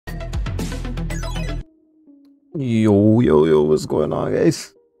Yo, what's going on,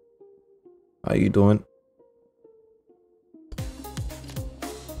 guys? How you doing?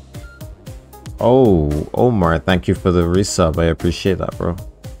 Oh, Omar, thank you for the resub. I appreciate that, bro.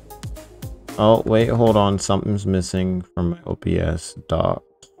 Oh, wait, hold on. Something's missing from my OBS doc.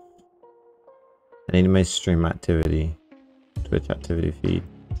 I need my stream activity, Twitch activity feed.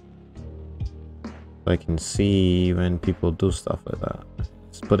 So I can see when people do stuff like that.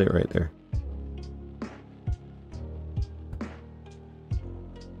 Just put it right there.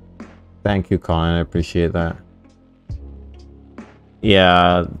 Thank you, Colin. I appreciate that.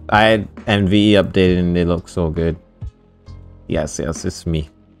 Yeah, I had NVE updated and they look so good. Yes, it's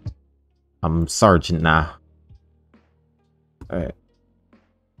me. I'm Sergeant now. Alright.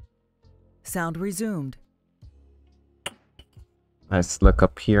 Sound resumed. Let's look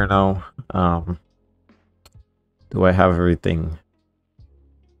up here now. Do I have everything?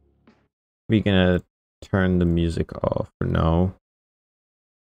 We're gonna turn the music off for now.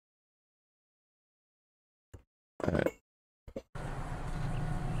 Alright.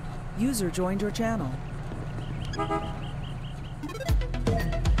 User joined your channel.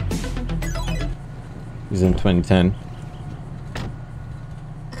 He's in 2010.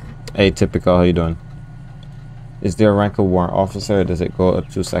 Hey, typical, how you doing? Is there a rank of warrant officer or does it go up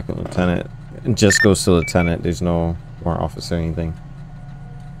to second lieutenant? It just goes to lieutenant, there's no warrant officer or anything.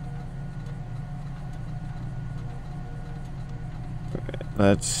 Okay,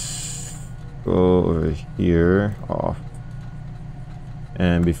 let's go over here off.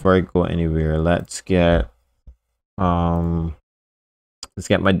 And before I go anywhere, let's get my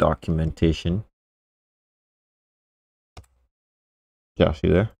documentation. Josh,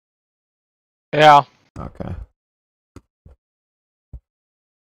 you there? Yeah. Okay.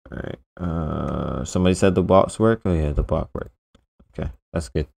 Alright. Somebody said the bots work? Oh yeah, the bot worked. Okay, that's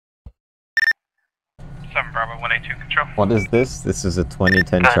good. 7 Bravo 182 control. What is this? This is a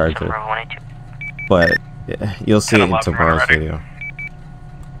 2010 Charger. But yeah, you'll see it in tomorrow's video.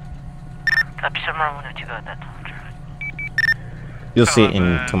 You'll see it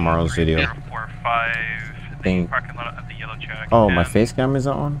in tomorrow's video. 4-5, the parking lot of the yellow check. Oh, my face camera's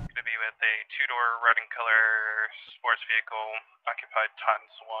on? Going to be with a 2-door red and color sports vehicle, occupied times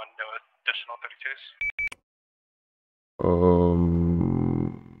 1, no additional 32s.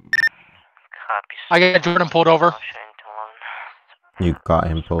 I got Jordan pulled over. You got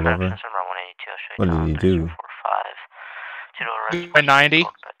him pulled over? What did he do? By 90.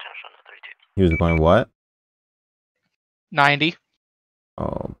 He was going what? 90.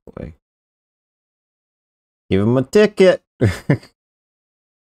 Oh boy. Give him a ticket.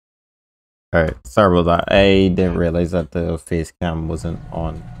 Alright, sorry about that. I didn't realize that the face cam wasn't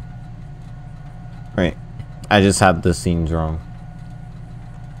on. Right. I just had the scenes wrong.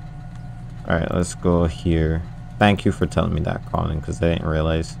 Alright, let's go here. Thank you for telling me that, Colin, because I didn't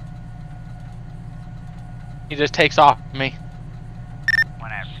realize. He just takes off me.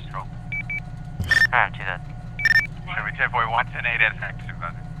 1 amp control. Alright, do that. Should we take boy 110-8 at effect,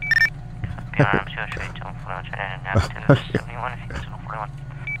 supervisor?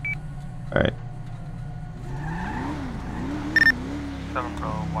 Alright. 7 Pro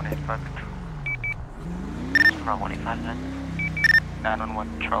 185 control. 7 Pro 185 then.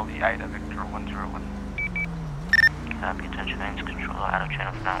 911 Charlie Ida Victor 101. Copy, attention, names control out of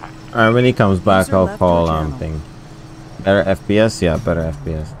channel for now. Alright, when he comes back, I'll call thing. Better FPS? Yeah, better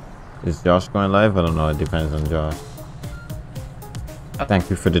FPS. Is Josh going live? I don't know, it depends on Josh.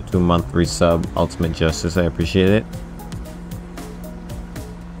 Thank you for the 2-month resub, Ultimate Justice, I appreciate it.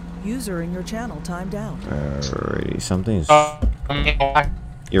 User in your channel timed out. Alrighty, something's...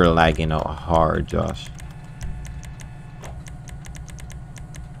 You're lagging out hard, Josh.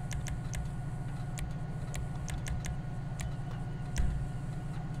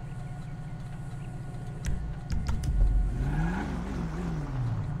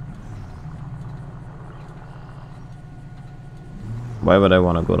 Why would I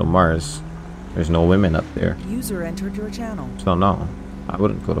want to go to Mars? There's no women up there. User entered your channel. So no, I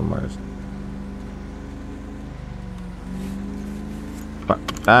wouldn't go to Mars. Fuck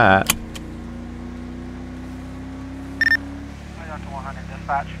that.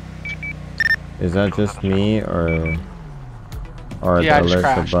 Is that just me or Yeah, the alerts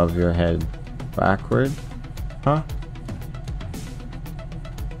crashed. above your head backward? Huh?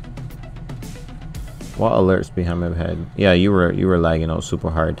 What alerts behind my head? Yeah, you were lagging out super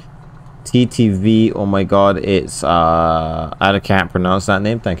hard. TTV, oh my god, it's I can't pronounce that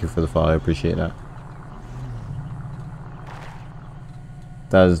name. Thank you for the follow, I appreciate that.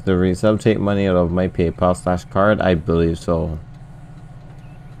 Does the resub take money out of my PayPal/card? I believe so.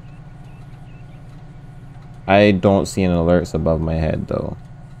 I don't see any alerts above my head though,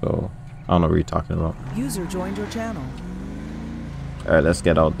 so I don't know what you're talking about. User joined your channel. All right, let's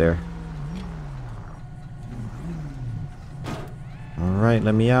get out there. All right,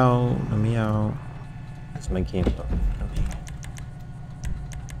 let me out. Let me out. That's my game.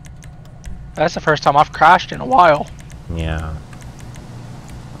 That's the first time I've crashed in a while. Yeah,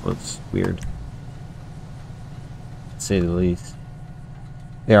 that was weird, to say the least.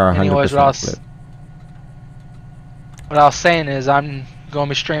 They are 100% Anyways, flip. what I was saying is I'm going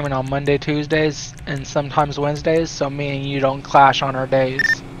to be streaming on Monday, Tuesdays, and sometimes Wednesdays, so me and you don't clash on our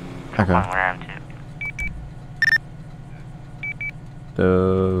days. Okay.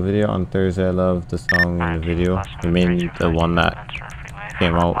 The video on Thursday, I love the song in the video. You mean the one that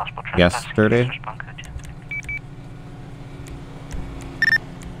came out yesterday?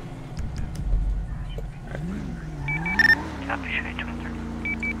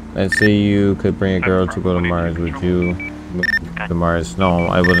 Let's say you could bring a girl to go to Mars. Would you move to Mars? No,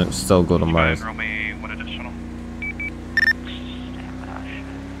 I wouldn't still go to Mars.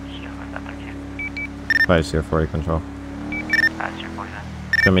 5040 control.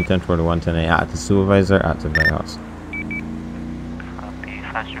 Coming 10 toward 110A. Active supervisor, active lighthouse.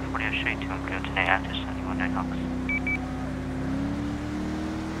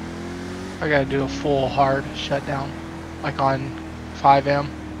 I gotta do a full hard shutdown, like on 5M.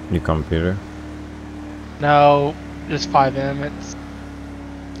 Your computer? No, just 5M. It's,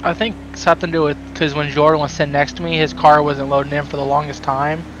 I think something to do with, because when Jordan was sitting next to me, his car wasn't loading in for the longest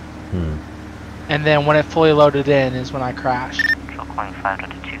time. And then when it fully loaded in is when I crashed.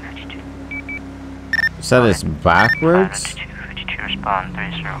 You said it's backwards?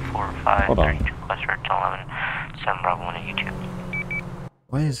 Hold on.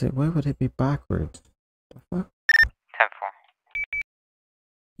 Why is it? Why would it be backwards? The fuck?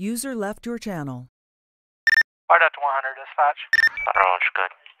 User left your channel. Right up to 100 dispatch. Roach,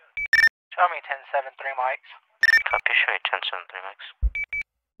 good. Show me 1073 mics. Copy, show you 1073 mics.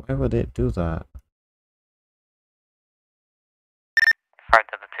 Why would it do that? Fire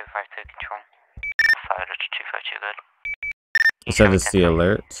to the 252 control. Fire to 252, good. You said it's the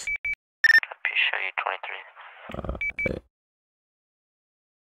alerts? Copy, show you 23. Okay.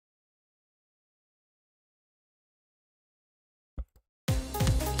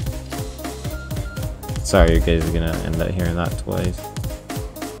 Sorry, you guys are gonna end up hearing that twice.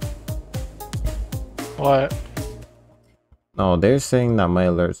 What? No, they're saying that my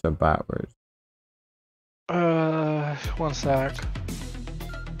alerts are backwards. One sec.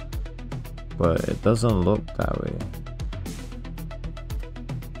 But it doesn't look that way.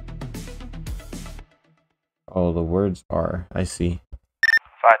 Oh, the words are. I see.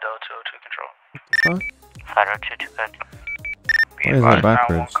 5022 control. What the fuck? 5022, good. Why is it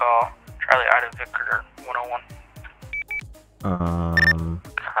backwards? Call. Charlie Ida Victor 101.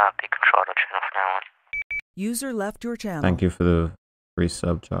 Copy, control to channel for now on. User left your channel. Thank you for the free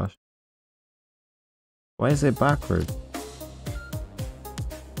sub, Josh. Why is it backwards?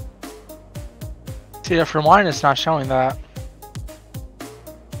 See, for mine, it's not showing that.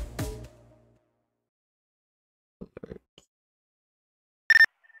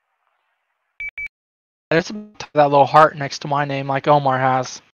 It's that little heart next to my name, like Omar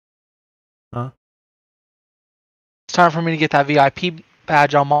has. Huh? It's time for me to get that VIP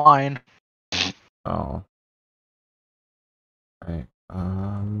badge on mine. Oh. Right.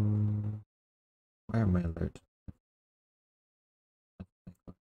 Where are my alerts?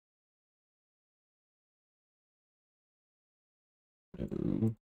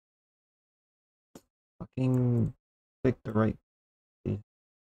 No. Fucking click the right.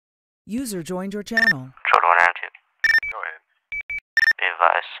 User joined your channel. Control to 192. Go ahead. Be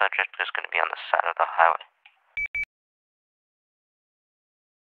advised, subject is going to be on the side of the highway.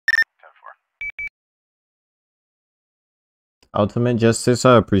 10-4. Ultimate Justice,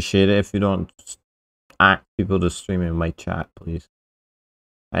 I appreciate it if you don't ask people to stream in my chat, please.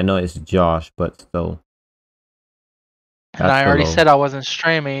 I know it's Josh, but still. And I already said I wasn't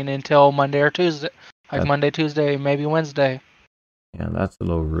streaming until Monday or Tuesday. Like Monday, Tuesday, maybe Wednesday. Yeah, that's a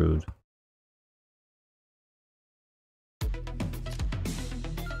little rude.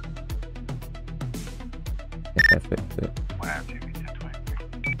 If I fixed it.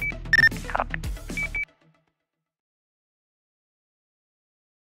 Copy.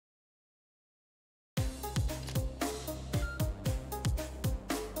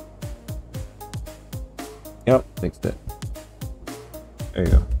 Yep, fixed it. There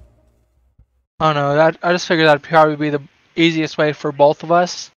you go. I don't know. I just figured that'd probably be the easiest way for both of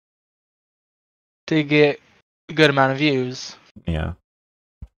us to get a good amount of views. Yeah.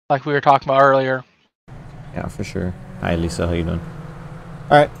 Like we were talking about earlier. Yeah, for sure. Hi, Lisa. How you doing?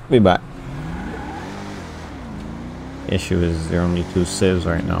 Alright, be back. Issue is there are only 2 civs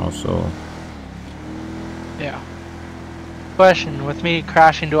right now, so... Yeah. Question, with me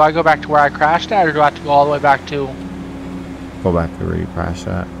crashing, do I go back to where I crashed at, or do I have to go all the way back to... Go back to where you crashed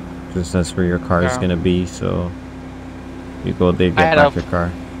at. Just that's where your car is gonna be, so... You go there, get back your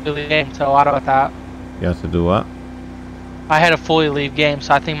car. Game, so I don't know about that. You have to do what? I had a fully leave game,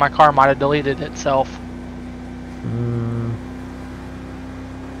 so I think my car might have deleted itself.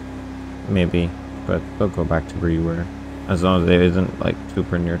 Maybe, but they'll go back to where you were. As long as it isn't, like,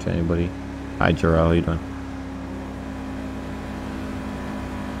 super near to anybody. Hi, Jarrell, how you doing?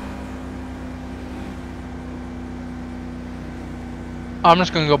 I'm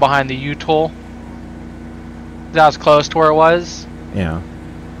just gonna go behind the U-toll. That was close to where it was. Yeah.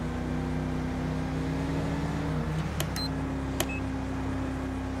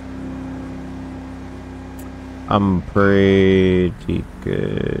 I'm pretty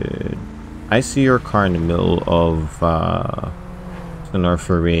good. I see your car in the middle of the North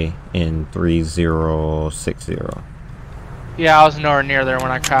Freeway in 3060. Yeah, I was nowhere near there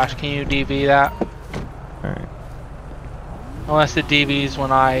when I crashed. Can you DV that? Alright. Unless it DVs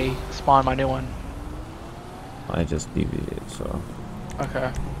when I spawn my new one. I just DV'd it, so.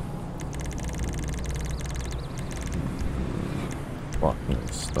 Okay. Walking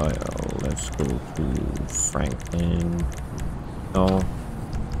style. Let's go to Franklin. No.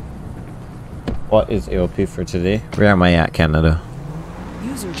 What is AOP for today? Where am I at, Canada?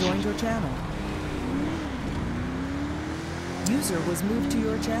 User joined your channel. User was moved to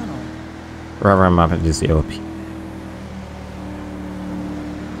your channel. Wherever I'm at this AOP.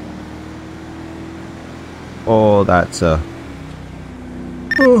 Oh, that's 7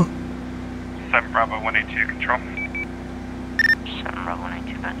 Bravo 182 control. 7 Bravo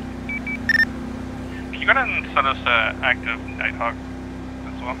 182 bed. Can you go ahead and set us active Nighthawk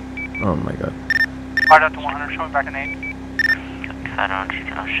as well? Oh my god. Right up to 100, show me back a name. Fat on,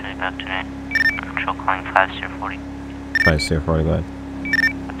 I'll show you back to name. Control calling 5040. 5040, go ahead.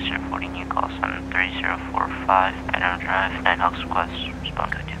 5040, new call sign 3045, Idaho Drive, Nighthawk squads,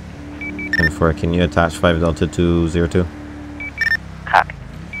 respond to you. 10-4, can you attach 5 Delta 202? Copy.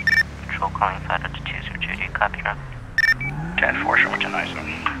 Control calling 5 Delta 202, do you copy now? 10-4, show me to nice one.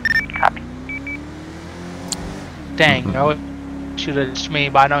 Copy. Dang, I would shoot it me,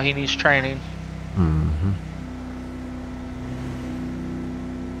 but I know he needs training.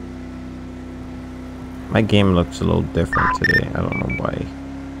 My game looks a little different today. I don't know why.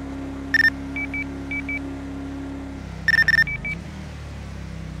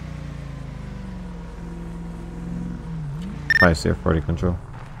 Five CR 40 control.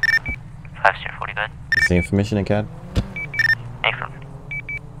 5 CR 40 good. Is the information in CAD? Affirm.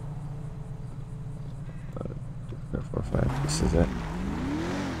 445. This is it.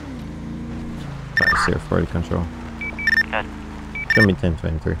 5 CR 40 control. Good. Show me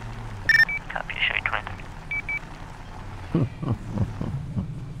 1023. Copy, show you 23.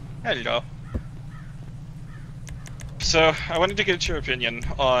 Hello. So, I wanted to get your opinion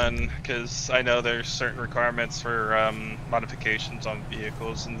on, because I know there's certain requirements for modifications on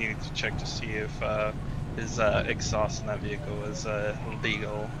vehicles, and you need to check to see if his exhaust in that vehicle is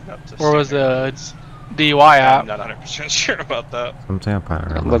legal. Up to Where was the standards. DUI at? I'm not 100% sure about that. Something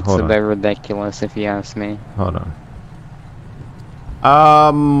about It looks a bit ridiculous if you ask me. Hold on.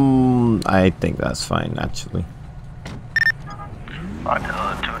 I think that's fine, actually.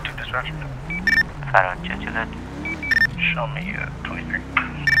 202 dispatch. 502 good. Show me 23.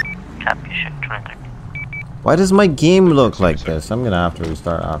 Copy, show 23. Why does my game look like this? I'm gonna have to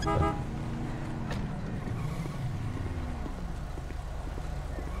restart after.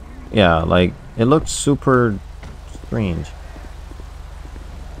 Yeah, like, it looks super strange.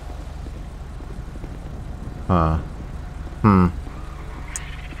 Huh.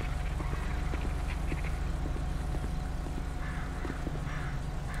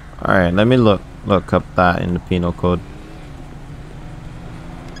 Alright, let me look up that in the penal code.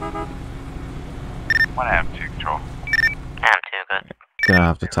 1AM2 control. AM2 good. Gonna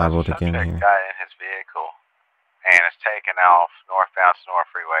have to tab out again Subject here. got in his vehicle and is taken off northbound North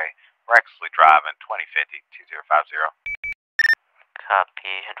Freeway, recklessly driving 2050-2050.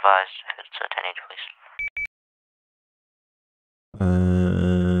 Copy, advised. If it's 10-8, please.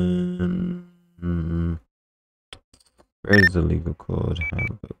 Where's the legal code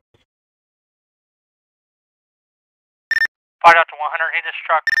handbook? 5 out to 100, hit this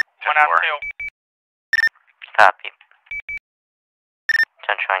truck. 1 out 2. Copy.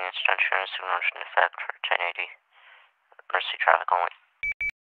 10 trying insurance signal in effect for 1080. Mercy traffic only.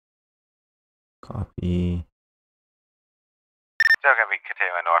 Copy. Still going to be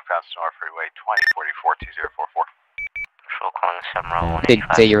continuing northbound Sonora Freeway 2044-2044. Patrol calling Seminole Did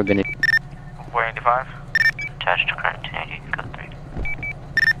 185. say you were gonna. 185. Attached to current 1080, code 3.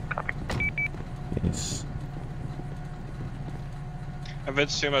 Copy. Yes. If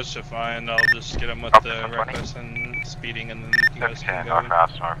it's too much to find, I'll just get him with the reckless and speeding, and then you guys can go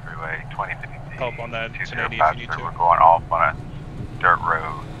northbound Sonora Freeway 2052. help on that 1080 if you need to. We're going off on a dirt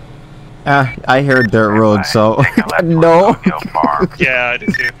road. I hear dirt road, so no. Yeah, I do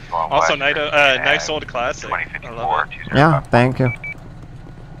too. Also, nice old classic. I love it. Yeah, thank you.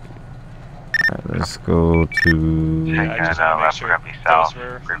 Alright, let's go to. Yeah, I just want to make sure those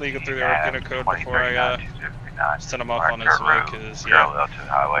were legal through the Arcana code before I send him off on his way, because yeah,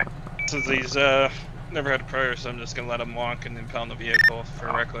 since he's never had a prior, so I'm just gonna let him walk and impound the vehicle for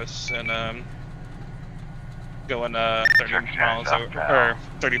reckless and going 30 miles over, or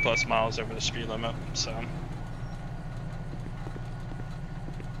 30 plus miles over the speed limit. So.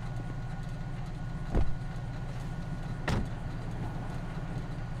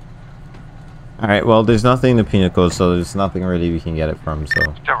 Alright, well, there's nothing in the penal code, so there's nothing really we can get it from, so.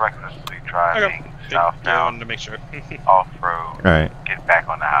 Still recklessly driving Yeah, southbound wanted to make sure. off-road. Alright. Get back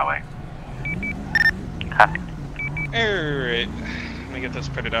on the highway. Alright. Let me get this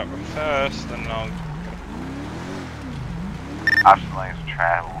printed out real fast, then I'll... Option lanes of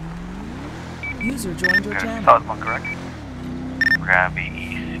travel. User joined your channel. Solid one, correct? We're gonna be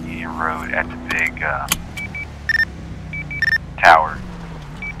East Union Road at the big tower.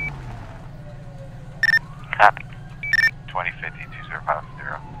 Copy.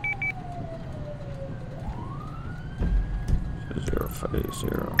 2050-2050. 050.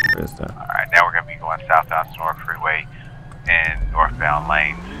 Where's that? Alright, now we're gonna be going southbound Sonora Freeway and northbound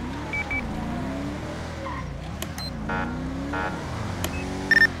lanes.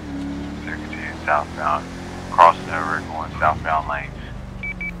 So continue southbound, crossing over, going southbound lanes.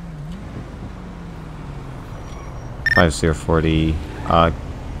 5040.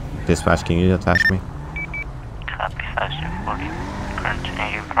 Dispatch, can you attach me? Copy. 5040. Current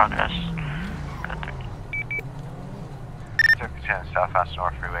 1080 progress. Code 3. So continue southbound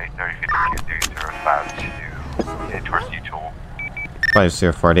Sonora Freeway 3052-052. Head towards U-Tool.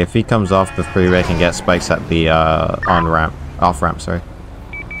 5040. If he comes off the freeway, I can get spikes at the off ramp, sorry.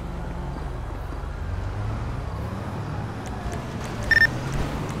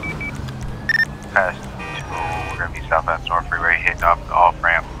 Past U-Tool, we're gonna be southbound Sonora Freeway, hitting off the off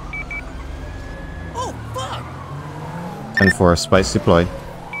ramp. Oh, fuck! 10-4, spikes deployed.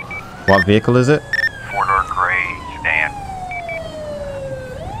 What vehicle is it? 4-door gray sedan.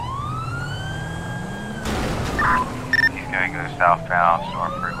 He's gonna go southbound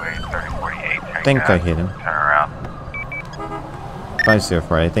Sonora Freeway 3048. I think I hit him. Turn around.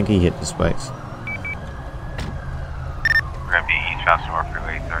 5040. I think he hit the spikes. We're gonna be eastbound Sonora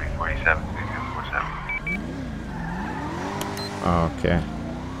Freeway 3047. 3047. Okay.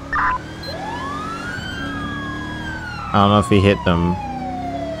 I don't know if he hit them.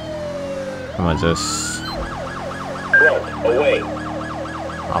 I'm gonna just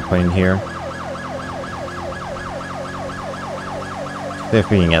hop in here. See if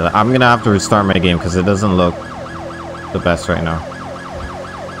we can get that. I'm gonna have to restart my game because it doesn't look the best right now.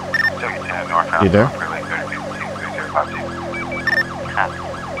 You there?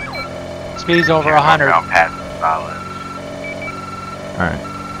 Speed's over 100. Alright.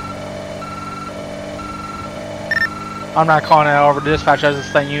 I'm not calling it over to dispatch, I was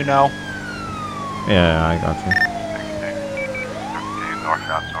just letting you know. Yeah, I got you.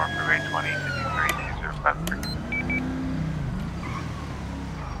 Northbound Sonora Freeway 2053-2053.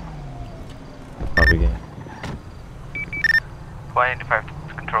 Probably get. 185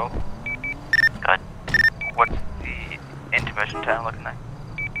 control. Good. What's the intermission time looking like?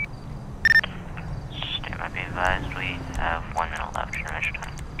 Stay might be advised, we have 1 minute left intermission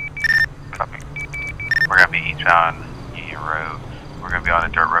time. Copy. We're gonna be eastbound Union Road. We're gonna be on a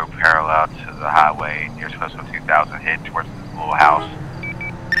dirt road parallel to the highway near Special 2000, head towards the little house.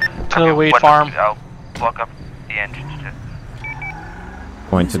 To the weed farm. I'll block up the entrance too.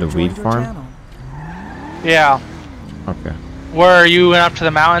 Going to the User weed joined your farm? channel. Yeah. Okay. Where you went up to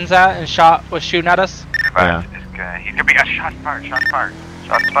the mountains at and was shooting at us? Yeah. He's gonna be shots fired. Shots fired.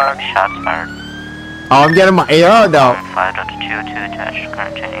 Shots fired. Oh, I'm getting my AR though. 5.22 attached.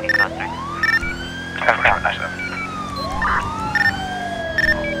 Current 1080 code 3.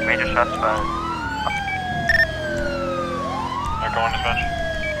 Major shots fired. Echo on dispatch.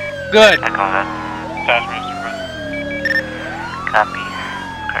 Good. Echo that. Attachment supervisor. Copy.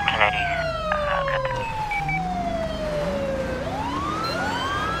 Current 1080. Code 3.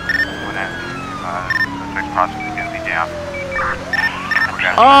 possibly going to be down.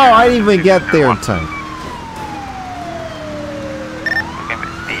 Oh, I didn't even get there in time. Okay, but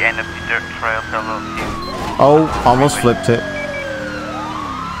the end of the dirt trail parallel to you. Oh, almost flipped it.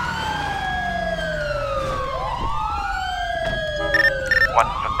 One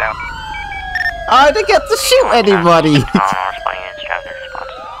foot down. I didn't get to shoot anybody.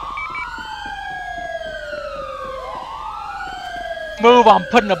 Move, I'm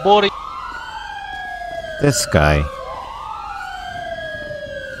putting a bullet. This guy.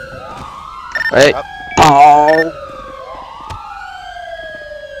 Hey. Oh.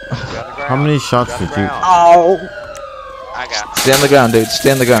 How many shots did you? Oh. I got. Stay on the ground, dude.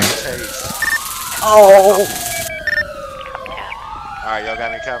 Stay on the ground. Oh. Alright, y'all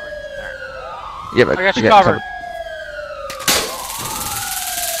got me covered. Yeah, but I got you covered.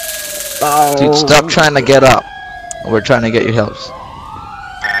 Oh. Dude, stop trying to get up. We're trying to get your helps. Alright,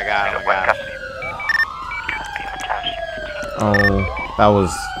 I got him. Oh, that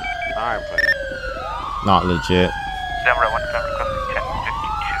was Alright, buddy. not legit. December 1 requesting 1052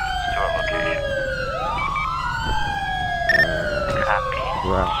 to our location. Copy.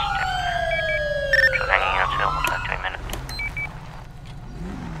 Right. Still hanging out till we'll talk to a minute.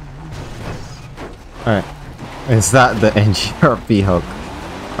 Alright. Is that the NGARP hook?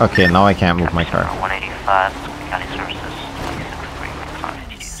 Okay, now I can't move my car. 185, County Services,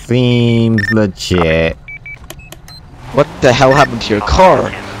 26 Seems legit. What the hell happened to your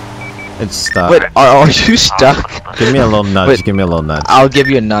car? It's stuck. Wait, are you stuck? Give me a little nudge. Wait, give me a little nudge. I'll give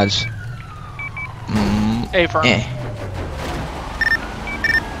you a nudge. A firm.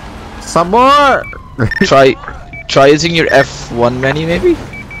 Some more. Try using your F1 menu, maybe.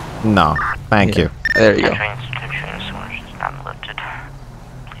 No, thank you. There you go.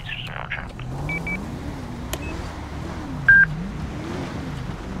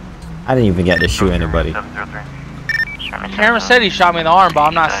 I didn't even get to shoot anybody. Cameron said he shot me in the arm, but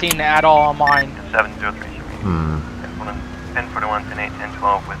I'm not seeing it at all on mine. 703. 1041, 10 8, 10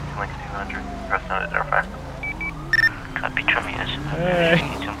 12 with link 200. Press note at 05. Copy, Trummy is.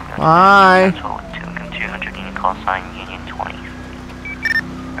 Bye. 200, Union call sign, Union 20.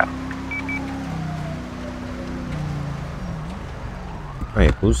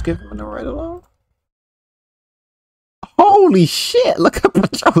 Wait, who's giving me the right along? Holy shit! Look at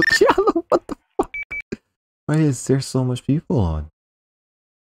Patrol Jello. What the fuck? Why is there so much people on?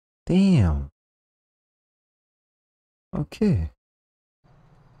 Damn. Okay.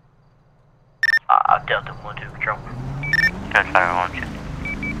 Delta 1-2 Patrol. Delta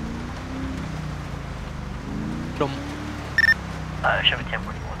 1-2. Chevy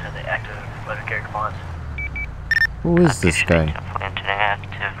 1041 to the active motor carrier compliance. Who is this guy?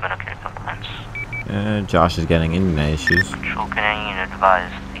 Active motor carrier compliance. Josh is getting internet issues. Control Canadian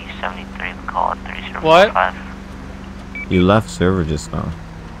advised the 73 call at 3045. What? You left server just now.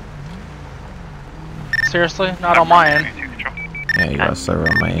 Seriously? Not on my end. Yeah, you got a server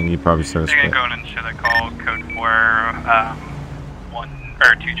on my end. You probably server They're split. gonna go in and show that call code for 1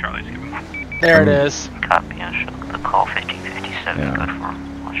 or 2 Charlie's given. There it is. Copy, I'll show the call 1557 Yeah. code for.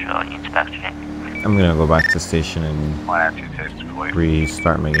 I'll show you inspection. I'm gonna go back to station and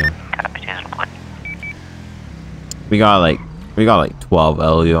restart my game. Copy, deployed. We got like 12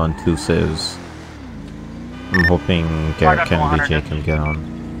 LU on 2 civs. I'm hoping Garrett and BJ can get on.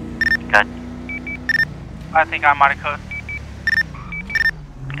 Good. I think I might have code.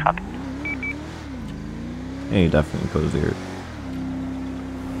 Copy. Yeah, you definitely goes here.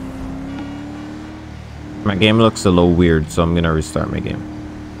 My game looks a little weird, so I'm gonna restart my game.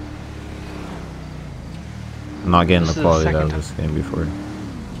 I'm not getting This the is the quality out second of this game before.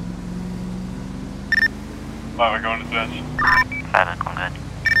 We're going to bench. 5 o'clock, good.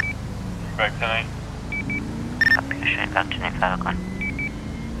 Back tonight. Copy, straight back to 5 o'clock.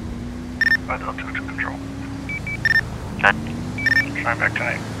 I don't touch control. Good. Trying back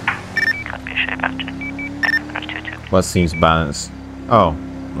tonight. Copy, straight back to 2-2. What seems balanced? Oh,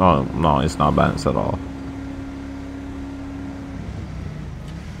 no, it's not balanced at all.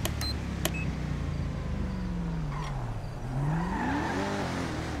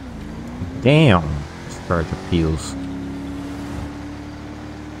 Damn, start appeals.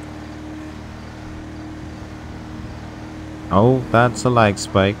 Oh, that's a lag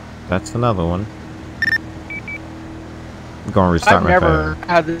spike. That's another one. I'm gonna restart I've my never phone.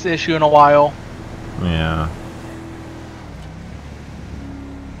 had this issue in a while. Yeah.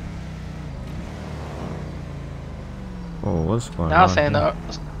 Oh, what's going Now on? saying here?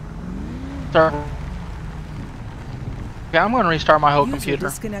 that. Start. Okay, I'm gonna restart my whole User computer.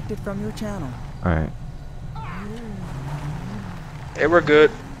 disconnected from your channel. Alright. Hey, we're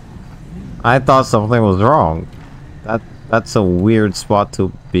good. I thought something was wrong. That's a weird spot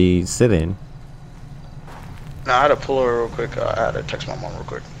to be sitting. Nah, I had to pull her real quick. I had to text my mom real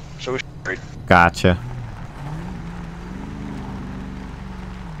quick. So we should. Gotcha.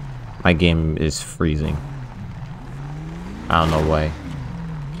 My game is freezing. I don't know why.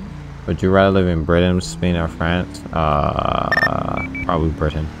 Would you rather live in Britain, Spain, or France? Probably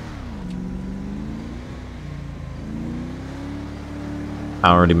Britain. I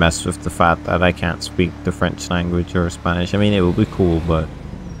don't really mess with the fact that I can't speak the French language or Spanish. I mean, it would be cool, but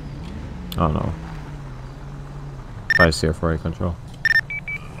I don't know. 504 control.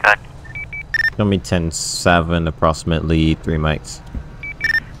 Good. Show me 10-7, approximately 3 mics.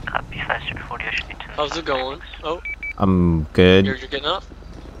 Copy 540. I should be 10. How's it going? Oh, I'm good. you're getting up?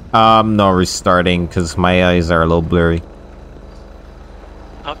 No, restarting because my eyes are a little blurry.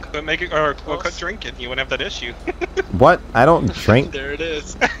 But make it, or well, quit drinking. You wouldn't have that issue. What? I don't drink. There it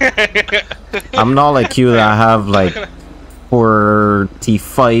is. I'm not like you that have like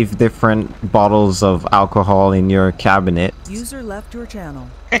 45 different bottles of alcohol in your cabinet. User left your channel.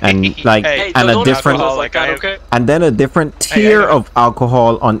 And like Hey, and a don't different expose us like that, okay? and then a different tier of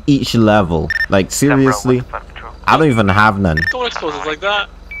alcohol on each level. Like seriously, I don't even have none. Don't expose us like that.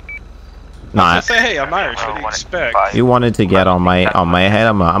 Nah, Just say, hey, I'm Irish. What do you expect? you wanted to get on my head.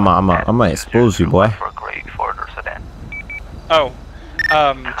 I'm gonna expose you, boy. For a grade 4 or sedan. Oh,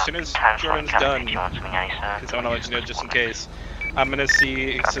 as soon as Jordan's done, Because because I want to let you know just in case. I'm gonna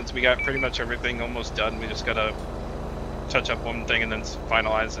see, since we got pretty much everything almost done, we just gotta touch up one thing and then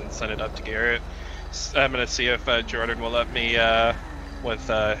finalize and send it up to Garrett. I'm gonna see if Jordan will let me, with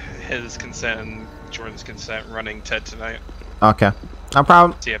his consent and Jordan's consent, running Ted tonight. Okay, no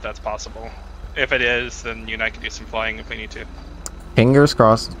problem. See if that's possible. If it is, then you and I can do some flying if we need to. Fingers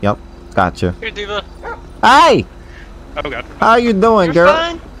crossed. Yep, gotcha. Here, Diva. Hi, Oh god. how you doing, You're girl?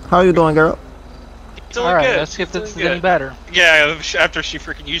 fine. How you doing, girl? Doing Alright, good. let's see if this is Doing any good. better. Yeah, after she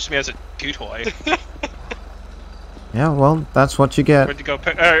freaking used me as a goo toy. Yeah, well, that's what you get. Where'd you go?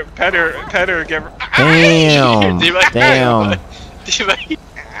 Pet her, give her. Damn, Diva. damn, Diva.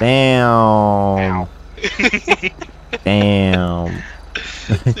 damn, damn.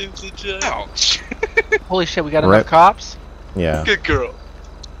 Seems legit. Ouch. Holy shit, we got Rip. enough cops? Yeah, Good girl.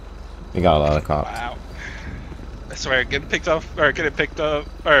 we got a lot of cops. Wow. I swear, getting picked off, or getting picked up,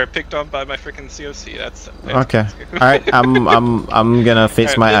 or picked on by my freaking COC. That's Okay. All right. I'm gonna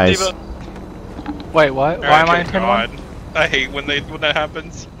fix my Hey, eyes. Diva. Wait, what? Why am I in 10-1? I hate when that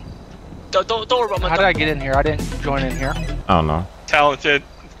happens. Don't worry about my. How did I get in here? I didn't join in here. I don't know. Talented,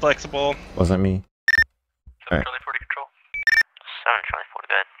 flexible. Wasn't me. Alright. Charlie 40 control. 7 Charlie 40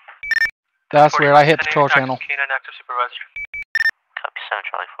 bed. That's weird. I hit patrol channel. Canine active supervisor. Copy 7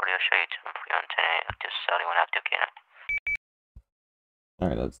 Charlie 40. I'll show you 10 on 10 active. Saudi 1 active canine. All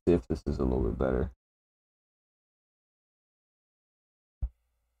right. Let's see if this is a little bit better.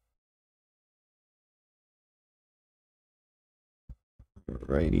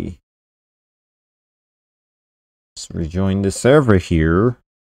 Alrighty. Let's rejoin the server here.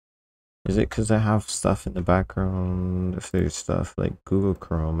 Is it because I have stuff in the background? If there's stuff like Google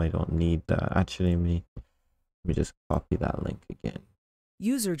Chrome, I don't need that. Actually, let me just copy that link again.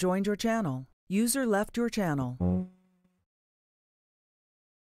 User joined your channel. User left your channel.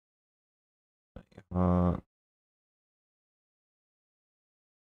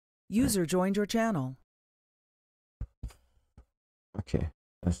 User joined your channel. Okay,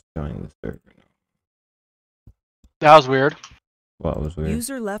 let's join the server now. That was weird. What was weird?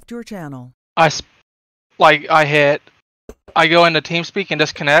 User left your channel. I go into TeamSpeak and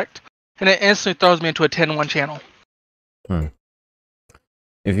disconnect, and it instantly throws me into a 10-1 channel.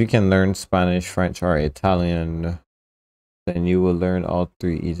 If you can learn Spanish, French, or Italian, then you will learn all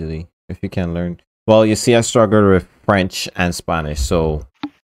three easily. If you can learn... Well, you see, I struggled with French and Spanish, so...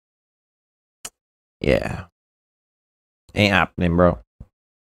 Yeah. Ain't happening, bro.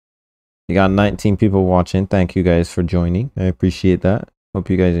 You got 19 people watching. Thank you guys for joining. I appreciate that. Hope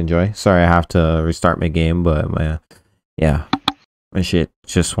you guys enjoy. Sorry I have to restart my game, but my shit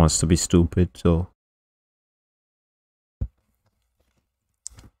just wants to be stupid, so...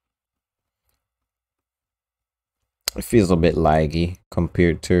 It feels a bit laggy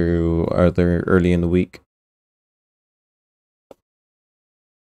compared to other early in the week.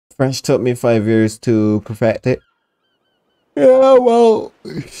 French took me 5 years to perfect it. Yeah, well,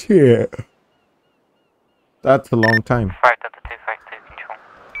 shit. That's a long time. 5-2-2 control.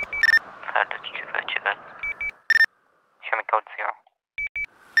 5-2-2 bed. Show me code 0.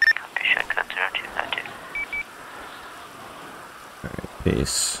 Copy, show code 0292. Alright,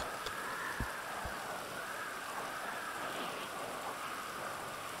 peace.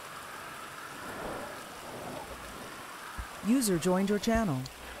 User joined your channel.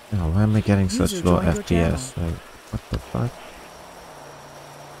 Oh, why am I getting such User low joined your channel. FPS? Like, what the fuck?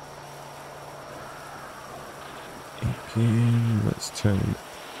 Okay, let's turn.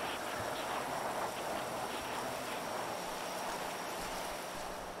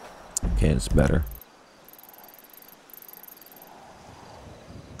 Okay, it's better.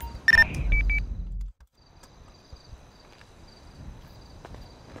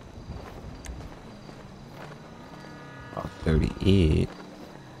 Oh, 38.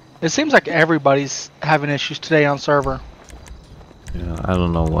 It seems like everybody's having issues today on server. Yeah, I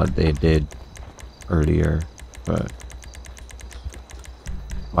don't know what they did earlier, but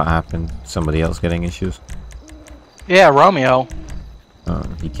what happened? Somebody else getting issues? Yeah, Romeo.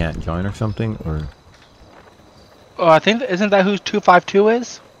 He can't join or something, or Oh, I think isn't that who 252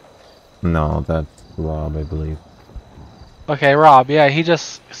 is? no? That's Rob, I believe. Okay, Rob. Yeah, he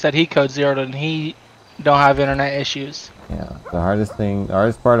just said he code zeroed and he don't have internet issues. Yeah, the hardest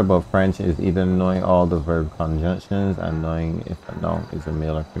part about French is either knowing all the verb conjunctions and knowing if a noun is a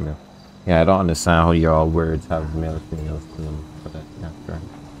male or female. Yeah, I don't understand how your all words have male or females in them, but yeah, sure.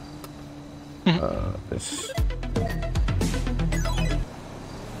 This.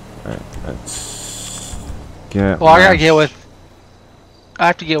 Alright, let's get. Well, I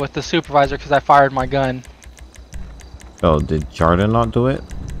have to get with the supervisor because I fired my gun. Oh, did Jordan not do it?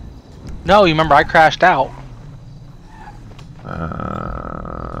 No, you remember I crashed out.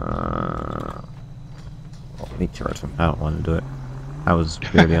 Let me charge him. I don't want to do it. I was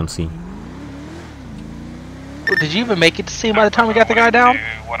barely on scene. Did you even make it to scene by the time we got the guy down?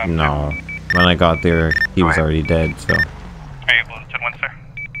 No. When I got there, he was already dead, so. Are you able to 10-1, sir?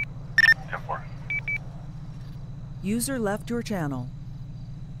 10-4. User left your channel.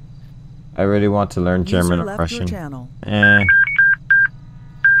 I really want to learn German User or left Russian. your channel.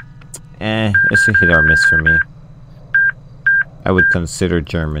 It's a hit or miss for me. I would consider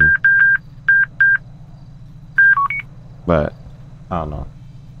German. But, I don't know.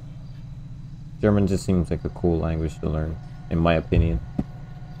 German just seems like a cool language to learn, in my opinion.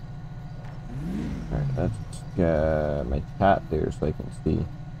 Alright, let's get my chat there so I can see.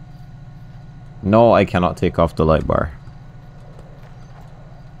 No, I cannot take off the light bar.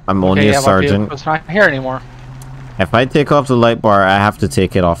 I'm only a sergeant. It's not here anymore. If I take off the light bar, I have to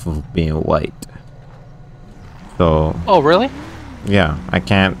take it off of being white. So. Oh, really? Yeah, I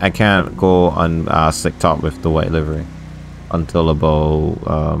can't go on stick top with the white livery until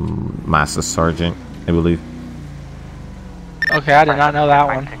about Master Sergeant, I believe. Okay, I did not know that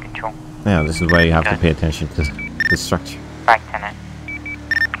one. Yeah, this is why you have to pay attention to the structure. Back 10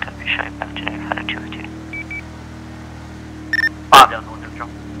 Could be showing back today, 502.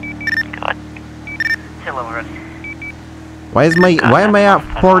 Good. Still over. Why am I at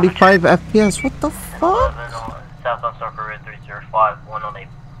 45 FPS? What the fuck? Southbound Circle Route 305, one on a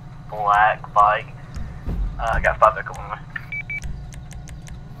black bike. I got 5 vehicles on me.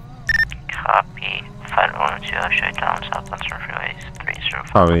 Copy. 512, I'll show you down Southbound Circle Freeway 305.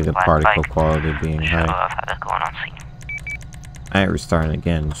 Probably the particle quality being high. Going on scene. I ain't restarting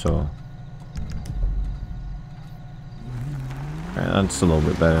again, so. Alright, that's a little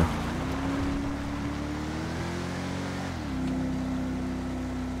bit better.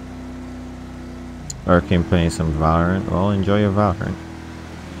 Hurricane playing some Valorant. Well, enjoy your Valorant.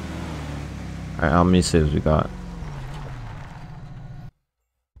 Alright, how many saves we got?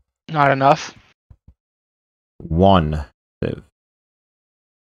 Not enough. 1 save.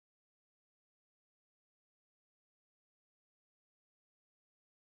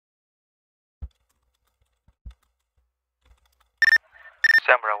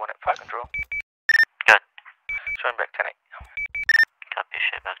 Samurai 1 at 5 control. Good. Showing back 10-8. Copy,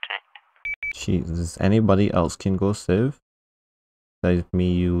 shit back 10-8. Jesus, anybody else can go save? Besides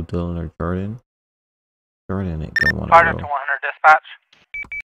me, you, Dylan, or Jordan? Jordan ain't gonna wanna Pardon go. to 100 dispatch.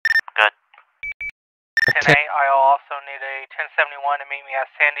 Good. 10-8, I'll also need a 1071 to meet me at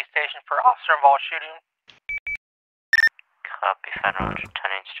Sandy Station for officer involved shooting. Copy, Federal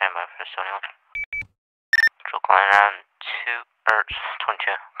 10-8, standby for 71. Control client on 22.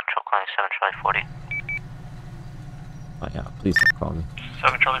 Control client 7 Charlie 40. Oh yeah, please don't call me.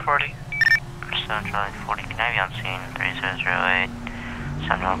 7 Charlie 40. 7 Charlie 40, can I be on scene? 3008.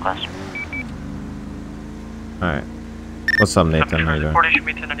 7 request. Alright. What's up, Nathan? How you doing? 40 should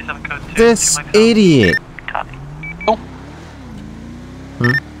be 1097 code 2. This idiot! Copy. Oh.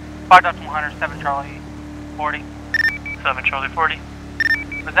 5 to 100, 7 Charlie 40. 7 Charlie 40.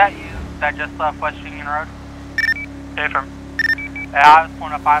 Was that you that just left West Union Road? Hey, firm. Yeah, I was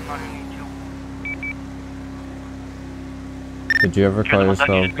pulling up 5 motor need you. Did you ever call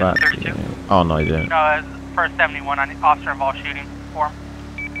yourself back? Oh no, I didn't. No, First 71, I need officer involved shooting form.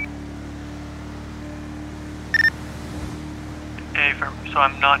 Hey, so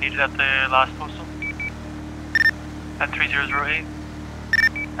I'm not needed at the last postal? At 3008?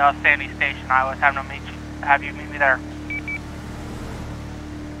 No, Sandy Station. I was having to have you meet me there.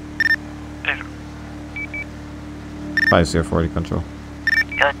 Hey, 5040 control.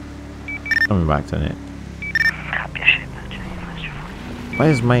 Good. Coming back to it. Copy, shit. Why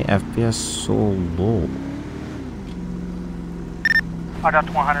is my FPS so low? I'll down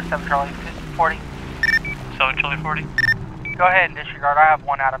to 107 Charlie 40. 7 Charlie 40? Go ahead and disregard. I have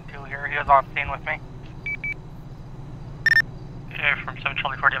one Adam 2 here. He was on scene with me. Hey, from 7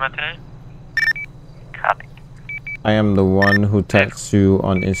 Charlie 40, I'm at today. Copy. I am the one who texts you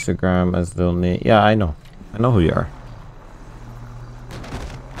on Instagram as the name. Yeah, I know. I know who you are.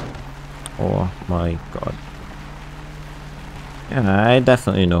 Oh my god. Yeah, I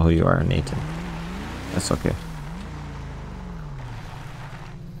definitely know who you are, Nathan. That's okay.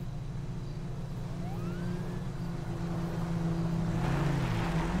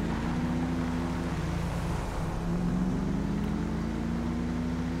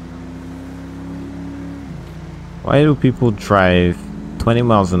 Why do people drive 20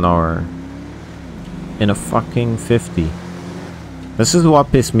 miles an hour in a fucking 50? This is what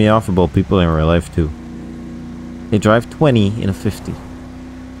pissed me off about people in real life too. They drive 20 in a 50.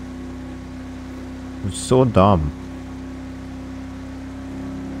 It's so dumb.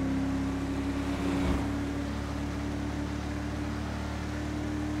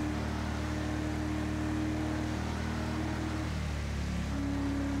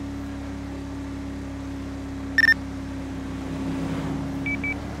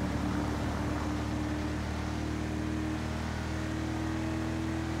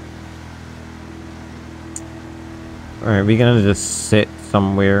 Alright, we're gonna just sit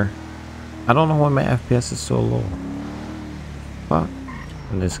somewhere. I don't know why my FPS is so low. Fuck.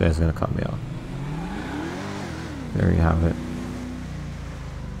 And this guy's gonna cut me off. There you have it.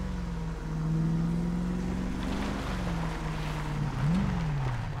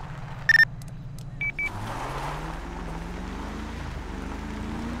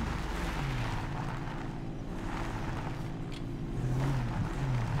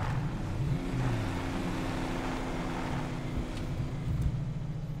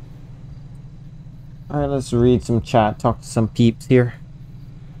 Alright, let's read some chat, talk to some peeps here.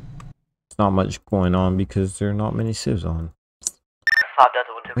 There's not much going on because there are not many civs on.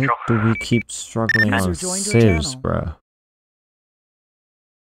 Why do we keep struggling on civs, bruh?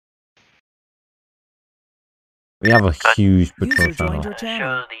 We have a huge patrol channel. Show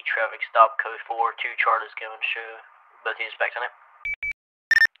the traffic stop code 4, 2 Charlie's going to show both the inspector on it.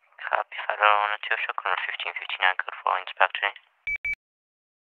 Copy, 501 show corner 1559 code 4 inspector.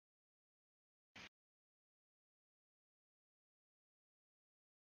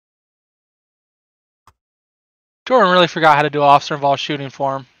 Jordan really forgot how to do officer involved shooting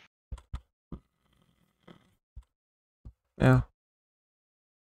for him. Yeah.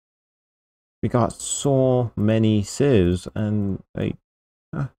 We got so many civs and like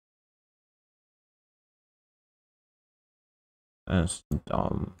that's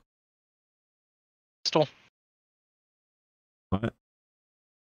dumb. Still. What?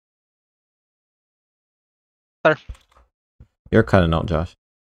 Sir. You're cutting out, Josh.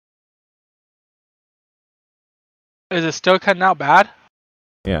 Is it still cutting out bad?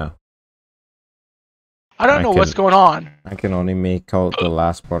 Yeah. I don't know what's going on. I can only make out the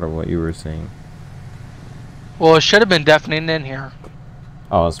last part of what you were saying. Well, it should have been deafening in here.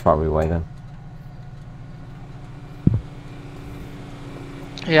 Oh, that's probably why then.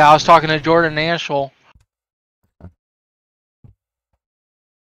 Yeah, I was talking to Jordan Anshel.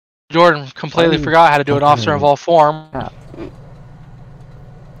 Jordan completely forgot how to do an officer involved form.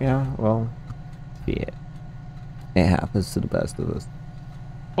 Yeah, well, yeah. It happens to the best of us.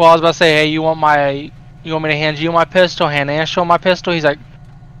 Well, I was about to say, hey, you want me to hand you my pistol? Hand Anshel my pistol? He's like,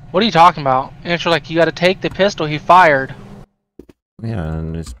 what are you talking about? Anshel's like, you got to take the pistol he fired. Yeah,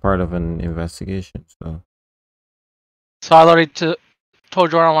 and it's part of an investigation, so. So I literally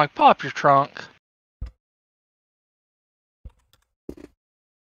told Jordan, I'm like, pop your trunk.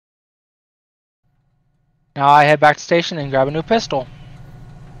 Now I head back to station and grab a new pistol.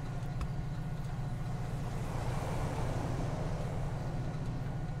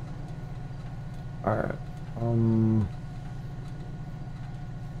 Alright, I'm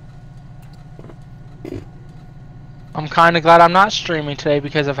kind of glad I'm not streaming today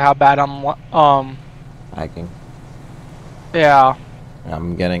because of how bad I'm lagging. Yeah.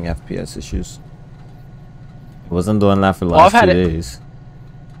 I'm getting FPS issues. It wasn't doing that for the last 2 days.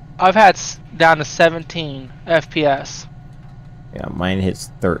 I've had down to 17 FPS. Yeah, mine hits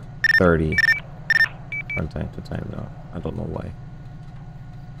 30 from time to time though. I don't know why.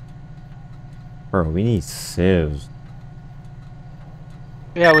 Bro, we need civs.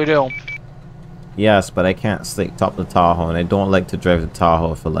 Yeah, we do. Yes, but I can't stick top the Tahoe, and I don't like to drive the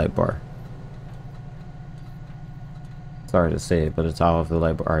Tahoe for light bar. Sorry to say it, but the Tahoe for the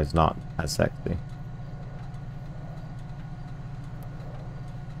light bar is not as sexy.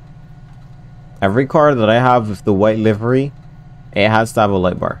 Every car that I have with the white livery, it has to have a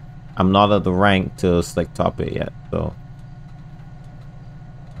light bar. I'm not at the rank to slick top it yet, so.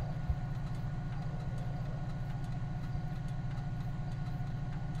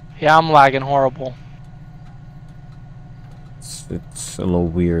 Yeah, I'm lagging horrible. It's a little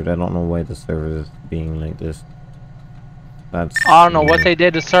weird. I don't know why the server is being like this. That's. I don't know what they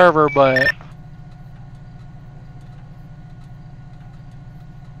did to server, but.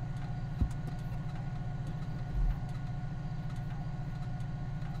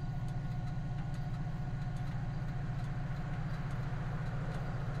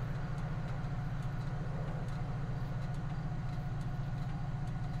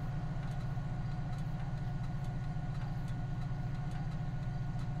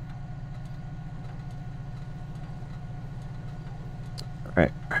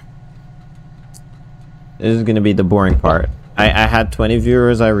 Right. This is gonna be the boring part. I had 20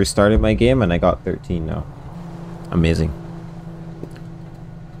 viewers. I restarted my game and I got 13 now. Amazing.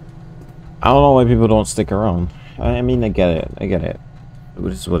 I don't know why people don't stick around. I mean, I get it. I get it. It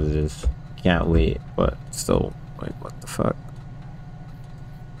is what it is. Can't wait, but still, like, what the fuck?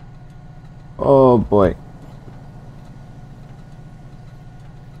 Oh boy.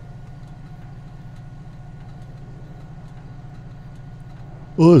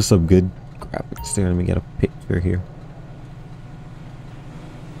 Oh, there's some good graphics there. Let me get a picture here.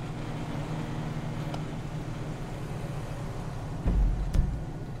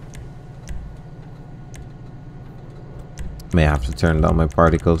 May have to turn down my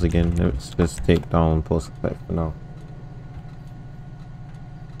particles again. Let's just take down post effect for now.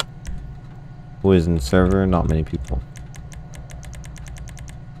 Who is in the server? Not many people.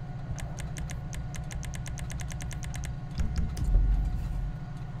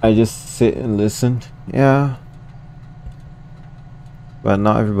 I just sit and listen. Yeah. But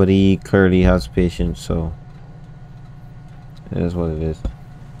not everybody clearly has patience, so it is what it is.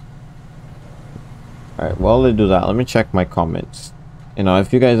 Alright, while I do that, let me check my comments. You know,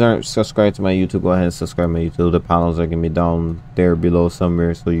 if you guys aren't subscribed to my YouTube, go ahead and subscribe to my YouTube. The panels are gonna be down there below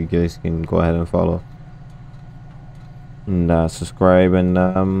somewhere, so you guys can go ahead and follow. And subscribe, and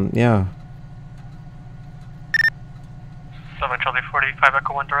yeah. 7 Charlie 45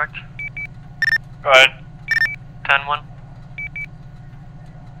 Echo 1 direct. Go ahead.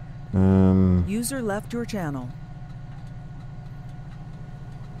 10-1. User left your channel.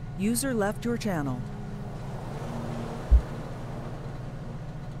 User left your channel.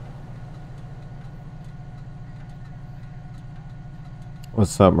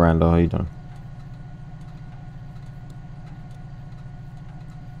 What's up, Randall? How you doing?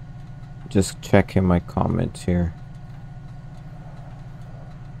 Just checking my comments here.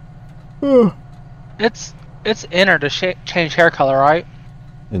 It's enter to change hair color, right?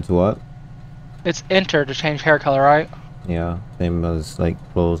 It's what? It's enter to change hair color, right? Yeah, same as like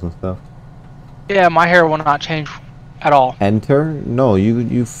clothes and stuff. Yeah, my hair will not change at all. Enter? No,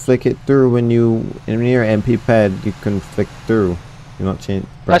 you flick it through when you in your MP pad. You can flick through. You're not change.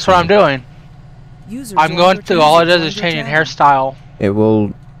 That's what I'm doing. I'm going through. All it does is changing hairstyle. It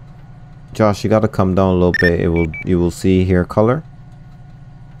will. Josh, you gotta come down a little bit. It will. You will see hair color.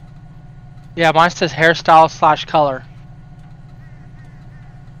 Yeah, mine says hairstyle / color.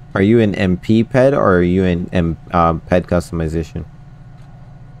 Are you in MP ped or are you in ped customization?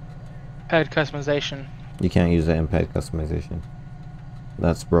 Ped customization. You can't use the MPED customization.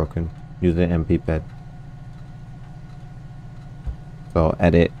 That's broken. Use the MP ped. So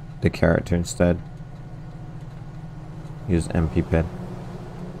edit the character instead. Use MP ped.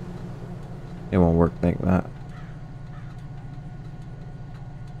 It won't work like that.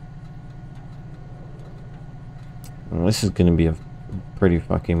 Well, this is gonna be a pretty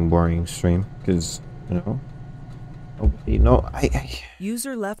fucking boring stream because nobody know.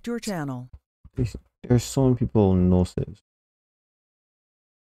 User left your channel. There's so many people who know this.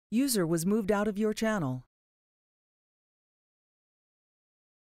 User was moved out of your channel.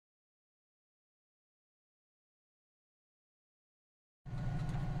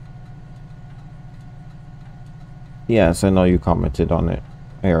 Yes, I know you commented on it.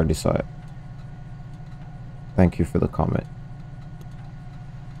 I already saw it. Thank you for the comment.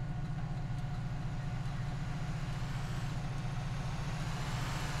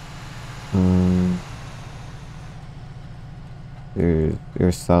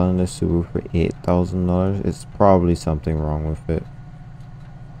 They're selling the Subaru for $8,000. It's probably something wrong with it.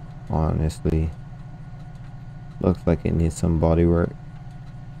 Honestly, looks like it needs some body work.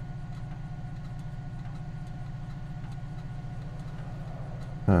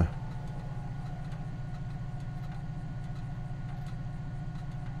 Huh.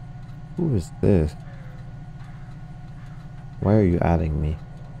 Who is this? Why are you adding me?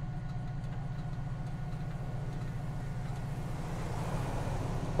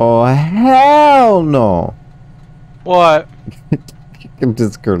 Oh hell no! What?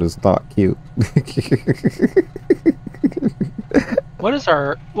 This girl is not cute.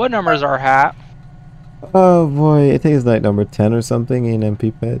 What number is our hat? Oh boy, I think it's like number 10 or something in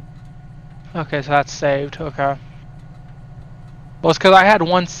MP Ped. Okay, so that's saved. Okay. Well, it's because I had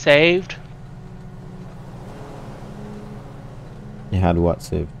one saved. You had what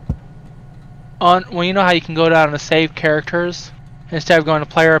saved? Well, you know how you can go down to save characters instead of going to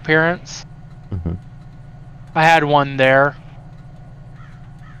player appearance? Mm-hmm. I had one there.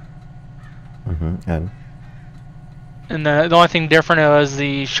 Mm-hmm. And the only thing different was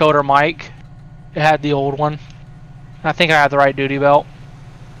the shoulder mic. It had the old one. I think I had the right duty belt.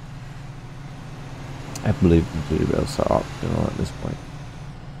 I believe the duty belts are optional at this point.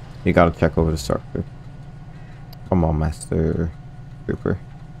 You gotta check over the structure. Come on, Master Trooper.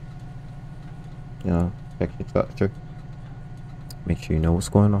 You know, check your structure. Make sure you know what's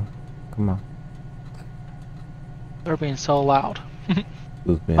going on. Come on. They're being so loud.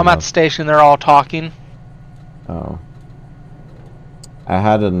 Who's being I'm loud? at the station, they're all talking. Oh. I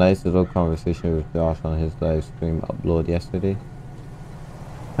had a nice little conversation with Josh on his live stream upload yesterday.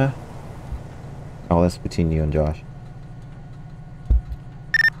 Huh? Oh, that's between you and Josh.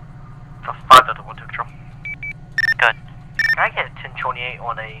 5 to 1 2 control. Good. Can I get 1028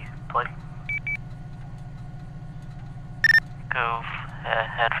 on a plate? Go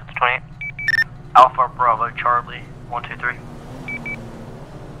head for the 28. Alpha Bravo Charlie 123.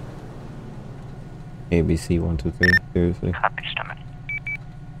 ABC 123. Seriously. Copy, stomach.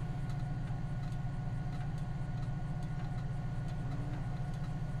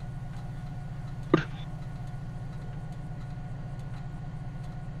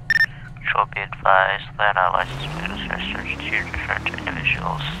 Control, be advised that license plates are searched to different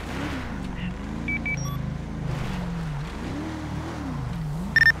individuals.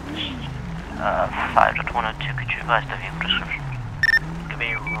 5 to 102, could you advise the vehicle description? Give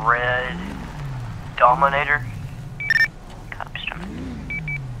me red Dominator. Copy, stomach.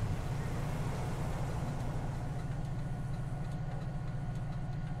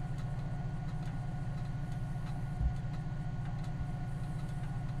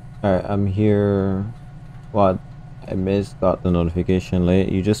 Alright, I'm here. What? I got the notification late.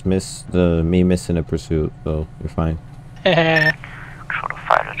 You just missed me missing a pursuit, so you're fine. Control to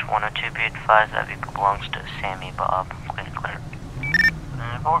 5 to 102, be advised that vehicle belongs to Sammy Bob. Clean and clear.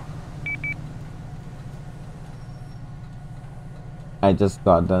 4. I just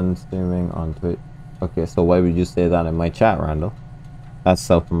got done streaming on Twitch. Okay, so why would you say that in my chat, Randall? That's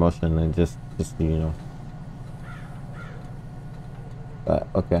self-promotion and just so you know. But,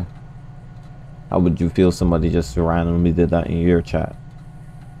 okay. How would you feel somebody just randomly did that in your chat?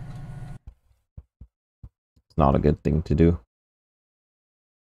 It's not a good thing to do.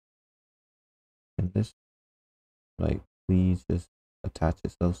 And this, like, please just attach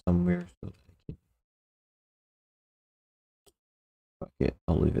itself somewhere so that I can... Fuck it,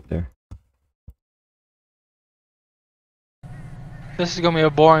 I'll leave it there. This is gonna be a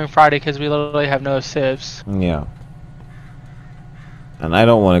boring Friday because we literally have no civs. Yeah. And I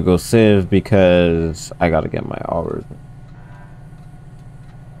don't want to go civ because I gotta get my hours.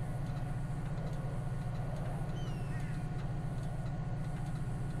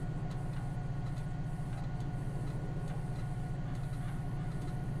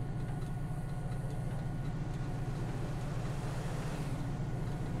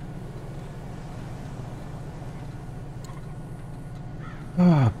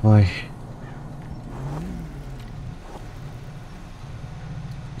 Oh boy.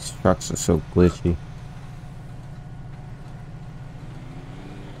 These trucks are so glitchy.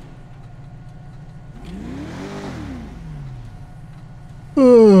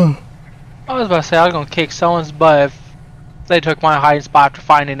 I was about to say I was gonna kick someone's butt if they took my hiding spot after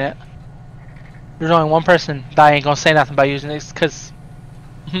finding it. There's only one person that I ain't gonna say nothing about using this because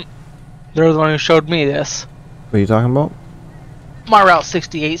they're the one who showed me this. What are you talking about? My Route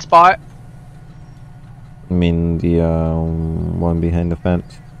 68 spot. I mean the one behind the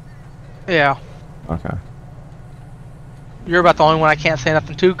fence? Yeah. Okay. You're about the only one I can't say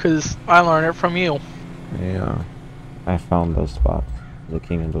nothing to because I learned it from you. Yeah, I found those spots.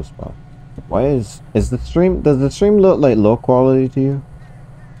 Looking in those spots. Why is the stream? Does the stream look like low quality to you?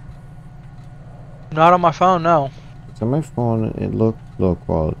 Not on my phone, no. It's on my phone. It looked low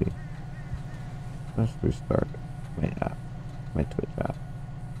quality. Let's restart my app, my Twitch app,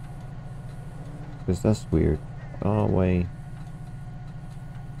 because that's weird. Oh wait.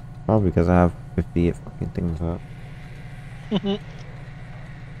 Probably because I have 58 fucking things up.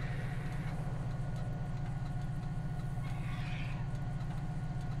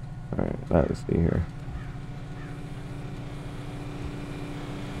 Alright, let's see here.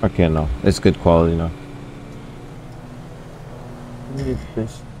 Okay, no. It's good quality now. Need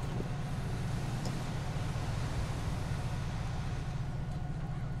this.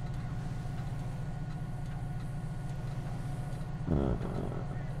 I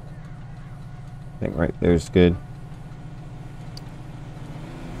think right there's good.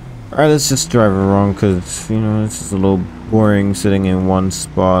 Alright, let's just drive around because, you know, this is a little boring sitting in one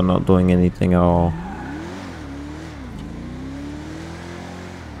spot, not doing anything at all.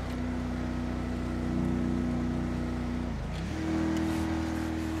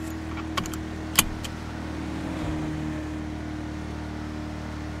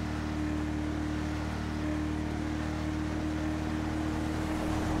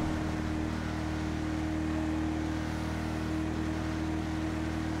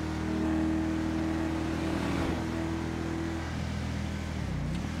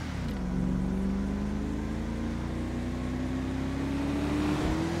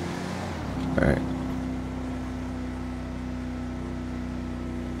 Alright.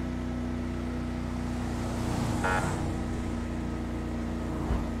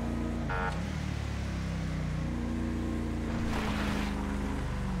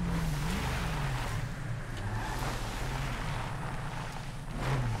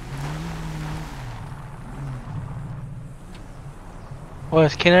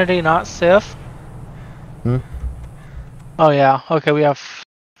 Was Kennedy not Sif? Hmm? Oh yeah, okay, we have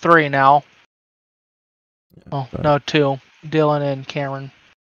 3 now. Oh, no, 2. Dylan and Cameron.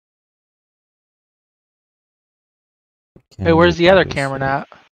 Hey, where's the other Cameron at?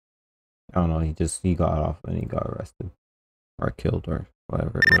 I don't know, he got off and he got arrested. Or killed or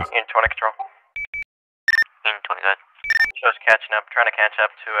whatever it was. In 20 control. In 20 good. Show's catching up, trying to catch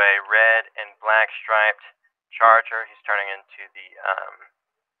up to a red and black striped Charger. He's turning into the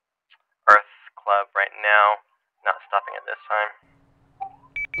Earth Club right now. Not stopping at this time.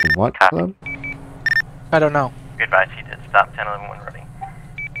 The what club? I don't know. Be advised, he did stop 1011 when ready.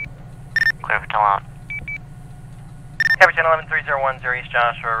 Clear for tell out. Copy 1011 3010 East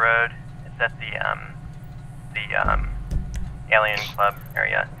Joshua Road. It's at the Alien Club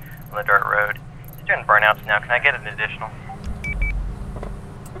area on the dirt road. He's doing burnouts now. Can I get an additional?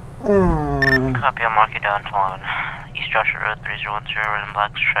 Copy, I'll mark you down to 11. East Joshua Road 3010, red and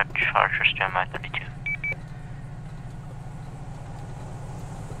black striped Charger, standby 32.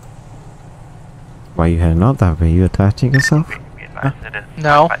 Why you heading out that way? You attaching yourself? Be advised, it is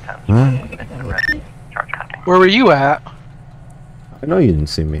No. 5 times. It's a red charge contact. Where were you at? I know you didn't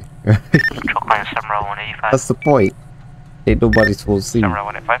see me. Control line Summerall 185. That's the point. Ain't nobody supposed to see me. Summerall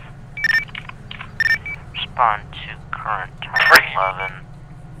 185. Respond to current turn 11.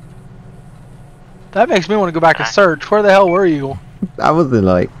 That makes me want to go back and search. Where the hell were you? I wasn't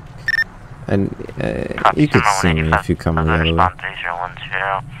like... And you could see me if you come the other way. Respond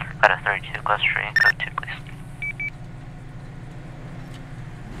 3010. Got a 32 Glen Street. Code 2, please.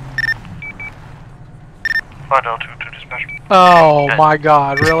 Oh my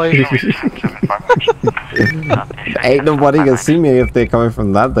god, really? Ain't nobody gonna see me if they're coming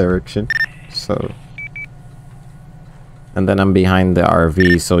from that direction. So... And then I'm behind the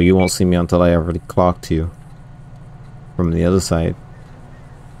RV, so you won't see me until I already clocked you. From the other side.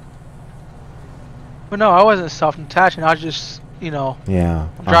 But no, I wasn't self-attaching. I was just, you know, yeah,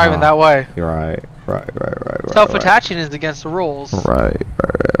 driving that way. You're right. Self-attaching is against the rules. Right.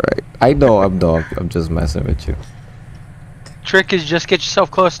 I know, I'm just messing with you. Trick is just get yourself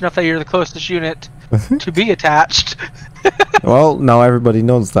close enough that you're the closest unit to be attached. Well, now everybody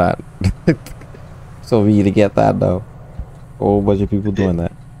knows that. So we need to get that though. A whole bunch of people doing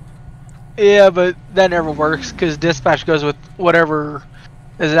that. Yeah, but that never works because dispatch goes with whatever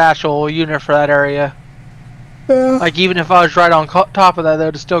is the actual unit for that area. Yeah. Like even if I was right on top of that, they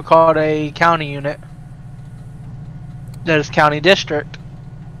would still call it a county unit. That is county district.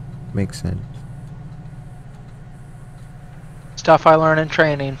 Makes sense. Stuff I learned in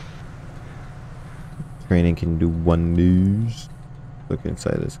training. Training can do wonders. Look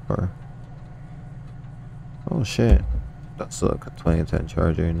inside this car. Oh shit. That's like a 2010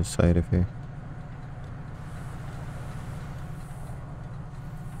 Charger in the side of here.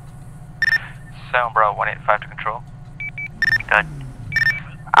 Sound bro, 185 to control. Good.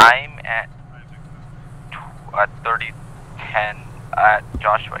 I'm at 3010 at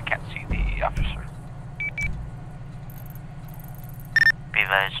Joshua. I can't see the officer. Be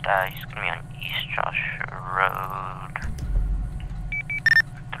advised, he's gonna be on East Joshua Road.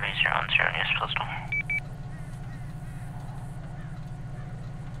 3010, yes, postal.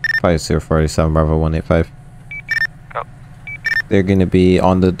 5047 Bravo 185. Go. They're gonna be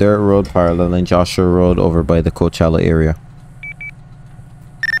on the dirt road paralleling Joshua Road over by the Coachella area.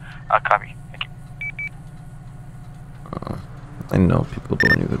 Copy. Thank you. I know people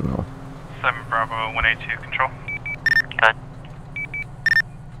don't even know. 7 Bravo 182 control. Good.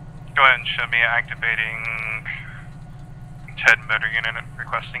 Go ahead and show me activating TED motor unit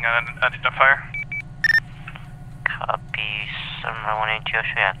requesting an identifier. Copy. 7-182,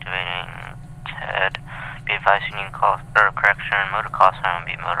 should be activating TED. Be advised you need call or correction. Motor call sign will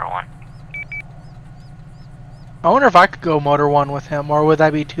be motor 1. I wonder if I could go motor 1 with him, or would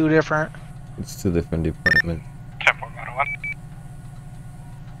that be two different? It's 2 different departments. 10-4 motor 1.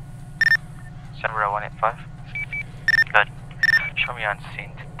 7-185. Good. Show me on scene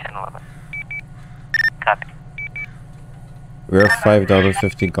 1011. Copy. We're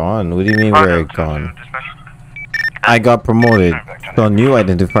 $5.50 gone. What do you mean we're gone? I got promoted to a new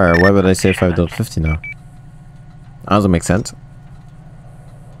identifier. Why would I say $5.50 now? That doesn't make sense.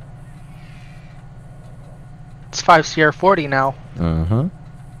 It's 5 CR40 now.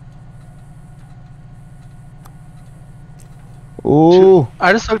 Ooh.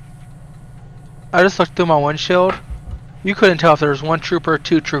 I just looked through my windshield. You couldn't tell if there was one trooper or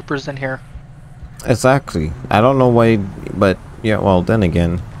two troopers in here. Exactly. I don't know why, but yeah. Well, then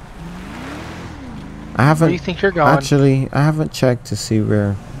again, I haven't. Where do you think you're going? Actually, I haven't checked to see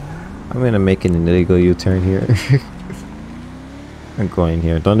where. I'm gonna make an illegal U-turn here. I'm going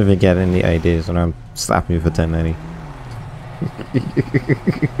here. Don't even get any ideas when I'm slapping you for 1090.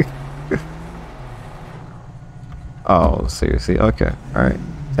 Oh, seriously? Okay. All right.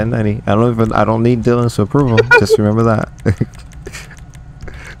 1090. I don't need Dylan's approval. Just remember that.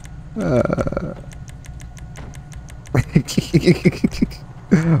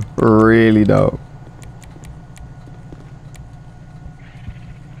 Really dope.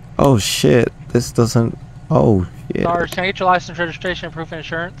 Oh shit. This doesn't. Oh shit. Sarge, can I get your license, registration, and proof of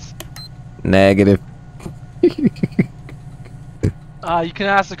insurance? Negative. You can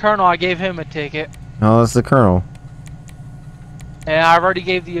ask the colonel. I gave him a ticket. No, that's the colonel. And I've already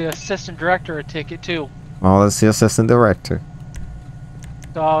gave the assistant director a ticket too. Oh, that's the assistant director.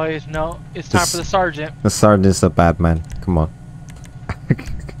 So no, it's time for the sergeant. The sergeant's a bad man. Come on.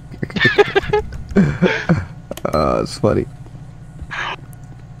 It's funny.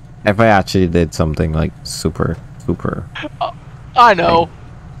 If I actually did something like super. I know.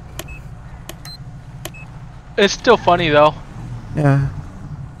 It's still funny though. Yeah.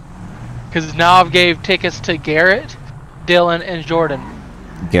 Because now I've gave tickets to Garrett, Dylan, and Jordan.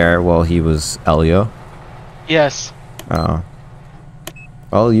 Garrett, well, he was Elio. Yes. Oh.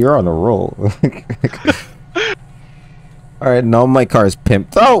 Well, you're on a roll. Alright, now my car's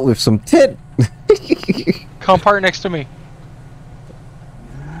pimped out with some tint. Come park next to me.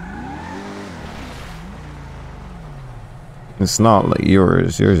 It's not like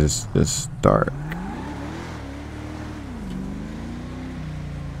yours. Yours is just dark.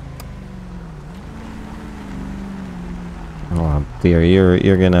 Oh dear,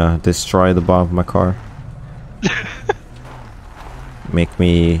 you're gonna destroy the bottom of my car. Make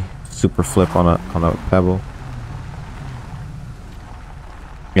me super flip on a pebble.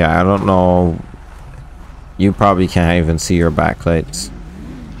 Yeah, I don't know. You probably can't even see your backlights.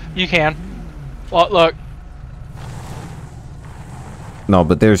 You can. Well, look. No,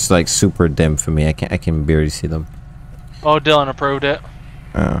 but there's like super dim for me. I can barely see them. Oh, Dylan approved it.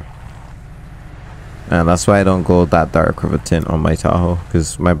 And that's why I don't go that dark of a tint on my Tahoe,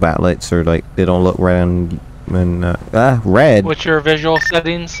 because my backlights are like, they don't look red when red. What's your visual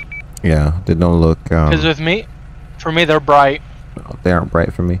settings? Yeah, they don't look. Because with me, for me, they're bright. No, they aren't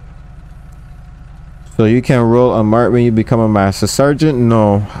bright for me. So you can roll on Mark when you become a Master Sergeant?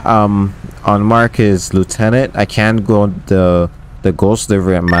 No. On Mark is Lieutenant. I can go the Ghost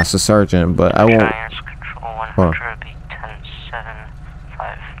Livery at Master Sergeant, but I won't. Control 100 be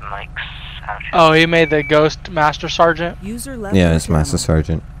 10-7-5 Mike's. Oh, he made the Ghost Master Sergeant? User left Yeah, it's Master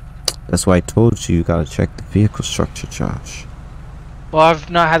Sergeant. That's why I told you gotta check the vehicle structure, Josh. Well, I've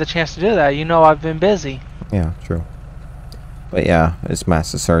not had the chance to do that. You know I've been busy. Yeah, true. But yeah, it's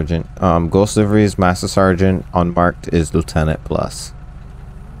Master Sergeant. Ghost Livery is Master Sergeant. Unmarked is Lieutenant Plus.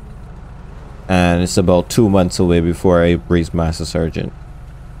 And it's about 2 months away before I breeze Master Sergeant.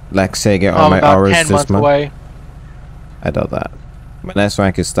 Like say I get all my about hours 10 this months month. away. I doubt that. My next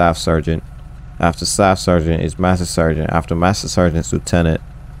rank is Staff Sergeant. After Staff Sergeant is Master Sergeant. After Master Sergeant is Lieutenant.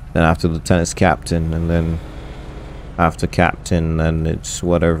 Then after Lieutenant is Captain. And then after Captain, then it's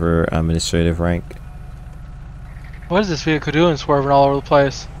whatever administrative rank. What is this vehicle doing, swerving all over the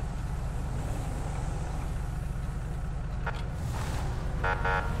place?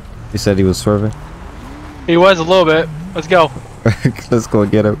 He said he was swerving. He was a little bit. Let's go. Let's go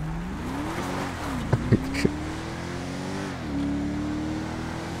get him.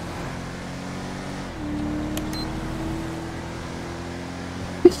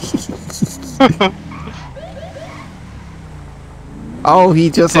 Oh, he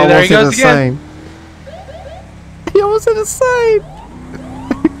just almost hit the sign. He almost hit the sign.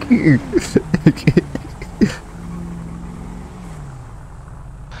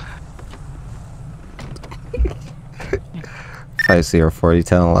 5040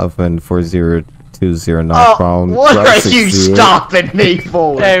 1011 4020 northbound. What are you stopping me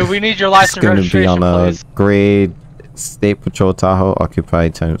for? Hey, we need your license It's gonna be on a please. grade State Patrol Tahoe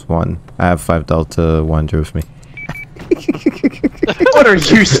occupied ×1. I have 5 Delta 1 with me. What are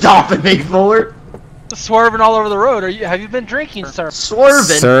you stopping me for? Swerving all over the road. Have you been drinking, sir?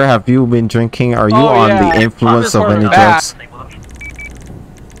 Swerving? Sir, have you been drinking? Are you on the influence of any drugs?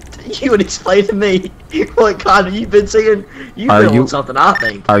 You would explain to me what kind of you've been seeing. You've been on something, I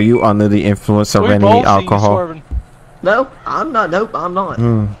think. Are you under the influence of any alcohol? No, I'm not. Nope, I'm not.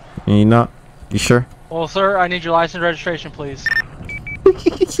 You not? You sure? Well, sir, I need your license and registration, please.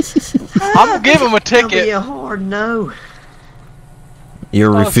 I'm gonna give him a ticket. That'll be a hard no.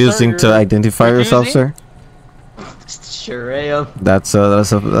 You're refusing to identify yourself, sir? Sure am. That's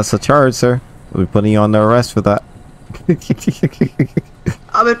a charge, sir. We're putting you on the arrest for that.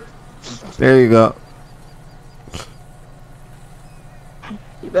 I mean, there you go.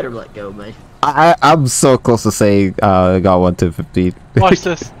 you better let go of me. I'm so close to saying I got 1 to 15. Watch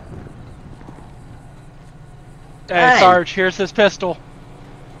this. Hey, Sarge, here's his pistol.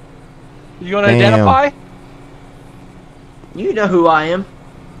 You want to identify? You know who I am.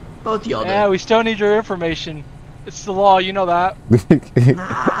 Both y'all do. Yeah, we still need your information. It's the law, you know that.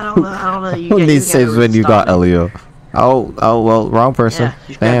 I don't know. Who needs saves when you got Elio? Oh, well, wrong person. Yeah,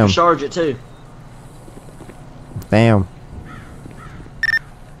 you got to charge it too. Damn.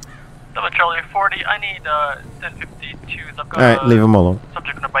 Double Charlie 40, I need 1052. Alright, leave him alone.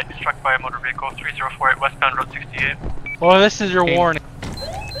 Subject on a bike struck by a motor vehicle 3048 westbound road 68. Well, this is your warning.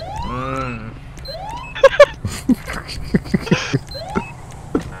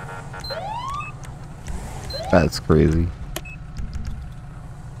 That's crazy.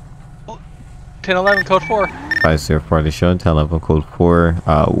 1011 code 4. 5040 shown, 1011 code 4,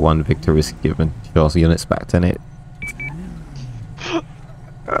 1 victory is given. Shows units back to it.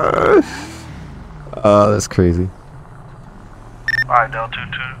 Oh, that's crazy. 5 Delta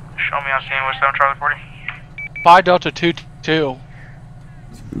 22, show me on scene westbound Charlie 40. 5 Delta 22.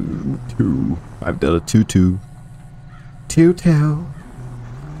 2 5 Delta 22. 22.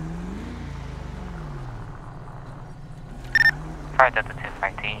 5 Delta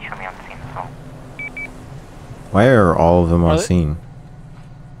 215, show me on scene as well. Why are all of them on scene?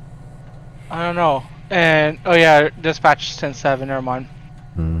 I don't know. And, oh yeah, dispatch 10-7, never mind.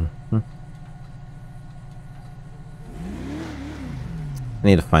 I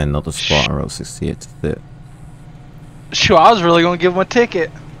need to find another spot on Road 68 to fit. Sure, I was really gonna give him a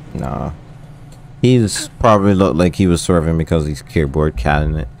ticket. Nah. He's probably looked like he was swerving because he's keyboard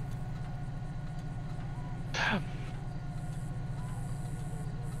catting it.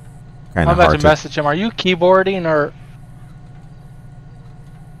 I'm about to message him. Are you keyboarding or?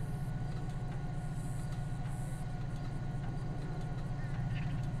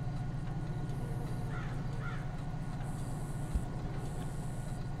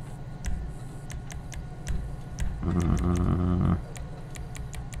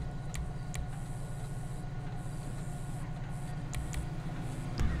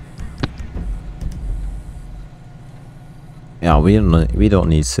 Yeah, we don't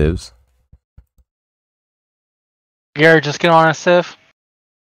need sieves. Gary, just get on a sieve.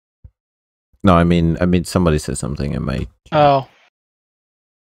 No, I mean somebody said something in my. Oh.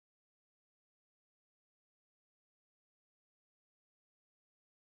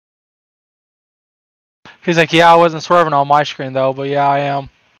 He's like, yeah, I wasn't swerving on my screen though, but yeah, I am.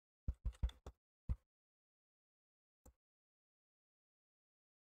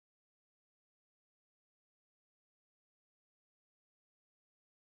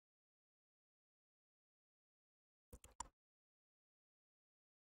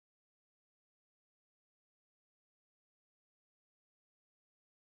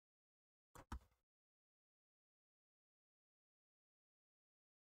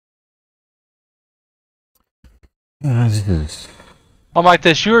 I'm like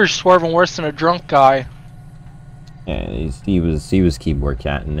this. You were swerving worse than a drunk guy. Yeah, he was keyboard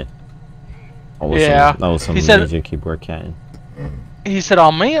catting it. Yeah. That was some He said- major keyboard catting. He said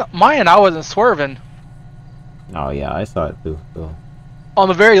on mine I wasn't swerving. Oh yeah, I saw it too. So. On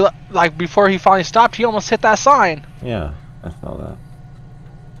the very like before he finally stopped, he almost hit that sign. Yeah, I saw that.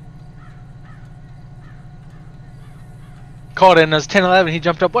 Called in as 10-11. He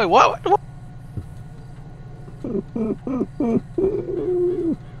jumped up. Wait, what?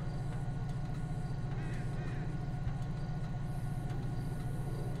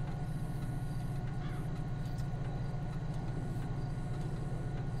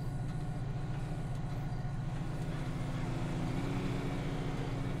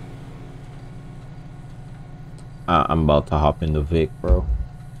 I'm about to hop into Vic, bro.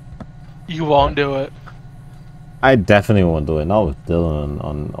 You won't do it. I definitely won't do it. Not with Dylan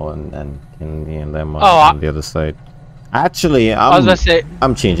on and them Oh, on the other side. Actually, I was gonna say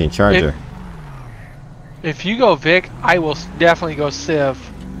I'm changing charger. if you go Vic, I will definitely go Civ.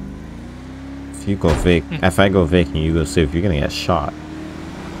 If you go Vic, if I go Vic and you go Civ, you're gonna get shot.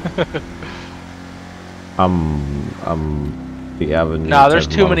 We have a new Nah, there's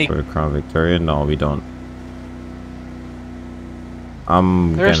type of too model many- for the Crown Victoria. No, we don't.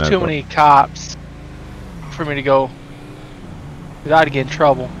 There's too many cops for me to go. 'Cause I'd get in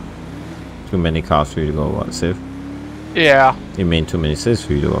trouble. Too many cops for you to go what, Civ? Yeah. You mean too many Civs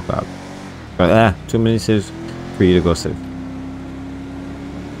for you to go cop? But too many Civs for you to go Civ.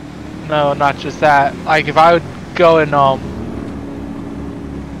 No, not just that. Like if I would go and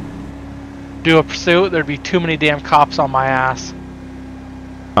do a pursuit, there'd be too many damn cops on my ass.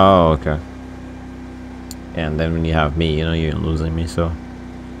 Oh, okay. And then when you have me, you know you're losing me, so.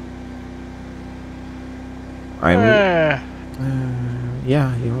 Yeah,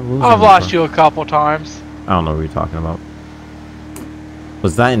 you're losing I've me, lost bro. you a couple times. I don't know what you're talking about.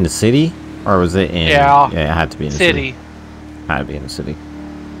 Was that in the city? Or was it in... Yeah. Yeah, it had to be in the city. Had to be in the city.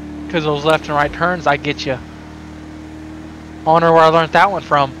 Because those left and right turns, I get you. I wonder where I learned that one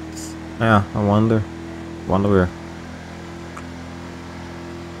from. Yeah, I wonder. Wonder where.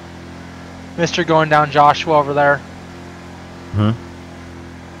 Mr. going down Joshua over there. Hmm?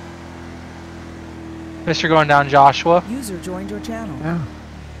 Mr. going down Joshua. User joined your channel. Yeah.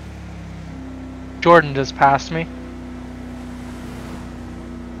 Jordan just passed me.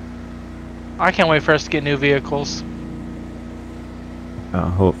 I can't wait for us to get new vehicles.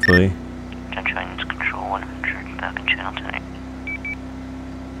 Hopefully. Trains control 100 back in channel 10.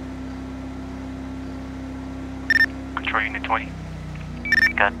 Control unit 20.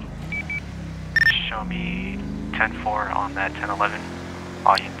 Good. Show me 10-4 on that 10-11.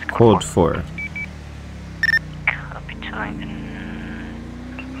 All units going Code forward. 4. Copy time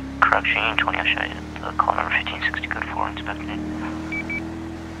in correction 20. I'll show you the call number 1560. Code 4 inspecting.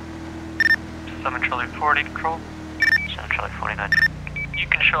 7 Charlie 40 control. 7 Charlie 40. Good. You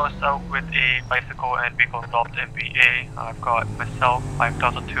can show us out with a bicycle and vehicle involved MBA. I've got myself,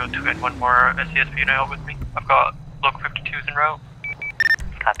 5202, and one more SCSP unit out with me. I've got local 52s en route.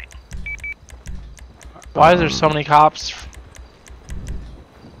 Copy. Why is there so many cops?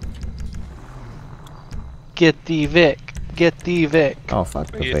 Get the Vic. Get the Vic. Oh,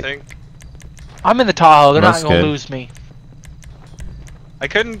 fuck. What do you think? I'm in the Tahoe. They're That's not going to good. lose me. I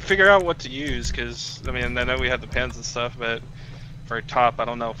couldn't figure out what to use because, I mean, I know we had the pins and stuff, but for a top, I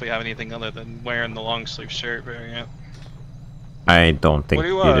don't know if we have anything other than wearing the long sleeve shirt variant. I don't think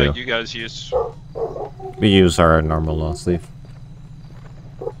What do you do. you guys use? We use our normal long sleeve.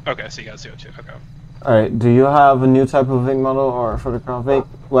 Okay, so you guys do it too. Okay. Alright, do you have a new type of Vic model or for the Crown Vic?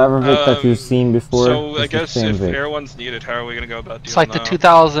 Whatever Vic that you've seen before? So I it's the guess same if Vic. air one's needed, how are we gonna go about doing It's like the that?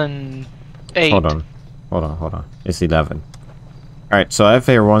 2008. Hold on. It's 11. Alright, so if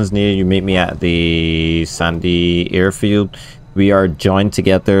air one's needed, you meet me at the Sandy airfield. We are joined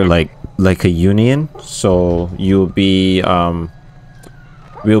together like a union. So you'll be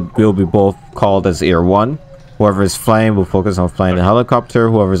we'll be both called as air one. Whoever is flying will focus on flying the helicopter.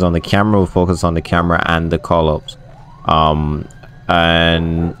 Whoever's on the camera will focus on the camera and the call-ups.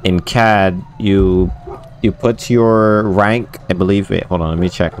 And in CAD, you put your rank. I believe. Wait, hold on. Let me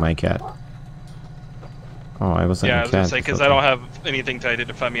check my CAD. Oh, I wasn't. Yeah, I in was gonna CAD say because I don't have anything to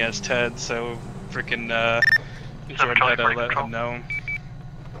identify me as Ted, so freaking Jordan had to let him know.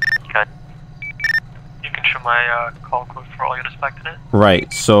 Good. You can show my call code for all units back to it.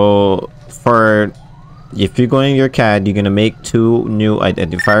 Right. So for if you're going in your CAD, you're gonna make 2 new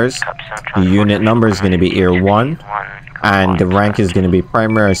identifiers. The unit number is gonna be Air 1, and the rank is gonna be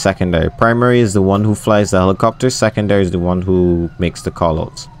primary or secondary. Primary is the one who flies the helicopter. Secondary is the one who makes the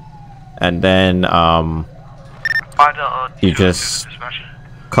callouts. And then You just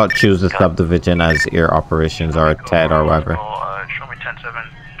choose the subdivision as your operations or TED or whatever. Show me 10-7,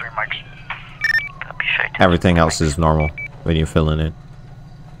 3 mics. Everything else is normal when you're filling in.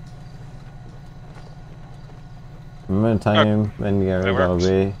 Remember the time when Gary got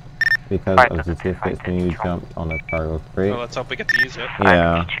away because of the tickets when you jumped on a cargo crate? Well, let's hope we get to use it.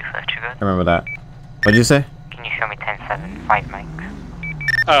 Yeah, I remember that. What'd you say? Can you show me 10-7, 5 mics?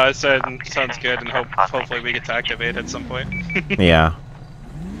 I said sounds good, and hopefully we get to activate at some point. Yeah.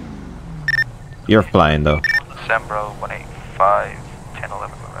 You're flying though. Sembro 185,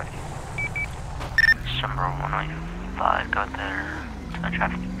 10-11, we're ready. Sembro 185, got there.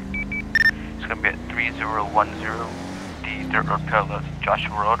 Traffic. It's gonna be at 3010, the dirt road parallel to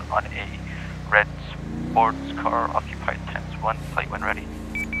Joshua Road on a red sports car occupied 10-1, plate when ready.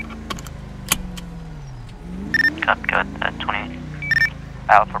 Got that 20.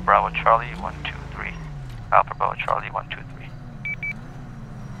 Alpha Bravo Charlie 123. Alpha Bravo Charlie 123.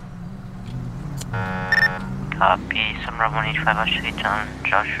 Copy, Summer 185 actually done.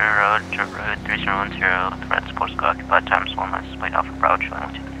 Joshua Road, Dirt Road 3010, the red sports car occupied times 1 license plate Alpha Bravo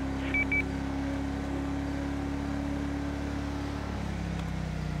Charlie 123.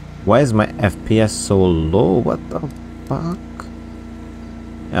 Why is my FPS so low? What the fuck?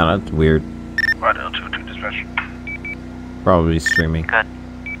 Yeah, that's weird. Right, L22 dispatch. Probably streaming. Good.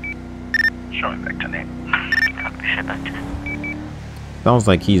 Showing back to name. Copy, shit back to name. Sounds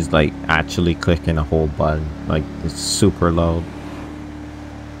like he's like actually clicking a whole button. Like it's super loud.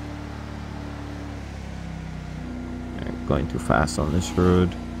 Going too fast on this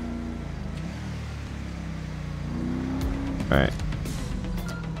road. Alright.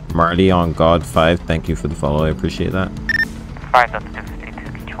 Marley on God 5, thank you for the follow, I appreciate that.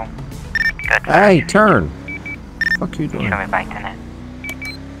 5.52 control. Good. Hey, turn! What the fuck you doing? Show me back to net.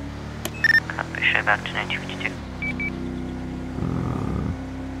 Copy, show back to 1952.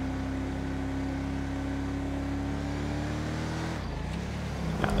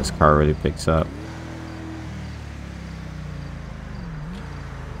 Yeah, this car really picks up.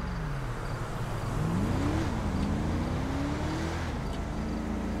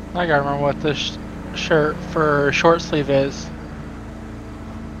 I gotta remember what this shirt for short sleeve is.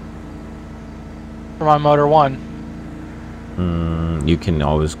 For my Motor 1. You can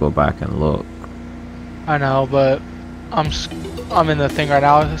always go back and look. I know, but I'm in the thing right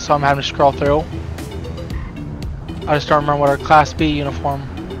now, so I'm having to scroll through. I just don't remember what our Class B uniform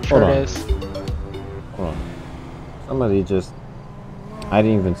shirt is. Hold on. Somebody just... I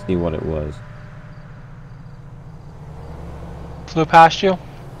didn't even see what it was. Flew past you?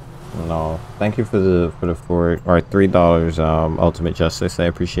 No. Thank you for the $3 Ultimate Justice. I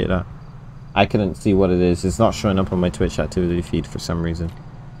appreciate that. I couldn't see what it is. It's not showing up on my Twitch activity feed for some reason.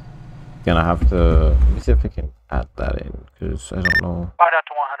 Gonna have to... Let me see if I can add that in, because I don't know. Find out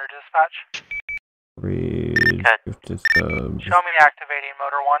to 100 dispatch. Read if this Show me activating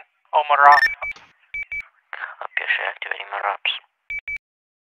Motor 1. Oh, Motor off. Okay, show activating Motor ops.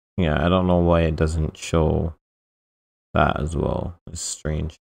 Yeah, I don't know why it doesn't show that as well. It's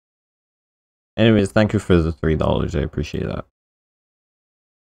strange. Anyways, thank you for the $3. I appreciate that.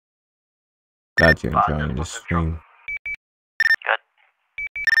 Glad you're enjoying this stream. Good.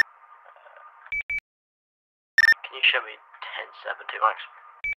 Can you show me 10-7 2 mics?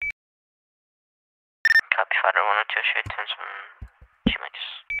 Copy, Fighter 102, show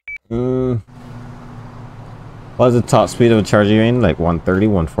 10-7 2 mics. What's the top speed of a Charger you in? Like 130,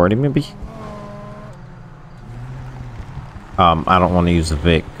 140 maybe? I don't want to use the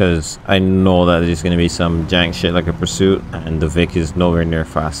Vic because I know that there's going to be some jank shit like a Pursuit, and the Vic is nowhere near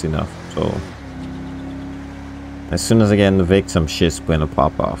fast enough. So as soon as I get in the Vic, some shit's going to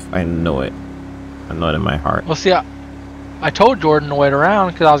pop off. I know it. I know it in my heart. Well, see, I told Jordan to wait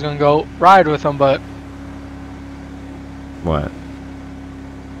around because I was going to go ride with him, but... What?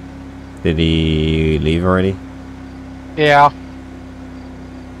 Did he leave already? Yeah.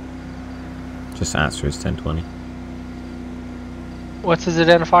 Just answer is 1020. What's his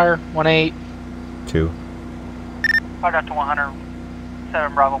identifier? 18. 2. Find out to 100.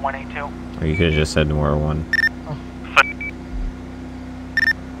 7 Bravo 182. Or you could have just said more 1. Oh.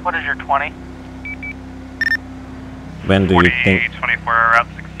 What is your 20? When do you think? 24 Route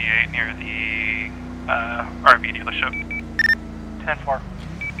 68 near the RV dealership. 10-4.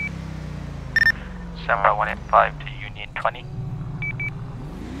 7 Bravo 185 to Union 20.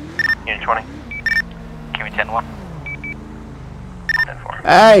 Union 20. Give me 10-1.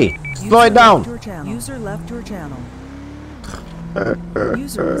 Hey! Slow it down! User left your channel.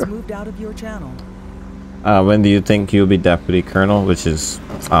 User has moved out of your channel. When do you think you'll be Deputy Colonel, which is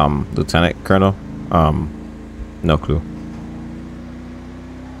Lieutenant Colonel? No clue.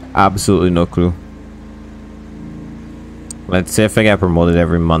 Absolutely no clue. Let's say if I get promoted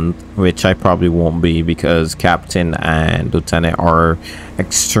every month, which I probably won't be because captain and lieutenant are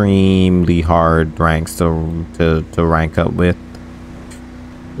extremely hard ranks to rank up with.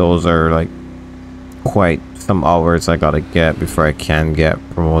 Those are like quite some hours I gotta get before I can get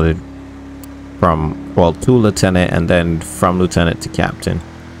promoted from, well, to lieutenant and then from lieutenant to captain.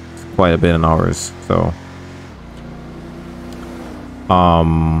 It's quite a bit in hours, so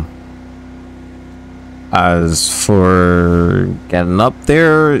as for getting up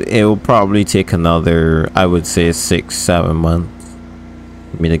there, it will probably take another, I would say, 6-7 months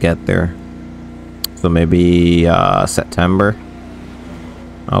for me to get there. So maybe September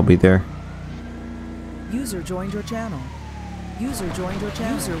I'll be there. User joined your channel. User joined your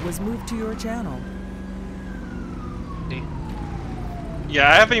channel. User was moved to your channel. Yeah,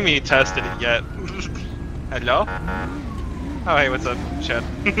 I haven't even tested it yet. Hello? Oh, hey, what's up, Chad?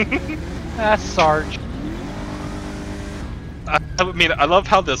 That's Sarge. I mean, I love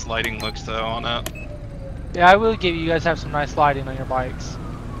how this lighting looks, though, on it. Yeah, I will give you guys have some nice lighting on your bikes.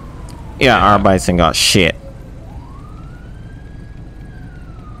 Yeah, our bikes ain't got shit.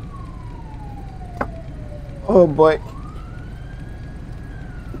 Oh boy.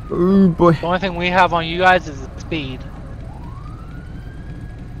 Oh boy. The only thing we have on you guys is the speed.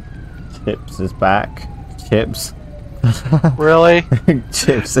 Chips is back. Chips. Really?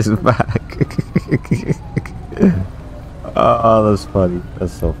 Chips is back. Oh, that's funny.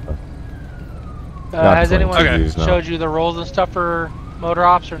 That's so funny. Has anyone showed you the rules and stuff for motor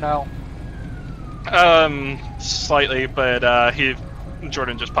ops or no? Slightly, but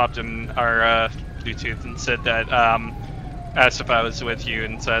Jordan just popped in our Bluetooth and said that asked if I was with you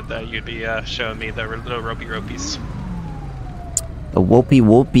and said that you'd be showing me the little ropey ropies. The whoopie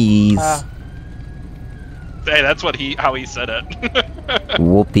whoopies. Hey, that's what how he said it.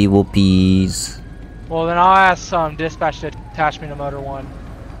 Whoopie whoopies. Well, then I'll ask dispatch to attach me to motor 1.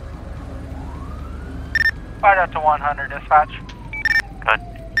 Fired up to 100, dispatch. Good.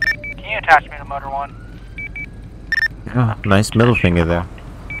 Can you attach me to motor 1? Oh, nice middle finger there.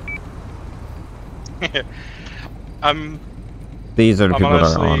 These are the people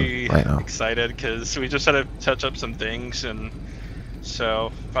that are on right now. Excited because we just had to touch up some things, and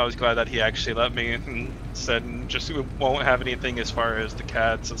so I was glad that he actually let me and said just we won't have anything as far as the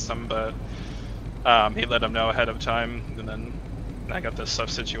CAD system, but he let him know ahead of time, and then I got this stuff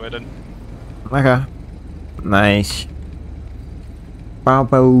situated. Okay. Nice. I'm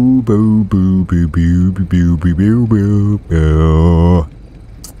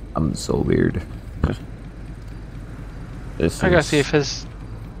so weird. I gotta see if his...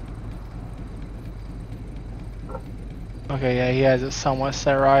 Okay, yeah, he has it somewhat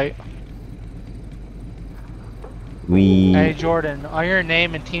set right. Hey Jordan, on your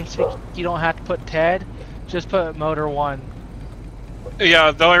name and TeamSpeak, you don't have to put Ted, just put motor 1.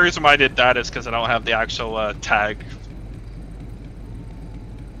 Yeah, the only reason why I did that is because I don't have the actual tag.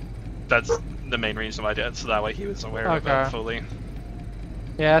 That's the main reason why I did it, so that way he was aware of it fully.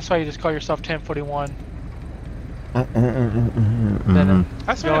 Yeah, that's why you just call yourself 1041. Then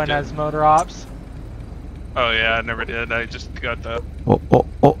go in as motor ops. Oh yeah, I never did. I just got that.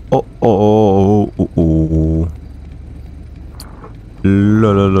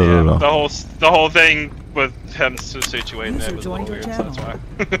 The whole thing with him situating it was a little weird, so that's why.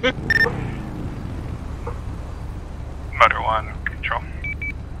 Motor 1, control.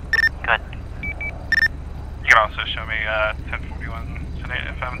 Good. You can also show me 1041 tonight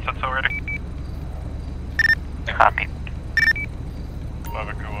if I haven't said so already. Copy. Love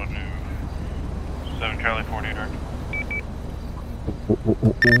it, go on new. 7 Charlie 40, direct.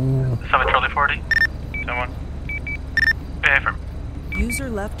 7 Charlie 40. 10-1. Hey, from. User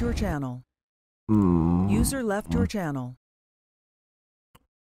left your channel. User left your channel.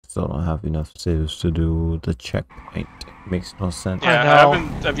 Still don't have enough saves to do the checkpoint. Makes no sense. Yeah,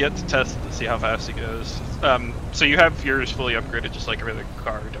 I've yet to test to see how fast he goes. So you have yours fully upgraded just like every other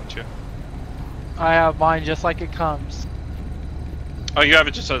car, don't you? I have mine just like it comes. Oh, you have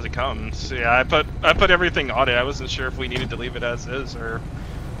it just as it comes. Yeah, I put everything on it. I wasn't sure if we needed to leave it as is or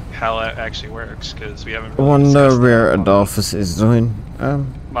how it actually works because we haven't. I wonder where Adolphus is doing.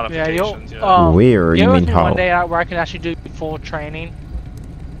 Modifications. Where? You mean how? One day out where I can actually do full training.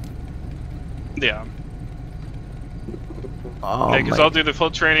 Yeah. Oh, because I'll do the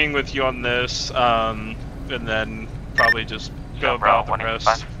full training with you on this, and then probably just go about the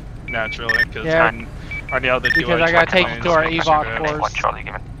rest naturally. Because I gotta take you to our evac course.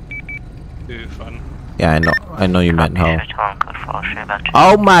 Ooh, fun. Yeah, I know you meant how.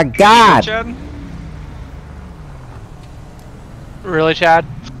 Oh my God! Really, Chad?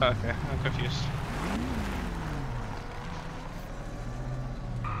 Okay, I'm confused.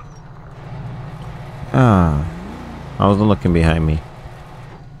 Ah, I wasn't looking behind me.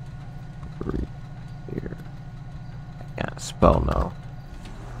 Here. I can't spell now.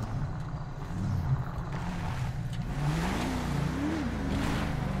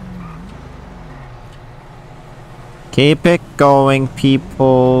 Keep it going,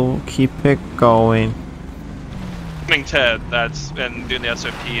 people. Keep it going. Ted, that's and doing the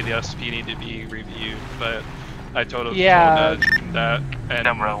SOP. The SOP need to be reviewed, but I told him Yeah. that, and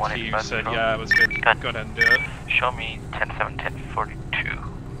Number he 185 said, control. yeah, it was good. Go ahead and do it. Show me 10-7, 10-42. Copy,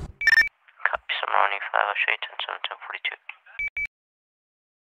 Summer 185, I'll show you 10-7,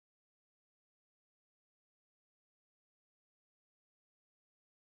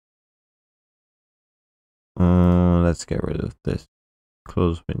 10-42. Let's get rid of this.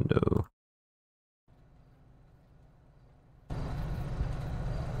 Close window.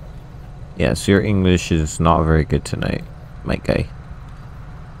 Yes, your English is not very good tonight, my guy.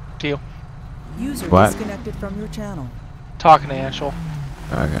 Deal. User What? disconnected from your channel. Talking to Anshel.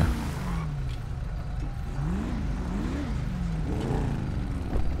 Okay.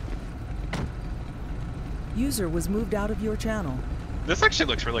 User was moved out of your channel. This actually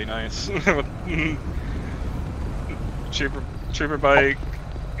looks really nice. Trooper bike.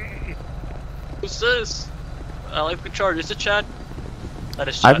 Who's this? I like the charge. Is it Chad? That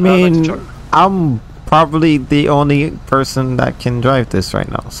is I Chad. like the mean, charge. I'm probably the only person that can drive this right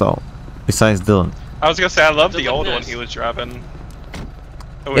now, so besides Dylan. I was gonna say I love the Look at old one this. he was driving.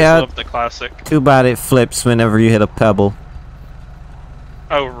 I always Yeah. loved the classic. Too bad it flips whenever you hit a pebble.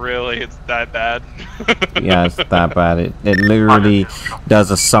 Oh really? It's that bad? Yeah, it's that bad. It literally does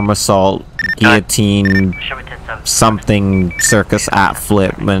a somersault, guillotine, something circus at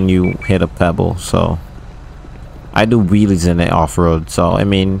flip when you hit a pebble. So I do wheelies in it off road. So I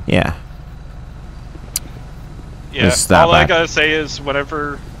mean, yeah. Yeah. It's that All I bad. gotta say is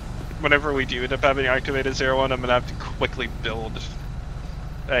whenever we do end up having activated 01, I'm gonna have to quickly build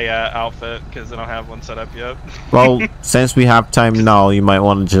a outfit because I don't have one set up yet. Well, since we have time now, you might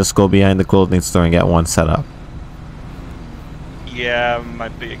want to just go behind the clothing store and get one set up. Yeah,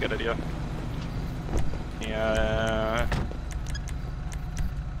 might be a good idea. Yeah.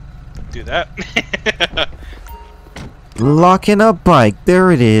 Do that. Locking a bike.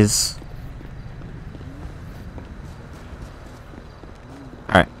 There it is.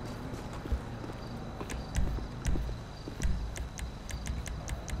 Alright.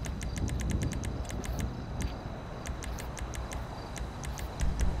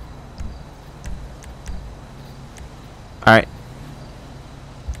 Alright.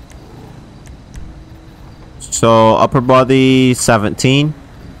 So upper body 17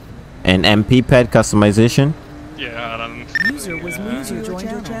 and MP ped customization. Yeah, I don't. User was moved to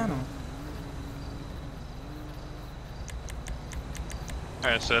your channel.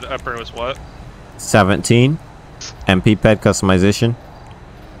 I said upper was what? 17 MP ped customization.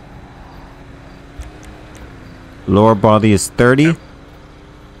 Lower body is 30.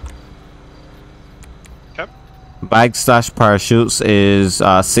 Okay. Bag slash parachutes is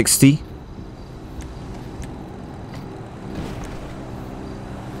 60.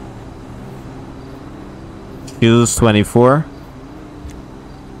 Shoes 24.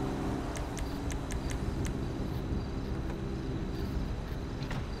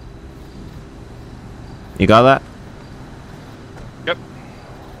 You got that?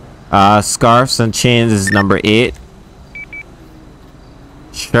 Yep. Scarves and chains is number 8.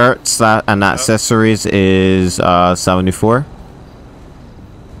 Shirts and accessories is 74.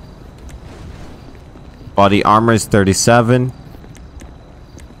 Body armor is 37.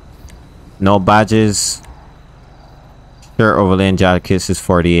 No badges. Shirt overlay and jackets is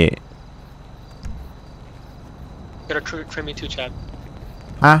 48. You gotta train me too, Chad.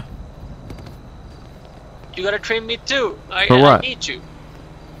 Huh? You gotta train me too. For what? I need you.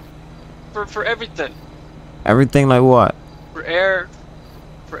 For everything. Everything like what? For air,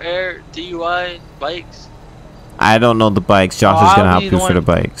 DUI, bikes. I don't know the bikes. Josh is gonna help you for the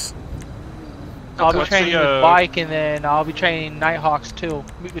bikes. I'll be What's training the, with bike, and then I'll be training Nighthawks too.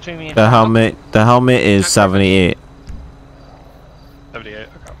 Between me and The helmet is 78. 78.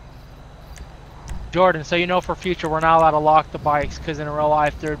 Okay. Jordan, so you know for future we're not allowed to lock the bikes because in real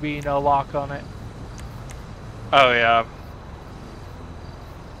life there'd be no lock on it. Oh yeah.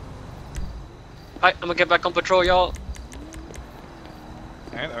 Alright, I'm gonna get back on patrol, y'all.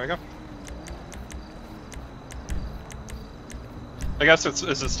 Alright, there we go. I guess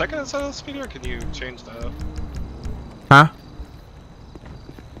is it stuck as a speed or can you change that? Huh?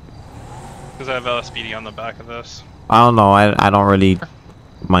 Because I have speedy on the back of this. I don't know. I don't really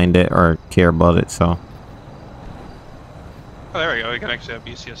mind it or care about it, so. Oh, there we go. We can actually have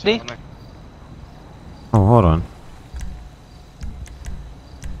BCS on there. Oh, hold on.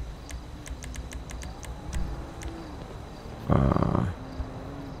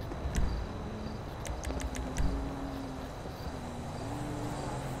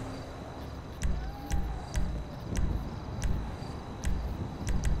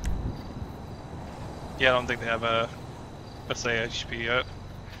 Yeah, I don't think they have a SAHP yet.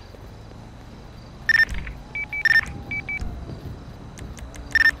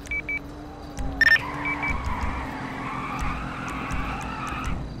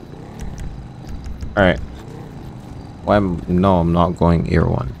 Alright. Why? No, I'm not going Ear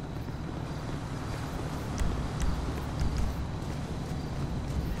 1.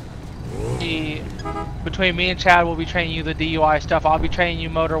 Between me and Chad, we'll be training you the DUI stuff. I'll be training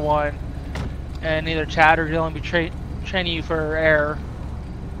you Motor 1. And either Chad or Dylan will be training you for air.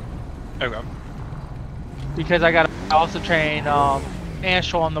 Okay. Because I gotta also train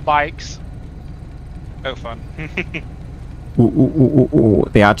Anshel on the bikes. Oh, fun. Ooh.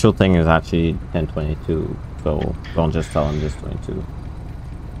 The actual thing is actually 1022, so don't just tell him just 22.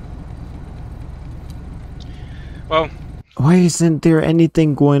 Well, why isn't there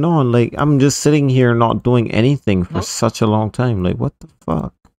anything going on? Like, I'm just sitting here not doing anything for such a long time. Like, what the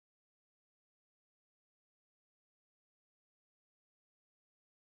fuck?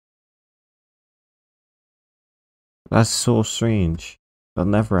 That's so strange. That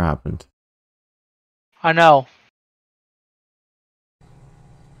never happened. I know.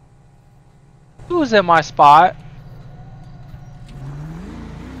 Who was in my spot?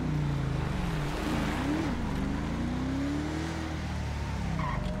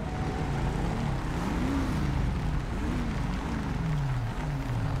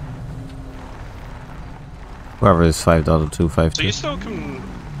 Whoever is 5.252. So you still can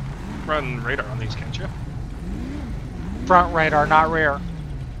run radar on these, can't you? Front radar, not rear.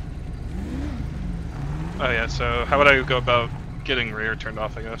 Oh yeah, so how would I go about getting rear turned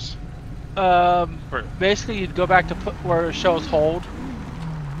off, I guess? Basically you'd go back to where it shows hold.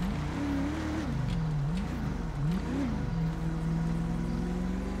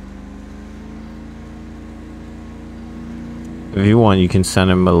 If you want, you can send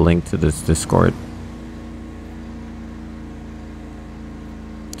him a link to this Discord.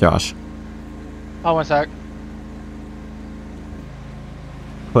 Josh. Oh, one sec.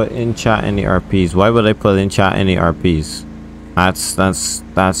 Put in chat any RPs. Why would I put in chat any RPs?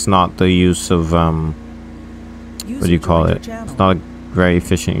 That's not the use of what do you call it? It's not a very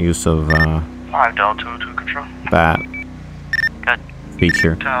efficient use of 5 Delta 2 control. that Good.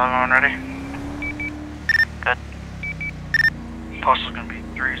 feature. Telephone ready. Good. Postal's gonna be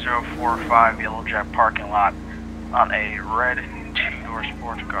 3045 Yellow Jack parking lot on a red 2-door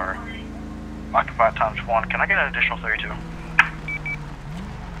sports car. Occupied ×1. Can I get an additional 32?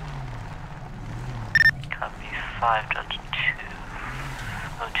 Copy 5.2.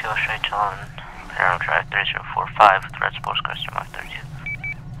 Hotel straight on Arrow Drive 3045 with red sports car Mark 32.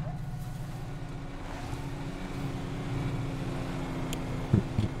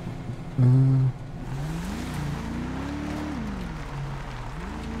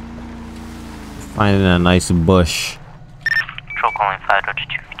 Finding a nice bush. Control calling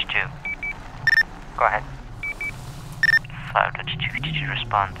 5.252. Go ahead. 5.252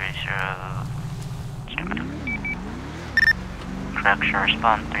 respond 30. Correction,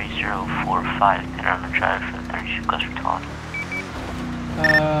 respond 3045. Panorama Drive for 32 close for Todd.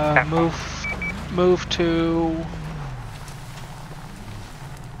 Move to.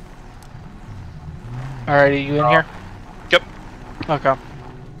 Alrighty, you in here? Yep. Okay.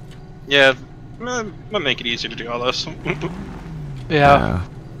 Yeah, might make it easier to do all this. Yeah.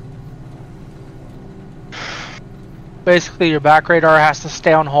 Basically, your back radar has to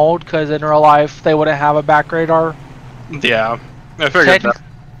stay on hold because in real life they wouldn't have a back radar. Yeah, I figured that.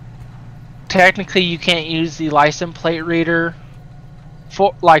 Technically, you can't use the license plate reader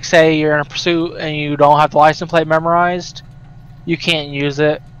for, like, say you're in a pursuit and you don't have the license plate memorized. You can't use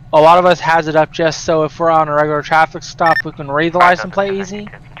it. A lot of us has it up just so if we're on a regular traffic stop, we can read the license plate easy.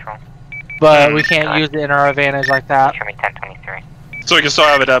 But we can't use it in our advantage like that. So we can still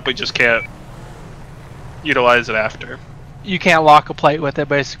have it up, we just can't utilize it after. You can't lock a plate with it,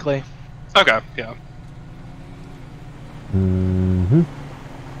 basically. Okay, yeah. Mm-hmm.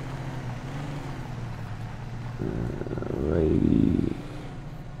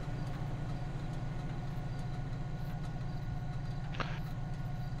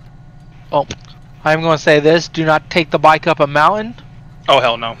 Oh, I'm going to say this. Do not take the bike up a mountain. Oh,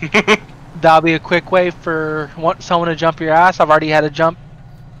 hell no. That'll be a quick way for someone to jump your ass. I've already had a jump.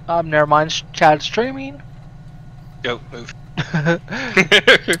 Never mind. Chad's streaming. Go move.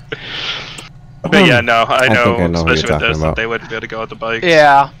 But yeah, no, I know especially with this, that they wouldn't be able to go with the bikes.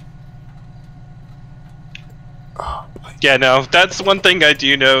 Yeah. Yeah, no, that's one thing I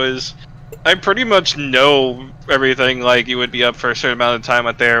do know is I pretty much know everything. Like, you would be up for a certain amount of time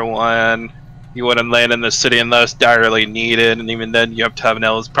at there one. You wouldn't land in the city unless direly needed, and even then you have to have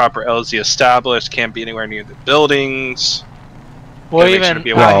an proper LZ established. Can't be anywhere near the buildings. Well, even out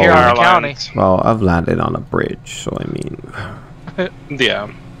here in the county. Well, I've landed on a bridge, so I mean...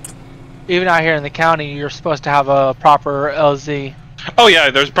 Yeah. Even out here in the county, you're supposed to have a proper LZ. Oh yeah,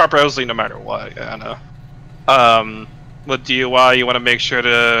 there's proper LZ no matter what, yeah, I know. With DUI, you want to make sure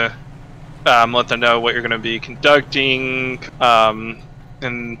to let them know what you're going to be conducting,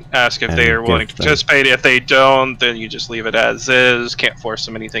 and ask if they are willing to participate. If they don't, then you just leave it as is. Can't force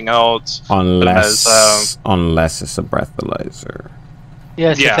them anything else. Unless it's a breathalyzer.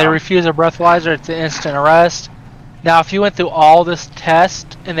 Yes, if they refuse a breathalyzer, it's an instant arrest. Now, if you went through all this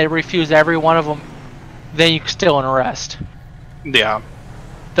test and they refuse every one of them, then you can still an arrest. Yeah.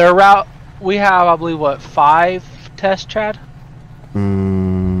 Their route, we have, I believe, what, 5 tests, Chad?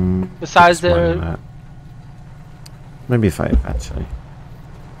 Besides the... Maybe 5, actually.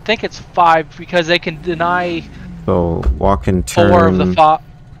 I think it's 5 because they can deny... So, walk and turn... 4 of the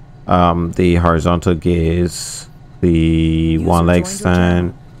 5. The horizontal gaze, the one leg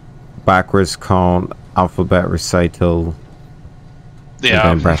stand, backwards count, alphabet recital, and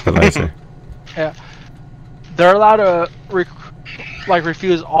then breathalyzer. Yeah. They're allowed to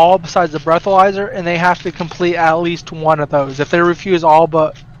refuse all besides the breathalyzer, and they have to complete at least one of those. If they refuse all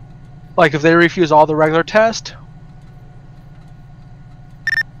but, if they refuse all the regular test.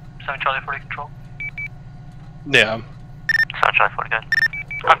 7 Charlie 40 control. Yeah. 7 Charlie 40 good.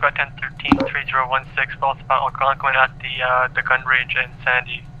 I've got 1013 3016 false about going at the gun range in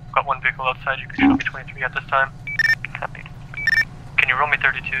Sandy. Got one vehicle outside. You can show me 23 at this time. Copy. Can you roll me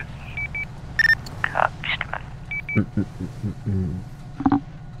 32? Copy, stand.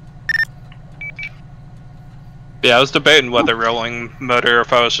 Yeah, I was debating whether rolling motor or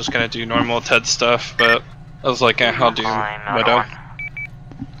if I was just gonna do normal TED stuff, but I was like, I'll do moto.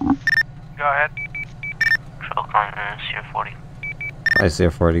 Go ahead. Control calling CR40.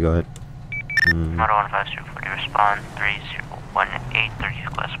 5-0-40, go ahead. Moto 1 5-0-40, respond 3018, 30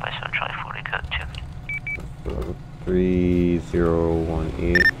 classified 7 Charlie 40, code 2.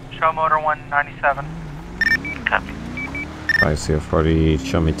 3018. Show motor 197. Copy. 5-0-40,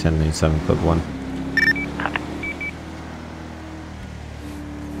 show me 1097, code 1. Copy.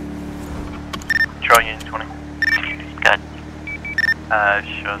 Charlie Unit 20. Good.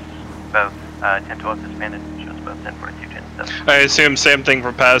 Shows both 1012 suspended. Shows both 1042, 107. I assume same thing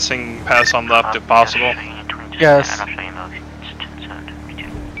for pass on left if possible. Yes.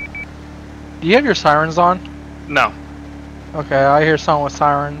 Do you have your sirens on? No. Okay, I hear someone with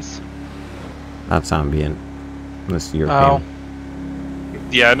sirens. That's ambient. Unless European. Oh.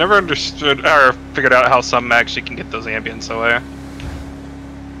 Yeah, I never understood or figured out how some actually can get those ambience away.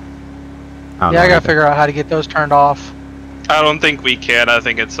 I gotta figure out how to get those turned off. I don't think we can. I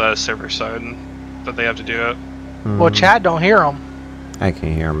think it's server side that they have to do it. Well, Chad don't hear them. I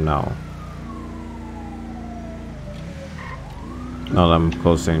can hear them now. Now that I'm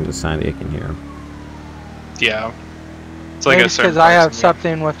closer into Sandy, I can hear them. Yeah. It's like maybe because I have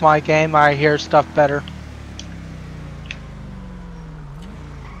something with my game, I hear stuff better.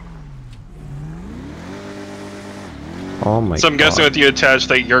 Oh my god. So I'm guessing with you attached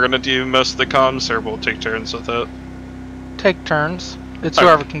that you're gonna do most of the comms, or we'll take turns with it? Take turns. It's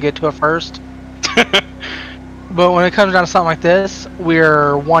whoever can get to it first. But when it comes down to something like this,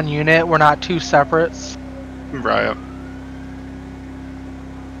 we're one unit, we're not two separates. Right.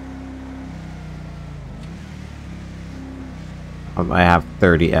 I have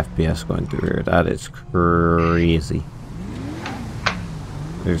 30 FPS going through here. That is crazy.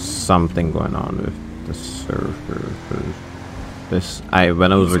 There's something going on with the server.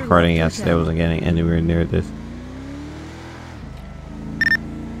 When I was recording yesterday, I wasn't getting anywhere near this.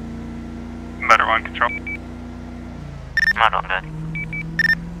 Motor 1 control. Not on that.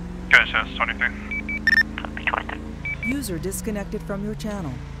 Good, shows 23. Copy 23. User disconnected from your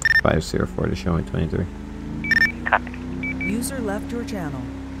channel. 5-0-4 showing 23. Copy. User left your channel.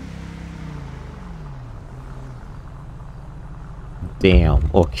 Damn,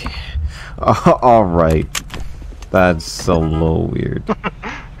 okay. Alright. That's a little weird.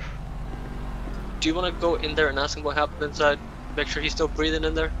 Do you want to go in there and ask him what happened inside? Make sure he's still breathing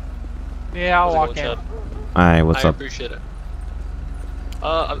in there? Yeah, I'll walk in. Alright, what's up? I appreciate it.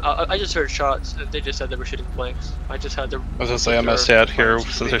 I just heard shots. They just said they were shooting blanks. I just had the. I was gonna say I'm gonna stay out here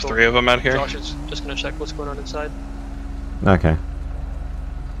since there's 3 of them out here. Josh is just gonna check what's going on inside. Okay.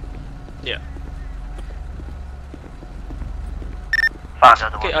 Yeah.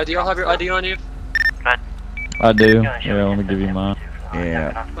 Okay, do y'all have your ID on you? I do. Yeah, let me give you mine.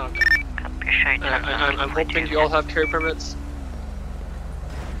 Yeah. I'm hoping you all have carry permits.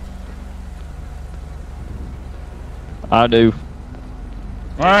 I do.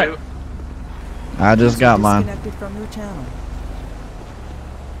 Alright. I just got mine. Disconnected from your channel.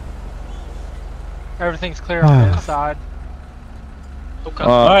 Everything's clear on the inside.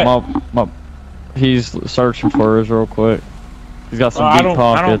 Okay. He's searching for us real quick. He's got some deep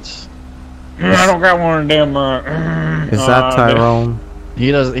pockets. I don't got one of them. Is that Tyrone?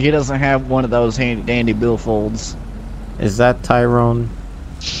 He doesn't have one of those handy dandy billfolds. Is that Tyrone?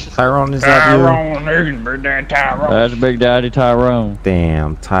 Tyrone, is that you? That's Big Daddy Tyrone.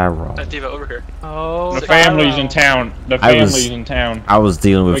 Damn, Tyrone. Diva, over here. Oh, the family's in town. The family's in town. I was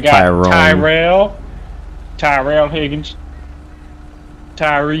dealing with we got Tyrone. Tyrell Higgins.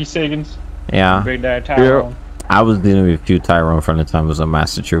 Tyrese Higgins. Yeah. Big Daddy Tyrone. I was dealing with a few Tyrone from the time I was a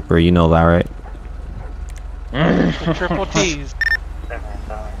Master Trooper. You know that, right? Triple T's.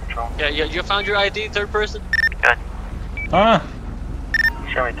 Yeah, you found your ID, third person? Good. Huh?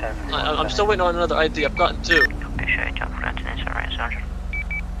 Show me 10. I'm still waiting on another ID. I've gotten 2. Okay, show you 10 for attendance, alright, Sergeant.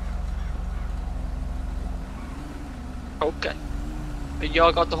 Okay.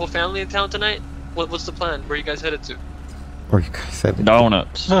 Y'all got the whole family in town tonight? What's the plan? Where you guys headed to? Where you guys headed?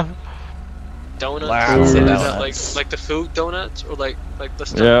 Donuts. Donuts? Wow. Is that like the food donuts or like the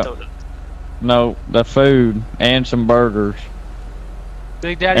stuffed donuts? No, the food and some burgers.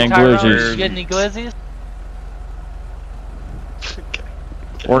 Big Daddy and Tyrone, glizzies. you get any glizzies?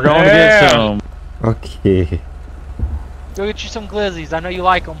 We're going to get some. Okay. Go get you some glizzies. I know you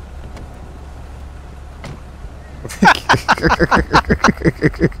like them.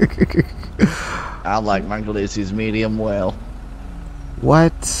 I like my glizzies medium well.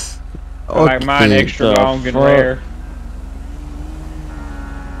 What? I like mine extra long and rare.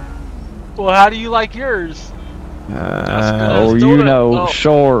 Well, how do you like yours?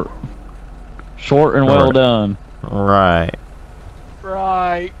 Short. Short and well done. Right.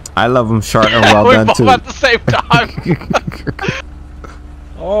 Right. I love them short and well we done both too. at the same time.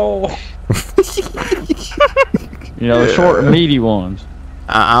 Oh. You know, the short and meaty ones.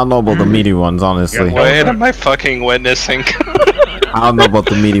 I don't know about the meaty ones, honestly. What am I fucking witnessing? I don't know about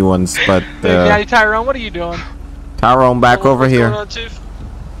the meaty ones, but Big Daddy Tyrone, what are you doing? Tyrone, back over here.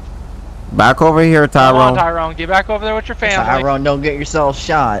 Back over here, Come on, Tyrone. Tyrone, get back over there with your family. Tyrone, don't get yourself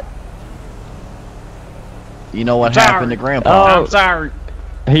shot. You know what happened to Grandpa? I'm sorry.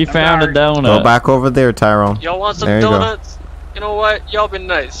 He found a donut. Go back over there, Tyrone. Y'all want some There you donuts? You know what? Y'all been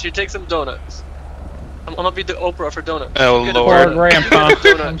nice. You take some donuts. I'm gonna be the Oprah for donuts. Oh, Get Lord. Poor Grandpa.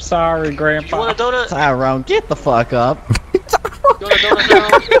 I'm sorry, Grandpa. You want a donut? Tyrone, get the fuck up. You want a donut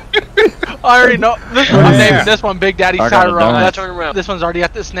now? I already know. This is my name. This one, Big Daddy I got a Tyrone. donut. Turn around. This one's already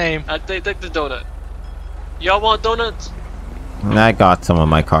got this name. Take the donut. Y'all want donuts? I got some in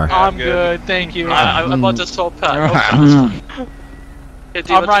my car. I'm good, thank you. I bought this whole pack.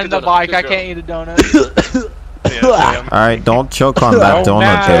 Okay. I'm riding the bike. I can't eat a donut. Alright, don't choke on that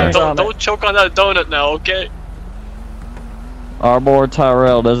donut there. Don't choke on that donut now, okay? Our boy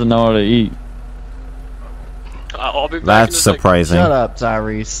Tyrell doesn't know how to eat. I'll be back. That's surprising. Shut up,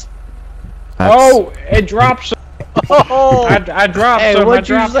 Tyrese. Oh, it drops. Oh, I dropped Hey, some. what'd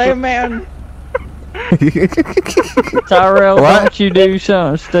you say, man? Tyrell, don't you do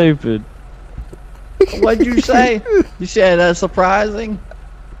something stupid. What'd you say? You said that's surprising?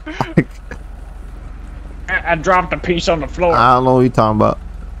 I dropped a piece on the floor. I don't know what you're talking about.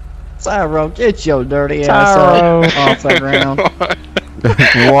 Tyrone, get your dirty ass up off the ground.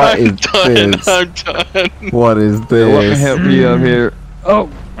 What is this? I'm done. What is Let me this? help you up here. oh,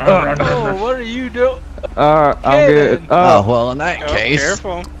 what are you doing? Alright, I'm good. Oh, well, in that case.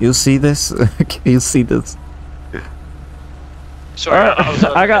 Careful. You see this? You see this? Sorry,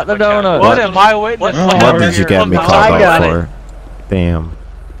 I got the donut. What am I witnessing? What did you get me I called got out for? Damn.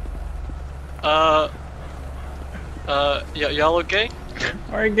 Y'all okay?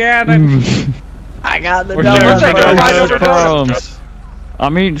 I got it. I got the We're donut. sharing some crumbs.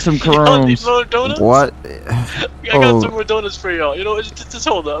 I'm eating some Y'all need crumbs. more donuts? What? I got some more donuts for y'all. You know what? Just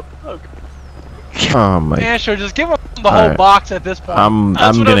hold up. Okay. Oh my. Yeah, sure. Just give him the whole Alright. box at this point. I'm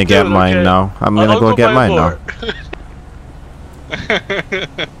That's what gonna I'm get doing, mine okay? now. I'm gonna I'll go get buy mine more.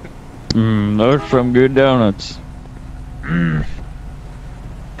 now. Those are some good donuts.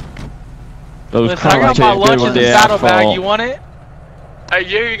 Those Listen, I got crumbs my taste good lunch in with the the saddlebag. asphalt. You want it?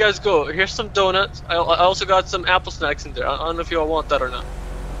 Here you guys go. Here's some donuts. I also got some apple snacks in there. I don't know if you all want that or not.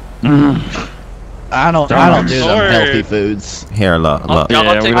 I don't do them healthy foods. Here, look. I'll take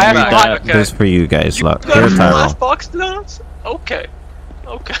I it have back. hot- Okay. This is for you guys. Look. You Here, got the last Tyrone. box of donuts? Okay.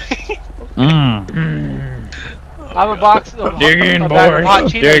 Okay. I have a box of Dig in, a bag of hot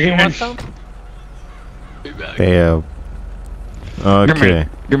boys. Cheetos. Dig You in. want some? Damn. Okay.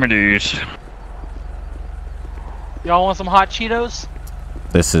 Give me these. Y'all want some hot Cheetos?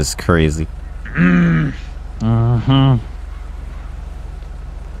 This is crazy.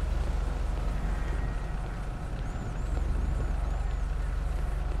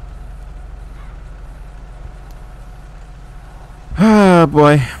 Ah,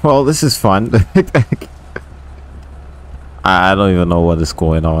 boy. Well, this is fun. I don't even know what is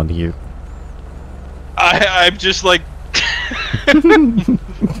going on here. I'm just like,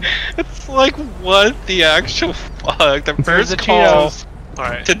 it's like what the actual fuck? The first the call Cheetos.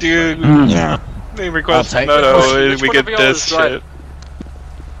 Alright. to do Yeah. they request I'll take photo it. and we Which get one of y'all this is right? shit.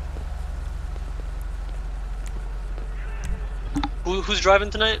 Who's driving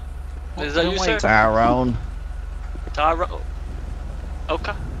tonight? Is that you, sir? Tyrone. Tyrone.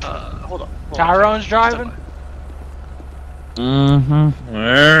 Okay. Hold on. Tyrone's driving?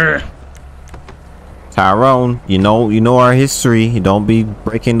 Tyrone, you know our history. You don't be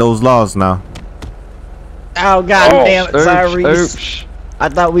breaking those laws now. Oh god damn it, Tyrese. Oops. I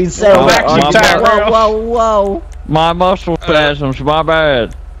thought we said whoa. My muscle spasms, my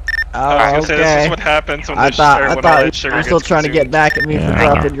bad. I was Oh, gonna say, this is okay. what happens when I the thought when all that sugar you're still gets trying to consumed. get back at me for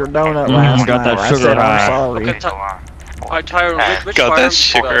Yeah. dropping your donut last got night. that I sugar said high. I'm sorry. Okay, Alright, Tyrone, which Got firearm that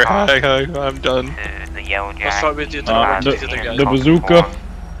sugar high. I'm done. The yellow I'll start with you, the guys. bazooka.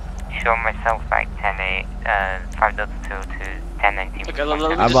 Show myself like 10-8, 502 to 1019. Okay, let me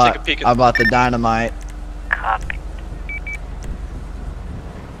I just take a peek I at bought the dynamite. Copy.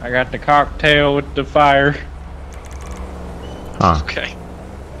 I got the cocktail with the fire. Huh. Okay.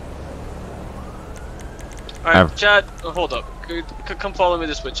 I've- Alright, Chad, hold up. Come follow me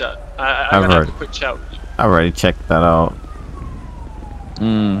this way, Chad. I I've gotta have heard. a quick chat with you. I already checked that out.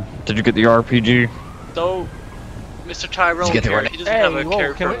 Did you get the RPG? So, Mr. Tyrone Did you get the here, right- he doesn't Hey, have a whoa,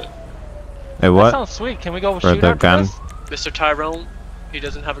 carry can we- permit. Hey, That what? sounds sweet. Can we go For shoot the out gun? this? Mr. Tyrone, he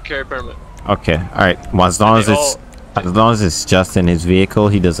doesn't have a carry permit. Okay. All right. Well, as long as it's just in his vehicle,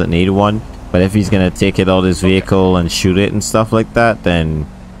 he doesn't need one. But if he's gonna take it out of his vehicle and shoot it and stuff like that, then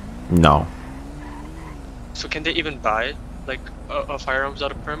no. So can they even buy it? Like, a firearms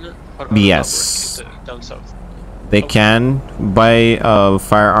without a permit? Or Yes. does that work down south? They can buy a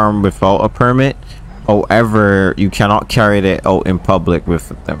firearm without a permit. However, you cannot carry it out in public with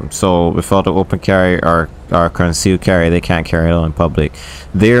them. So without the open carry or concealed carry, they can't carry it out in public.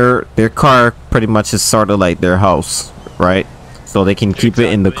 Their car pretty much is sort of like their house, right? So they can keep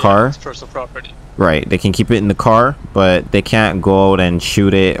it in the Exactly, car. yeah, it's personal property. Right, they can keep it in the car, but they can't go out and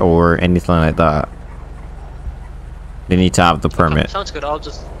shoot it or anything like that. They need to have the permit. Sounds good. I'll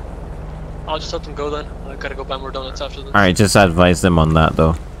just let them go then. I gotta go buy more donuts after this. Alright, just advise them on that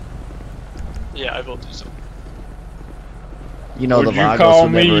though. Yeah, I will do so. You know Would the you Vagos call will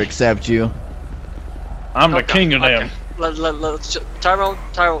never me? accept you. I'm the Okay, king of them. okay. Let's Tyrone,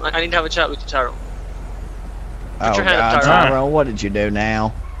 I need to have a chat with you, Tyrone. Oh your hand up, god, Tyrone. Tyrone, what did you do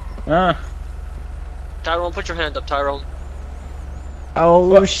now? Tyrone, put your hand up, Tyrone.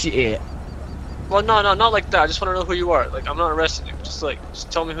 Oh shit. Well, no, not like that. I just want to know who you are. Like, I'm not arresting you. Just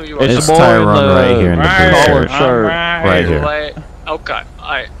tell me who you are. It's Tyrone right here in the blue shirt. Right here. Right. Okay.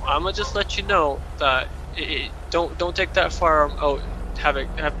 Alright. I'm gonna just let you know that don't take that firearm out.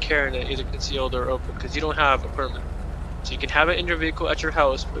 Have carrying it either concealed or open because you don't have a permit. So you can have it in your vehicle at your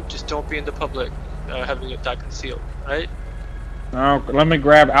house, but just don't be in the public having it that concealed. Right? Oh, let me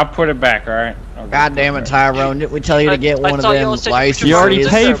grab it. I'll put it back, alright? God damn it, Tyrone, didn't we tell you to get one of thought them y'all said you put licenses? your You already phone in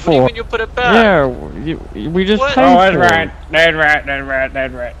paid there. What do you for mean you put it back? Yeah, we just What? paid Oh, that's for right. it.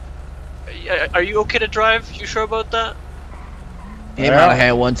 That's right. Are you okay to drive? You sure about that? He might have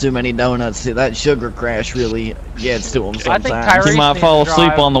had one too many donuts. See, that sugar crash really gets to him sometimes. He might fall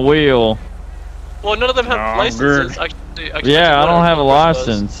asleep on the wheel. Well, none of them have licenses. Yeah, I don't have a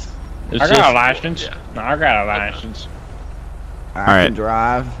license. It's I got just- a license. No, I got a license. I Alright. can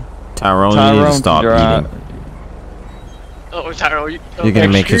drive. Tyrone, you need to stop eating. Oh, Tyrone, You're gonna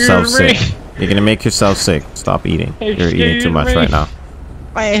make yourself Excuse sick. You're gonna make yourself sick. Stop eating. You're eating Excuse too much me. right now.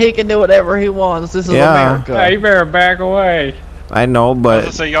 Man, he can do whatever he wants. This is Yeah. America. Hey, you better back away. I know,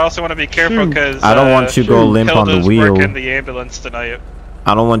 but So you also want to be careful because I don't want you to go limp on the Hilda's wheel. working the ambulance tonight.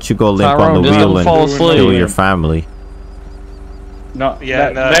 I don't want you to go limp Tyrone, on the just wheel don't and fall asleep. kill your family. No,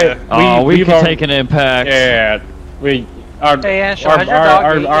 Yeah, that, no. We we've can al- take an impact. Yeah, Hey, Ansel, how's your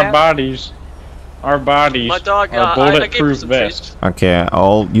dog ate yet? Our bodies My dog, are I gave him bulletproof some vests. Okay,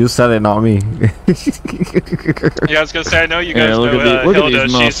 you said it, not me. Yeah, I was gonna say, I know you guys know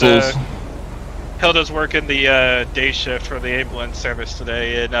Hilda. Hilda's working the day shift for the ambulance service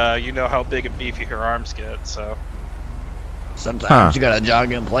today, and you know how big and beefy her arms get, so. Sometimes you gotta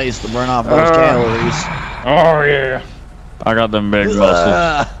jog in place to burn off those calories. Oh yeah. I got them big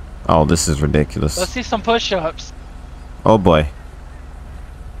muscles. Oh, this is ridiculous. Let's see some push-ups. Oh boy.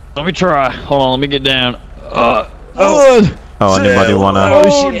 Let me try. Hold on, let me get down. Anybody wanna?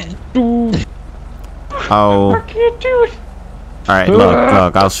 Oh shit. Oh. I can't do it. Alright,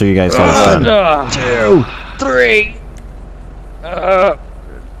 look, I'll show you guys how it's done. 2, 3.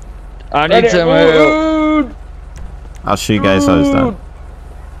 I need some help. I'll show you guys how it's done.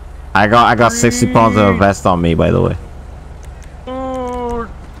 I got 60 pounds of a vest on me, by the way.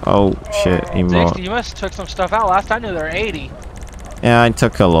 Oh shit, emo. 60, you must have took some stuff out. Last I knew there were 80. Yeah, I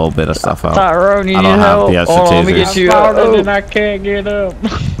took a little bit of stuff out. Tyrone, you I don't need have help. the extra Let me tasers. get you up. And I can't get up.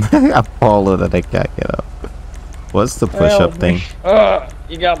 I'm falling and I can't get up. What's the push-up thing?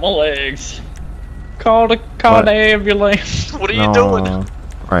 You got my legs. Call the ambulance. What are you doing?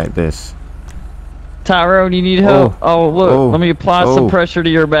 Right, this. Tyrone, you need help. Oh, look. Let me apply some pressure to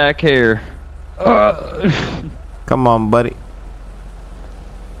your back hair. Come on, buddy.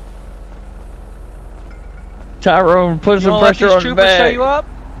 Tyrone, put some pressure on your back. Show you up?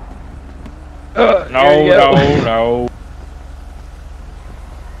 No.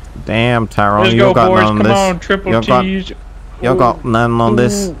 Damn, Tyrone, Let's you go, got boys. none on Come this. on, triple T's. You got none on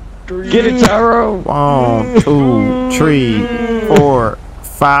this. Get it, Tyrone. 1, 2, 3, 4,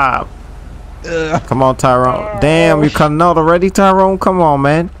 5. Come on, Tyrone. Damn, you cutting out already, Tyrone? Come on,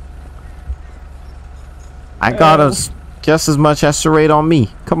 man. I got us just as much extra rate on me.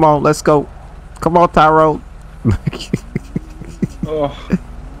 Come on, let's go. Come on, Tyrone.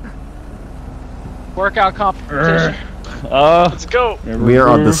 Workout competition. Let's go. We are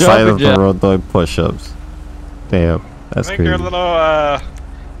on the side of the road doing push-ups. Damn, that's I think crazy. you're a little,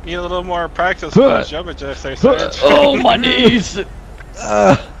 need a little more practice with those jumping jacks, they said. Oh, my knees.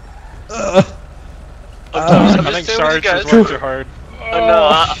 I think Sarge has worked too hard.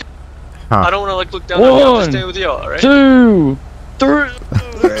 No, I don't want to look down on you. I'm just staying with y'all, alright? 2, 3.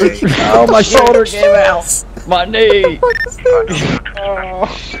 Oh, my shoulder came out. My knee. Good.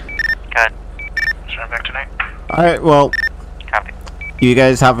 Stand back tonight. Alright, well, you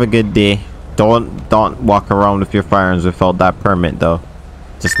guys have a good day. Don't walk around with your firearms without that permit, though.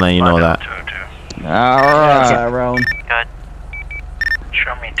 Just letting you know that. Alright. Tyrone. Good.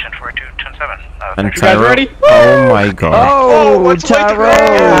 Show me 1042, 107. And You guys ready? Oh my god. Oh,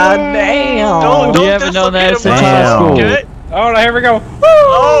 Tyrone. Damn. You haven't known that since high school. Okay. Oh, here we go.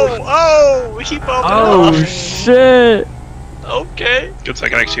 Oh, he bumped it Oh, off. shit. Okay. Good so I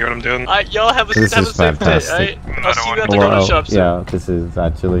can actually hear what I'm doing. Y'all have a This have is a safe day, fantastic. alright? I'll see you at the gun shop soon. Yeah, this is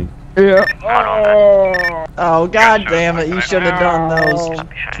actually. Yeah. Oh, god damn it. You should have done those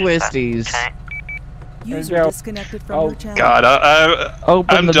twisties. User disconnected from your channel. God,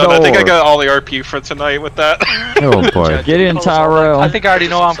 I'm the done. I think I door. got all the RP for tonight with that. Oh boy. Get in, Tyrell. I think I already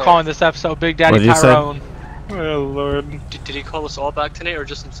know what I'm calling this episode Big Daddy What'd you say? Tyrone. Oh lord. Did he call us all back tonight or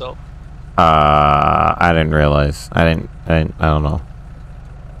just himself? I didn't realize. I don't know.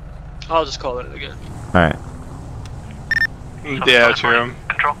 I'll just call it again. Alright. Yeah, true.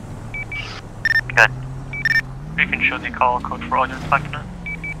 Control. Good. You can show the call code for all your document.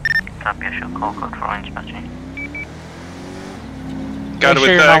 Copy a show call code for all inspection. Got Make it sure with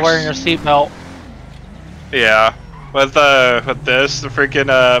you're not Dex. wearing your seatbelt. Yeah. With this, the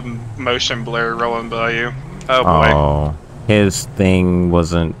freaking motion blur rolling by you. Oh boy. Oh, his thing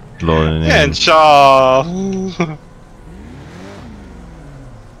wasn't loading in. And Shaw.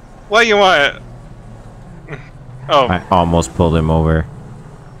 What you want? Oh. I almost pulled him over.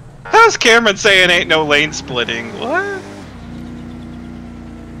 How's Cameron saying ain't no lane splitting? What?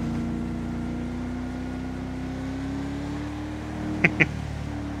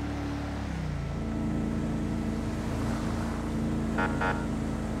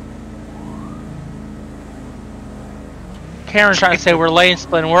 Karen's trying to say we're lane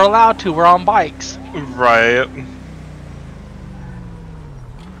splitting. We're allowed to. We're on bikes. Right.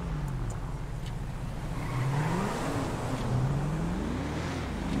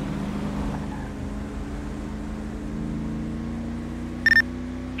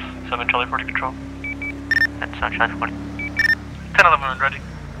 Seven Charlie 40 control. That's Sunshine 40. 1011 ready.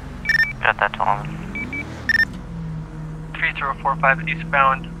 Got that to 11. 3045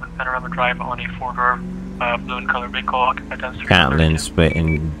 eastbound on Panorama Drive on a 4-door blue and color vehicle occupied times 3. Catlin split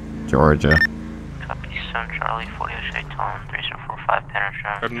in Georgia. Copy 7 Charlie, 4008 Tom, 3045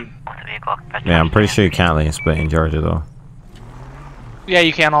 penetrant. Yeah, I'm pretty sure you can't lane split in Georgia though. Yeah,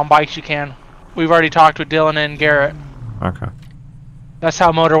 you can on bikes. You can. We've already talked with Dylan and Garrett. Okay. That's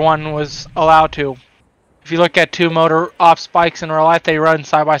how Motor 1 was allowed to. If you look at 2 motor ops bikes in real life, they run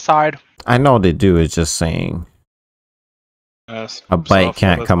side by side. I know they do. It's just saying a bike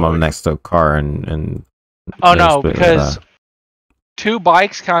can't come up next to a car and oh no, split because 2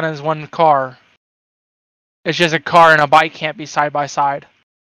 bikes count as 1 car. It's just a car and a bike can't be side by side.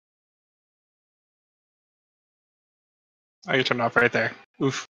 Oh, you turned off right there.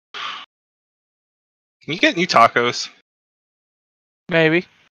 Oof. Can you get new tacos? Maybe.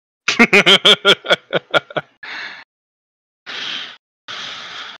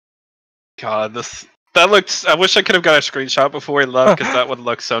 God, that looks. I wish I could have got a screenshot before we left because that would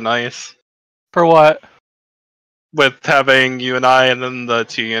look so nice. For what? With having you and I, and then the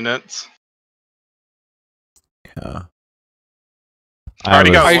 2 units. Yeah. I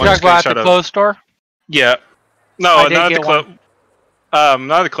already got. Are you one talking about screenshot the of- clothes store? Yeah. No, I did not at the get clothes. one.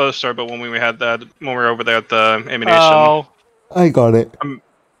 Not at the clothes store, but when we had that, when we were over there at the ammunition. Oh. I got it.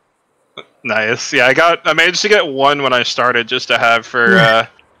 Nice. Yeah, I managed to get 1 when I started, just to have for our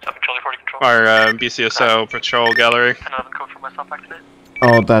BCSO patrol gallery.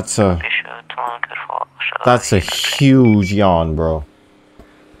 Oh, that's a huge yawn, bro.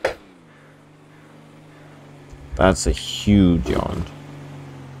 That's a huge yawn.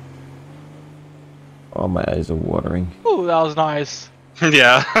 Oh, my eyes are watering. Ooh, that was nice.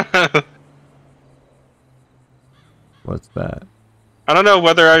 Yeah. What's that? I don't know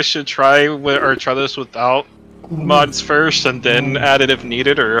whether I should try this without mods first and then add it if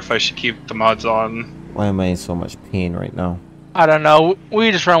needed, or if I should keep the mods on. Why am I in so much pain right now? I don't know. We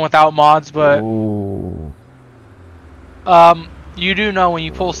just run without mods, but Ooh. you do know when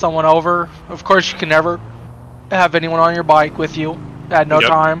you pull someone over. Of course, you can never have anyone on your bike with you at no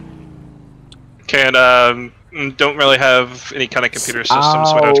time. Don't really have any kind of computer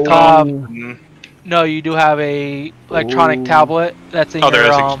systems. We have to call. No, you do have a electronic tablet that's in there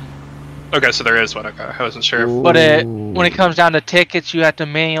your is okay, so there is one. Okay, I wasn't sure. But when it comes down to tickets, you have to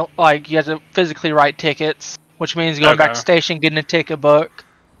you have to physically write tickets, which means going back to station, getting a ticket book.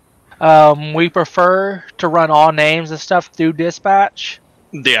 We prefer to run all names and stuff through dispatch,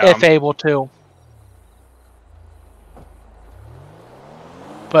 if able to.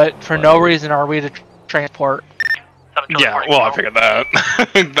 But for no reason are we to transport. Yeah, well, I figured that.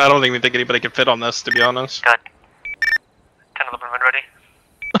 I don't even think anybody can fit on this, to be honest. 10-11 ready.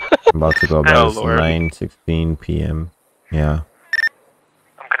 I'm about to go back. It's 9:16 p.m. Yeah.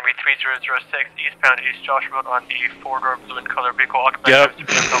 I'm going to be 3006 eastbound East Josh Road on the 4-door blue and color vehicle occupied. Yep.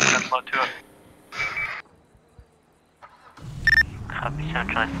 Copy 7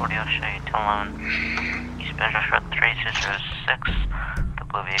 Charlie 4008 10-11. Eastbound Josh Road 3006. The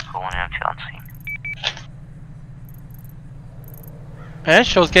blue vehicle 1 empty on scene. And that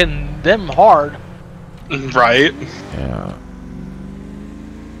show's getting them hard. Right. Yeah.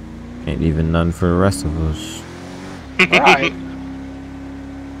 Ain't even none for the rest of us. Right.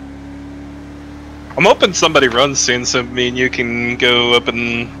 I'm hoping somebody runs soon so me and you can go up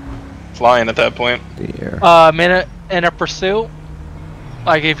and flying at that point. Dear. In a pursuit,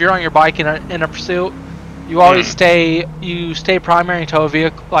 like if you're on your bike in a pursuit, you always stay primary until a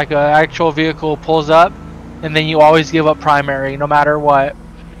vehicle, like an actual vehicle, pulls up, and then you always give up primary no matter what.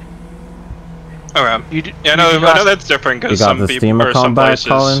 Okay. I know that's different because some people or some places.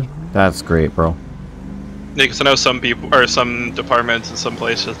 Colin? That's great, bro. Yeah, because I know some people or some departments in some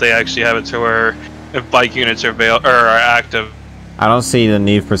places they actually have it to where if bike units are active. I don't see the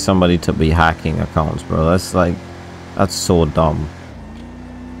need for somebody to be hacking accounts, bro. That's so dumb.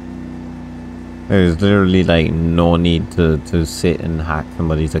 There's literally like no need to sit and hack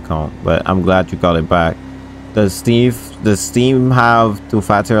somebody's account. But I'm glad you got it back. Does Steam have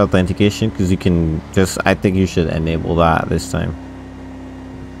 2-factor authentication? Because you can I think you should enable that this time.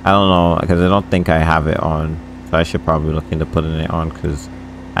 I don't know, because I don't think I have it on. So I should probably look into putting it on, because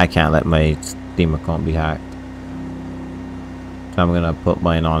I can't let my Steam account be hacked. So I'm going to put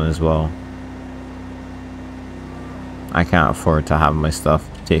mine on as well. I can't afford to have my stuff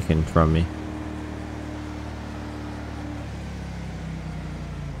taken from me.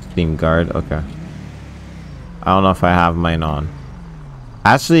 Steam guard, okay. I don't know if I have mine on.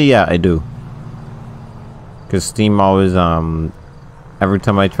 Actually, yeah, I do. Because Steam always, every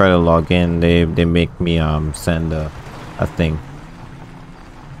time I try to log in, they make me, send a thing.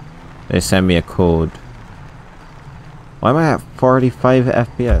 They send me a code. Why am I at 45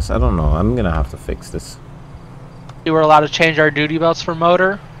 FPS? I don't know. I'm gonna have to fix this. You were allowed to change our duty belts for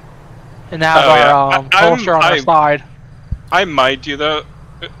motor. and have our holster on our side. I might do that,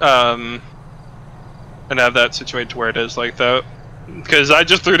 and have that situated to where it is like that. Because I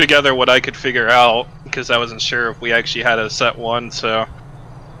just threw together what I could figure out, because I wasn't sure if we actually had a set one, so...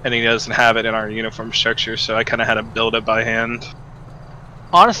 And he doesn't have it in our uniform structure, so I kind of had to build it by hand.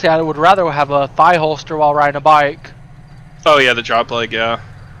 Honestly, I would rather have a thigh holster while riding a bike. Oh yeah, the drop leg, yeah.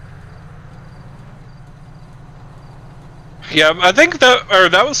 Yeah, I think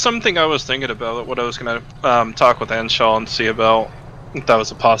that was something I was thinking about, what I was going to talk with Anshaw and see about. If that was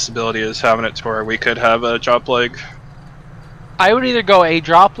a possibility, is having it to where we could have a drop leg. I would either go a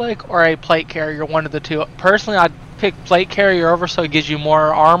drop leg or a plate carrier, one of the two. Personally, I'd pick plate carrier over so it gives you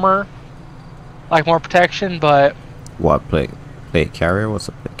more armor, like more protection, but... What plate carrier? What's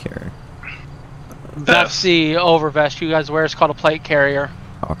a plate carrier? That's the overvest you guys wear. It's called a plate carrier.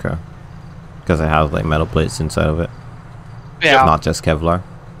 Okay. Because it has like metal plates inside of it. Yeah. Not just Kevlar.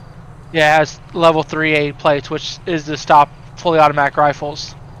 Yeah, it has level 3A plates, which is to stop fully automatic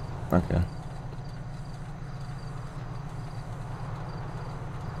rifles. Okay.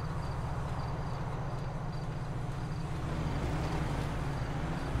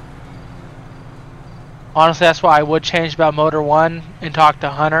 Honestly, that's why I would change about Motor 1 and talk to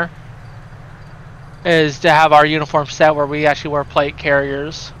Hunter. Is to have our uniform set where we actually wear plate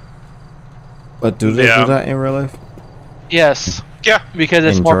carriers. But do they do that in real life? Yes. Yeah. Because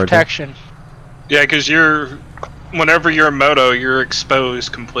it's In more Georgia? protection. Yeah, because whenever you're a moto, you're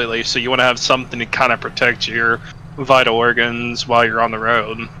exposed completely, so you want to have something to kind of protect your vital organs while you're on the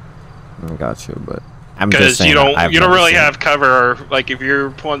road. I got you, but I'm just Because saying you don't never really seen have cover. Like if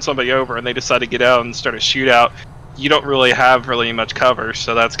you're pulling somebody over and they decide to get out and start a shootout, you don't really have much cover,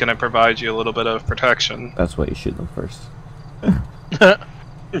 so that's going to provide you a little bit of protection. That's why you shoot them first.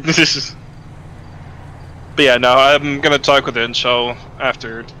 But yeah, no, I'm gonna talk with Inshaw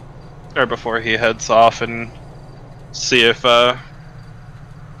after or before he heads off and see if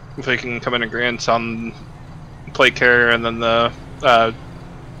we can come in agreement on plate carrier, and then the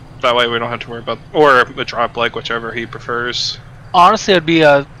that way we don't have to worry about, or a drop leg, whichever he prefers. Honestly,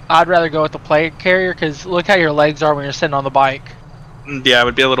 I'd rather go with the plate carrier because look how your legs are when you're sitting on the bike. Yeah, it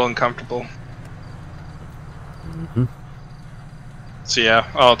would be a little uncomfortable. Mm-hmm. So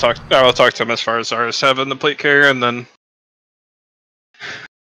yeah, I'll talk to him as far as ours having the plate carrier, and then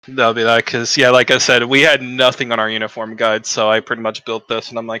that'll be that. Because yeah, like I said, we had nothing on our uniform guide, so I pretty much built this,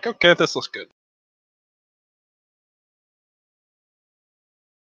 and I'm like, okay, this looks good.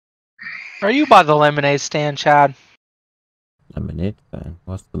 Are you by the lemonade stand, Chad? Lemonade stand?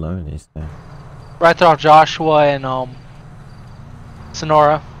 What's the lemonade stand? Right there off Joshua and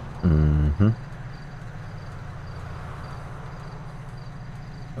Sonora. Mm-hmm.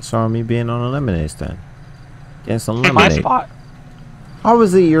 What's wrong with me being on a lemonade stand? Getting some lemonade. My spot. How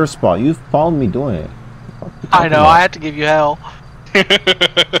is it your spot? You followed me doing it. I know, I had to give you hell. I'm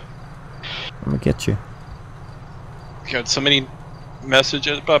gonna get you. Got so many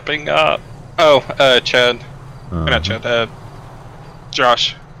messages popping up. Oh, Chad. Not Chad,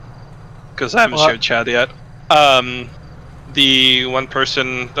 Josh. Because I haven't showed Chad yet. The one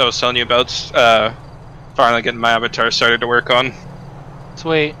person that I was telling you about, finally getting my avatar started to work on.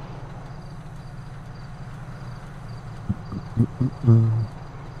 Sweet.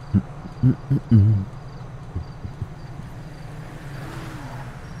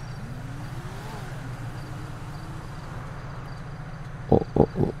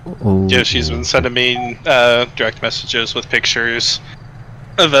 Yeah, she's been sending me direct messages with pictures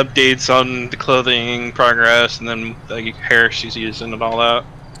of updates on the clothing progress, and then the hair she's using and all that.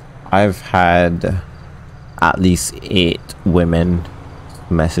 I've had at least 8 women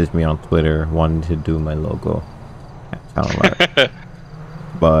message me on Twitter wanting to do my logo.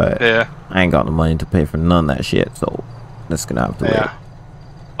 But yeah, I ain't got the money to pay for none of that shit, so that's gonna have to wait.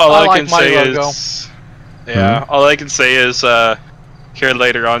 All I can say is, all I can say is, here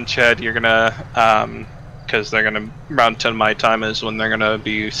later on, Chad, you're gonna, because they're gonna, around 10 my time is when they're gonna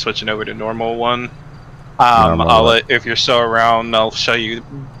be switching over to normal one. If you're still around, I'll show you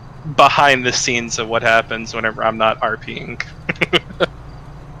behind the scenes of what happens whenever I'm not RPing.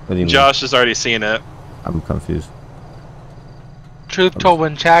 What do you mean? Josh has already seen it. I'm confused. Truth told,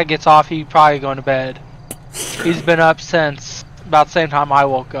 when Chad gets off, he's probably going to bed. He's been up since about the same time I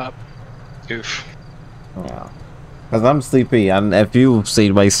woke up. Oof. Yeah. Cause I'm sleepy, and if you see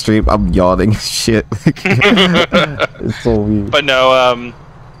my stream, I'm yawning shit. It's so weird. But no, on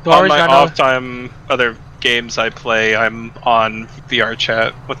my off time, other games I play, I'm on VR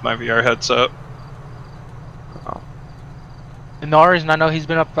chat with my VR headset. And the only reason I know he's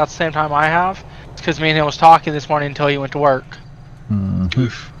been up about the same time I have is because me and him was talking this morning until he went to work. Mm-hmm.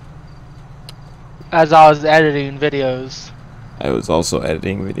 as I was editing videos. I was also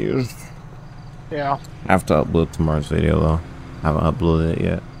editing videos. Yeah. I have to upload tomorrow's video though. I haven't uploaded it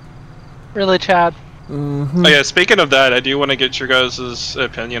yet. Really, Chad? Oh yeah, speaking of that, I do want to get your guys'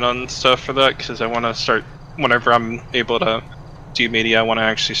 opinion on stuff for that, because I want to start, whenever I'm able to do media, I want to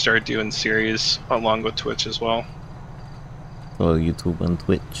actually start doing series along with Twitch as well. So YouTube and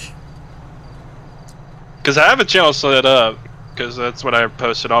Twitch. Because I have a channel set up, because that's what I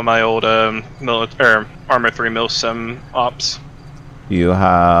posted on my old Armor 3 Milsim ops. You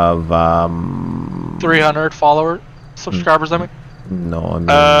have 300 subscribers, I mean? No, I mean...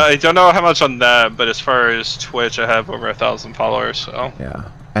 I don't know how much on that, but as far as Twitch, I have over 1,000 followers, so... Yeah,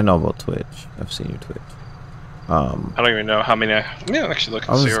 I know about Twitch. I've seen your Twitch. I don't even know how many... Yeah, actually look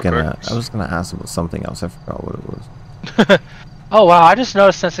and see real quick. I was gonna ask about something else. I forgot what it was. Oh wow, I just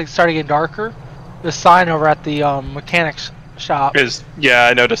noticed since it started getting darker, the sign over at the mechanics shop. Yeah,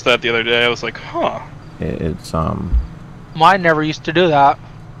 I noticed that the other day. I was like, huh. It's Mine never used to do that.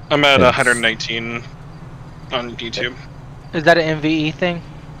 I'm at 119 on YouTube. Is that an MVE thing?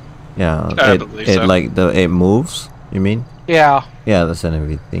 Yeah, I believe so. it moves. You mean? Yeah. Yeah, that's an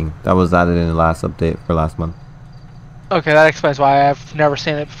MV thing. That was added in the last update for last month. Okay, that explains why I've never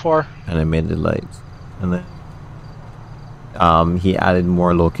seen it before. And it made the lights, and then he added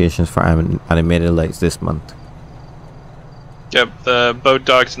more locations for animated lights this month. Yep, the boat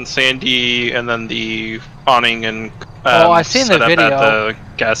docks and Sandy, and then the awning and I've seen the video at the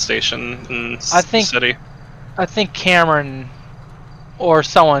gas station in the city. I think Cameron or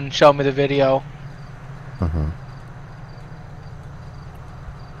someone showed me the video.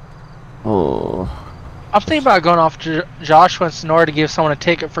 Oh. I'm thinking about going off to Joshua and Sonora to give someone a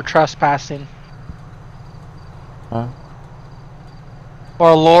ticket for trespassing. Huh?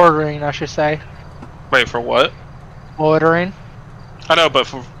 Or loitering, I should say. Wait, for what? Loitering. I know, but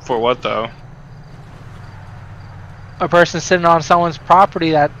for what though? A person sitting on someone's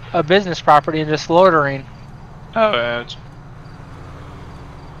property, a business property, and just loitering. Oh, yeah.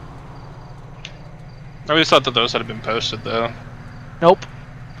 I always thought that those had been posted though. Nope.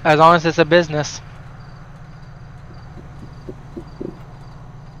 As long as it's a business.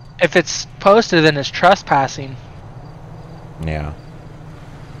 If it's posted, then it's trespassing. Yeah.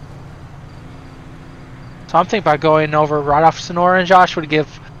 So I'm thinking about going over right off Sonora and Joshua to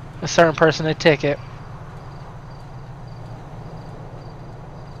give a certain person a ticket.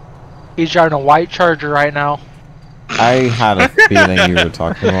 He's driving a white Charger right now. I had a feeling you were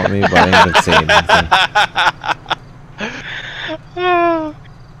talking about me, but I didn't say anything.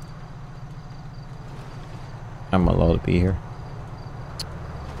 I'm allowed to be here.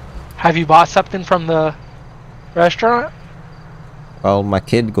 Have you bought something from the restaurant? Well, my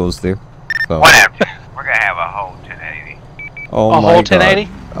kid goes there. So. Whatever. We're gonna have a whole 1080. Oh a my whole God. 1080?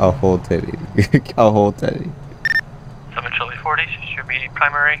 A whole 1080. A whole 1080. 7 Charlie 40 should be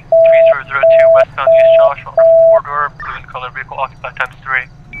primary 3002 westbound East Joshua, 4-door blue in color vehicle occupied ×3.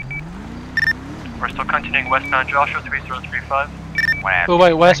 We're still continuing westbound Joshua 3035. Oh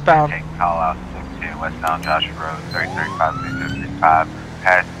wait, westbound. Take call out 62 westbound Joshua Road 3035 3035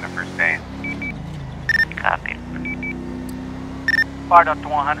 past the first base. Copy. Fired up to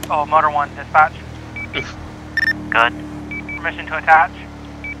 100. Oh, motor 1 dispatch. Good. Permission to attach.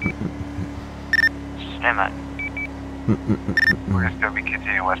 Stand by. We're gonna still be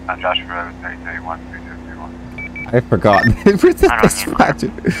continuing westbound Joshua Road 3031 3031. I forgot. Where's the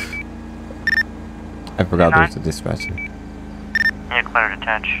dispatcher? I forgot there's a dispatcher. Yeah, clear to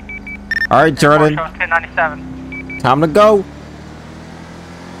touch. Alright, Jordan. 1097. Time to go.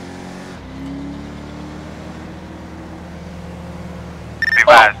 Be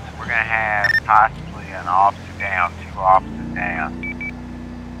advised, we're gonna have possibly an officer down, 2 officers down.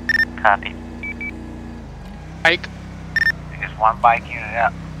 Copy. Bike. There's 1 bike unit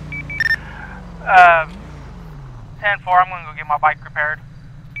up. 10-4, I'm gonna go get my bike repaired.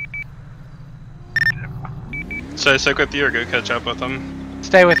 Should I stick with you or go catch up with them?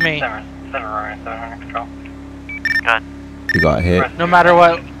 Stay with me. 7 running 700 control. Good. You got hit. No matter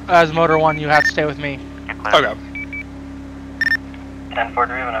what, as motor 1, you have to stay with me. Okay. 10-4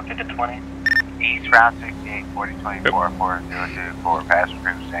 driven up to 20. East Route 68, 4024, 4024, passenger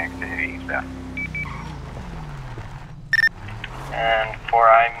crew San City, eastbound. And 4,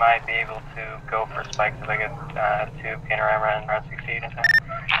 I might be able to go for spikes if I get to Panorama and Route 68 in time.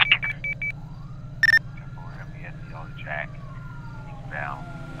 We're going to be at the yellow jack, eastbound,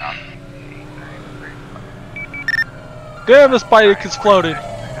 Route 68, Damn, this bike is floating.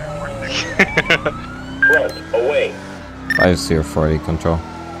 Front, away. I see your 40 control.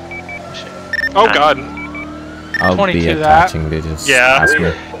 Oh God. I'll 22 be that. attaching. They just asked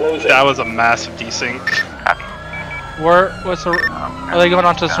me. That was a massive desync. What's the? Are they going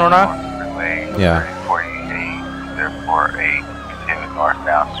on to Sorna? Yeah. 048, continue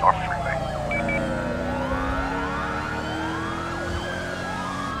northbound North Freeway.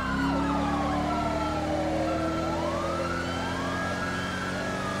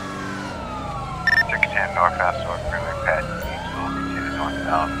 Northbound North Freeway, past Eastville, continue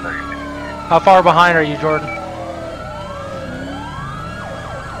northbound 3052. How far behind are you, Jordan?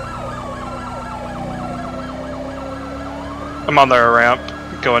 I'm on their ramp,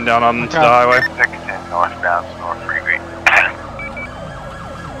 going down onto the highway. 610 northbound North Freeway.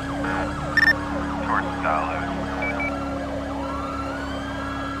 Towards the silos.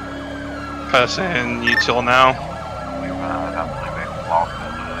 Passing util now.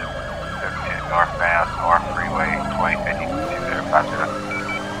 Northbound North Freeway 2050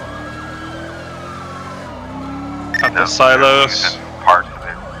 At the silos. Parts of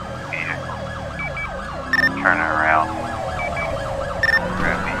it. Vehicle. Turn it around. We're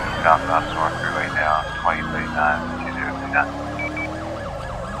going to be southbound North Freeway now 2039 2039.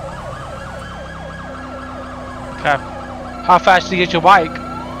 Okay. How fast did you get your bike?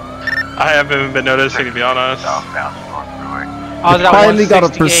 I haven't even been noticing, to be honest. Southbound North Freeway. I was at Finally got a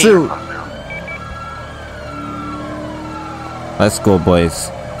 168. pursuit. Let's go, boys.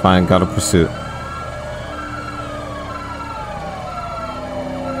 Fine, got a pursuit.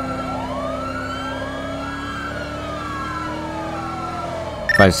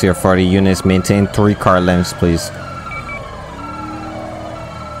 Five CR 40 units, maintain 3 car lengths, please.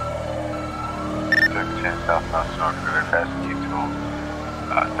 610 southbound North Freeway past Util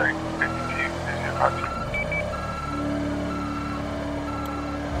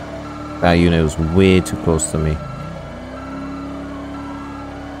 3052 That unit was way too close to me.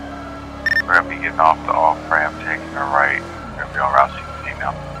 We're going to be getting off the off-ramp, taking a right. We're going to be on Route 16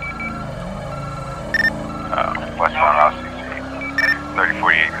 now. Westbound Route 16.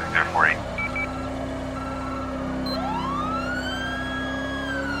 3048, 048.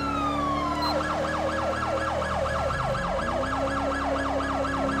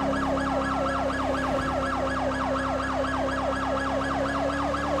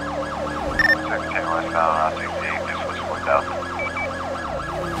 Westbound Route 68, this was 4000.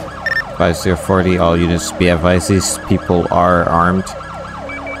 5040, all units be advised, these people are armed.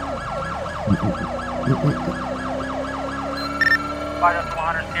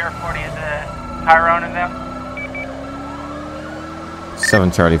 5-100 Sierra 40 is Tyrone in them.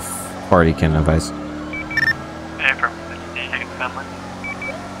 7 Charlie 40 can advise. Affirm, taking family.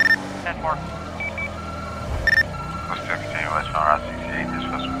 10-4. West 15, westbound Route 68, this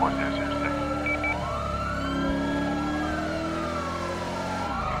was 4006.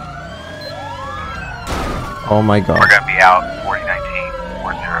 Oh my god. We're going to be out 4019,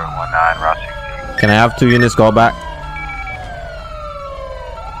 4019, Route 16. Can I have 2 units go back?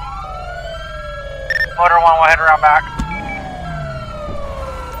 Motor 1 will head around back.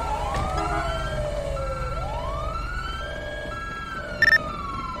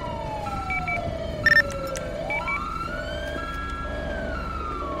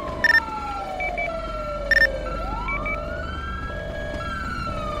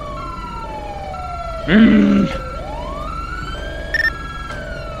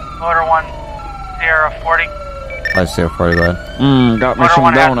 Motor 1 Sierra 40. 5 Sierra 40, go ahead. Got me Motor some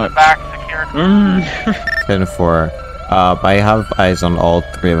 1 has the donuts. back secured. 10-4. I have eyes on all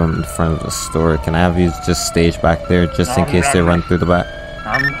 3 of them in front of the store. Can I have you just stage back there just in case they run through the back?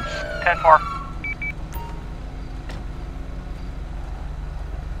 10-4.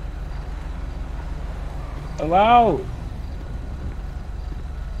 Hello?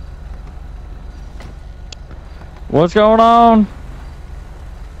 What's going on?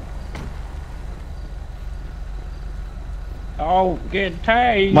 Oh, get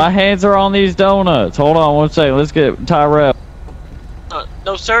tased. My hands are on these donuts. Hold on one second. Let's get Tyrell.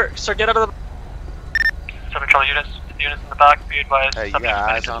 No, sir. Sir, get out of the... 7 Charlie units in the back, be advised. Hey, you Subject got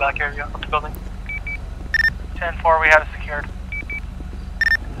eyes in the on back area of the building. 10-4, we have it secured.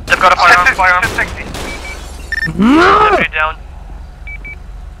 They've got a firearm. 60. Deputy down.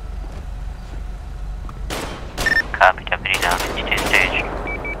 Copy, deputy down. E2 stage.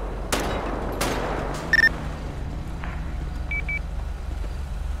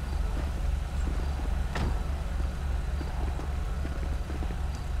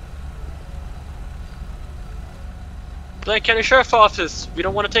 Blank County Sheriff's Office, we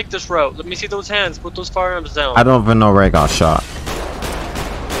don't want to take this route. Let me see those hands. Put those firearms down. I don't even know where I got shot.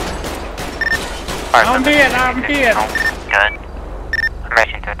 I'm dead. Good. I'm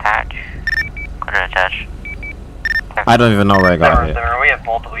racing to attach. Go to attach. I don't even know where I got hit. We have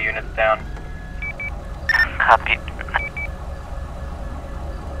multiple units down. Copy.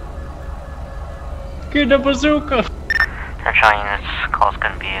 Get the bazooka! Attention units, call's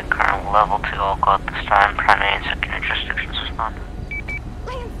gonna be a current level 2 all call at this time. Primary and secondary jurisdictions respond.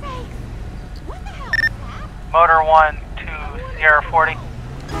 Motor 1 to Sierra 40.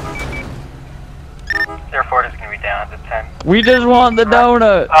 Sierra 40 is gonna be down at this time. We just want the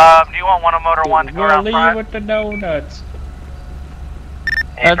donut. Do you want one of Motor 1 to go around Leave front? with the donuts.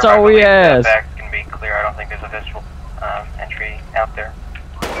 That's all we ask. The back can be clear. I don't think there's a visual entry out there.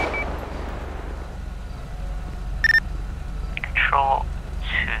 Control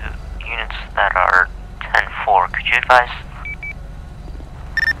to units that are 10-4. Could you advise?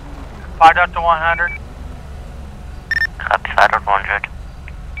 5 up to 100. Copy 5 out 100.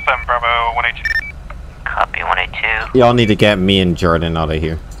 7 Bravo 182. Copy 182. Y'all need to get me and Jordan out of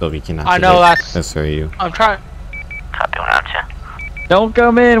here so we can I know that's. SRU. I'm trying. Copy 192. Don't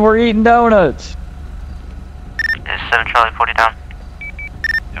come in. We're eating donuts. Is 7 Charlie 40 down?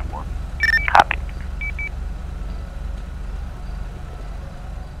 10-4. Copy.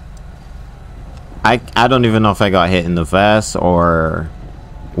 I don't even know if I got hit in the vest or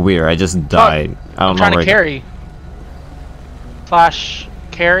where. I just died. I don't I'm know trying where. to carry. Flash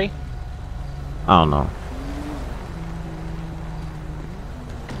carry. I don't know.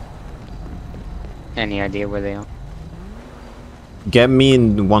 Any idea where they are? Get me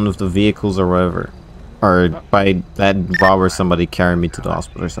in one of the vehicles or whatever. Or by that robber, somebody carry me to the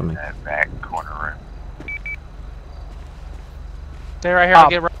hospital or something. That back corner room. Stay right here. I'll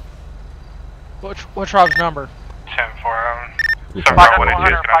get. What's Rob's number? 10-4. You 7 can- Bravo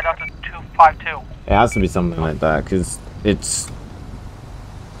 100. 5 up to 252. It has to be something like that, because it's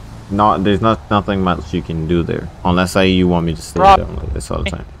not. There's nothing much you can do there, unless you want me to stay Rob. down like this all the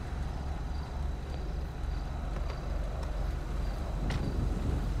time.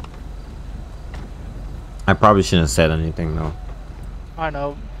 I probably shouldn't have said anything though. I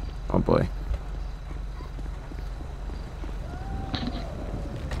know. Oh boy.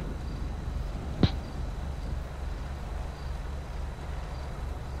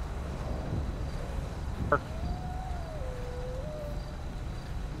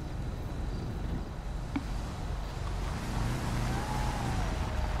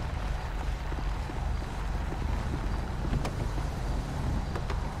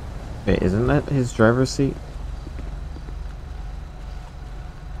 Wait, isn't that his driver's seat?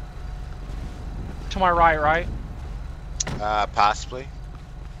 To my right? Possibly.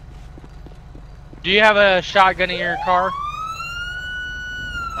 Do you have a shotgun in your car?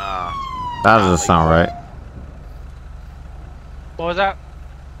 That doesn't sound right. What was that?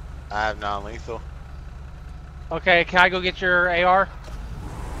 I have non-lethal. Okay, can I go get your AR?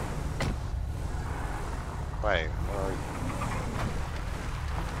 Wait,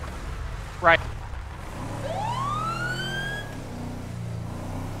 Right.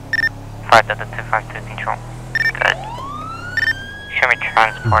 5 Delta 252 control. Good. Show me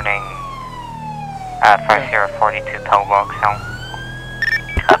transporting 5 Sierra 42 Pillbox home.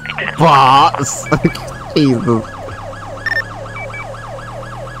 Copy. Boss! Jesus.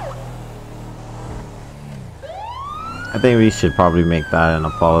 I think we should probably make that in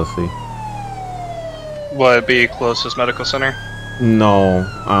a policy. What, be closest medical center? No,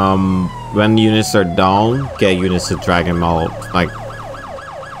 when units are down, get units to drag them out. Like,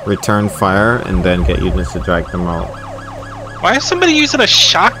 return fire and then get units to drag them out. Why is somebody using a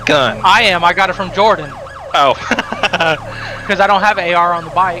shotgun? I am. I got it from Jordan. Oh. Because I don't have AR on the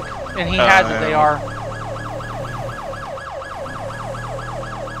bike, and he has his AR.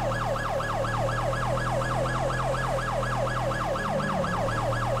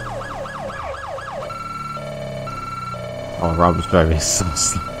 Oh, Rob's driving so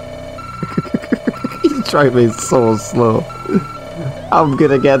slow. He's driving so slow. I'm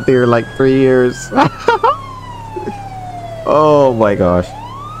gonna get there in like 3 years. Oh my gosh.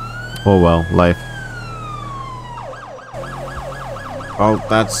 Oh well, life. Oh,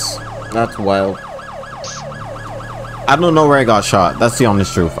 that's wild. I don't know where I got shot. That's the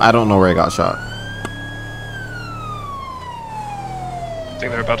honest truth. I don't know where I got shot. I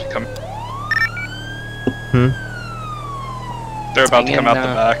think they're about to come. They're about to come out the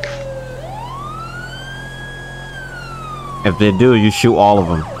back. If they do, you shoot all of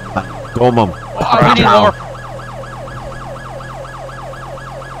them. Dome them. I need more.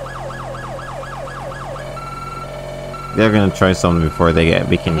 They're gonna try something before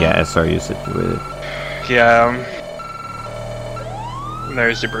we can get SRU situated. Yeah.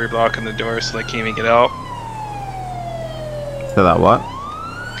 There's debris blocking the door, so they can't even get out. So that what?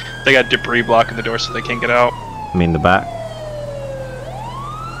 They got debris blocking the door, so they can't get out. I mean the back.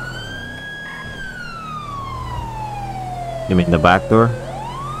 You mean the back door?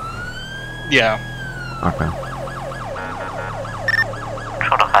 Yeah. Okay.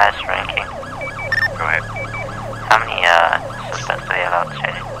 Control the highest ranking. Go ahead. How many suspects do you have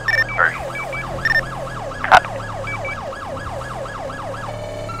outstanding? 30. Copy.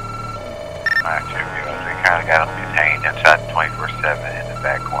 Activity was we kind of got them detained inside 24/7 in the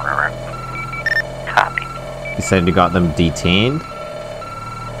back corner room. Copy. You said you got them detained?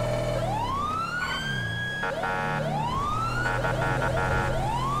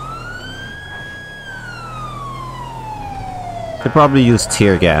 Could probably use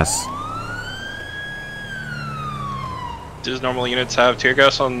tear gas. Does normal units have tear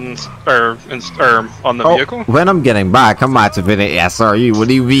gas on on the vehicle? When I'm getting back, I'm activating SRU. What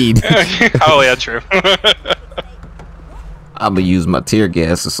do you mean? Oh yeah, true. I'm gonna use my tear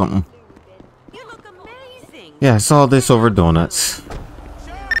gas or something. Yeah, I saw this over donuts. 7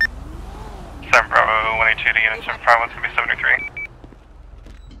 Bravo 182 to unit 751, it's gonna be 73.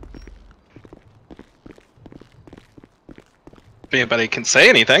 If anybody can say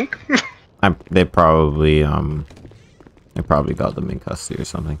anything. They probably got them in custody or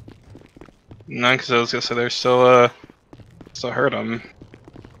something. No, because I was gonna say they're still hurt them.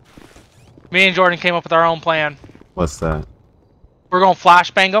 Me and Jordan came up with our own plan. What's that? We're gonna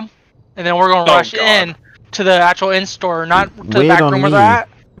flashbang them, and then we're gonna rush in to the actual in-store, not to the back room where they're at.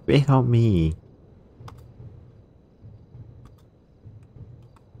 Wait on me.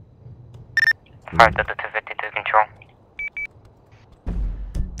 Fire Delta 252 control.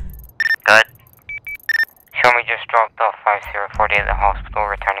 Good. Show me just dropped off 5040 at the hospital,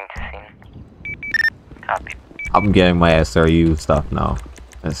 returning to scene. Copy. I'm getting my SRU stuff now.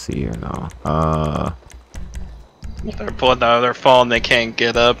 Let's see here now. They're pulling out of their fall and they can't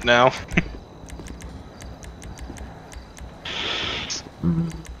get up now.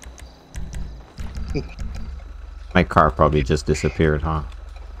 My car probably just disappeared, huh?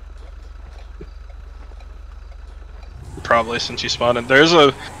 Probably since you spawned it. There's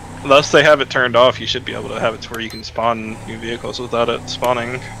a, unless they have it turned off, you should be able to have it to where you can spawn new vehicles without it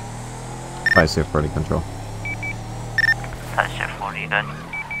spawning. 5040 control. That's shift 40,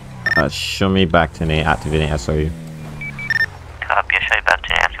 good. Show me back to Nate activating SRU. Copy, I'll show you back to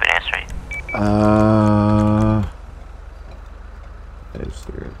the activating SRU. Is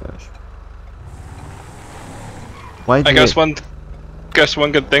here, dash. Why I guess one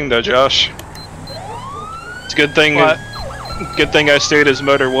good thing though, Josh. It's a good thing. What? Good thing I stayed as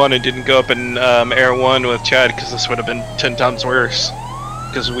motor 1 and didn't go up in air 1 with Chad, because this would have been 10 times worse.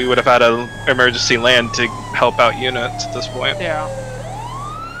 Because we would have had an emergency land to help out units at this point. Yeah.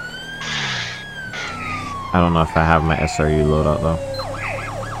 I don't know if I have my SRU loadout though.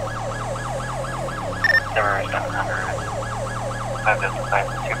 Number 700.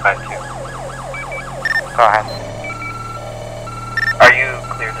 252. Go ahead. Are you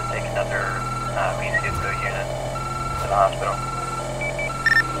clear to take another BCSO unit to the hospital?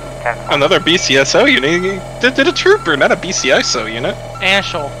 Another BCSO unit? Did a trooper, not a BCSO unit.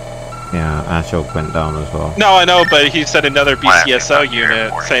 Anshel. Yeah, Ashok went down as well. No, I know, but he said another BCSO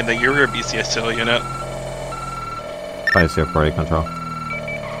unit, saying that you were a BCSO unit. 5040 control.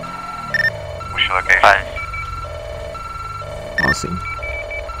 What's your location? I'll see.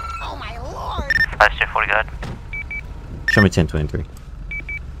 Oh my lord! 5040, good. Show me 1023.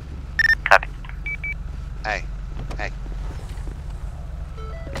 Copy. Hey.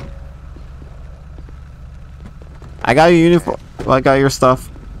 I got your uniform. I got your stuff.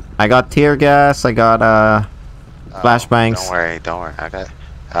 I got tear gas. I got flashbangs. Don't worry.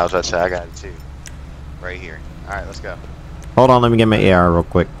 I was about to say I got it too. Right here. All right, let's go. Hold on, let me get my AR real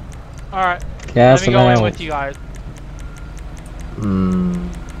quick. All right. Gas Let me go in with you guys.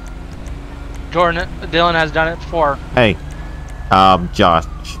 Jordan, Dylan has done it before. Hey, Josh,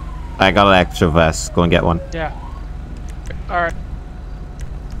 I got an extra vest. Go and get one. Yeah. All right.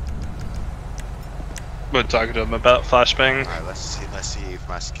 We're talking to him about flashbang. All right, let's see if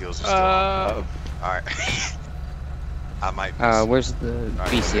my skills are still on. All right. I might. Where's the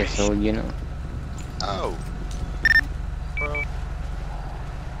BCSO unit? Oh. Bro.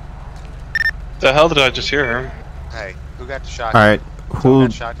 The hell did I just hear? Hey, who got the shotgun? All right, who?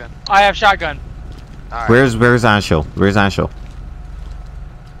 Got shotgun? I have shotgun. All right. Where's Anshel? Where's Anshel?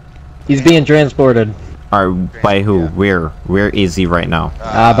 He's being transported. All right, by who? Yeah. Where is he right now?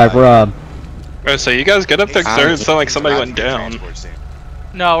 By Rob. Alright, so you guys get up there, because it sounded like somebody went down.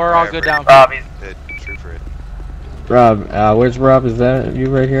 No, we're all good down. Robbie's the trooper. Rob, where's Rob? Is that you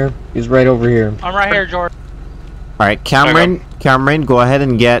right here? He's right over here. I'm right here, Jordan. Alright, Cameron, go ahead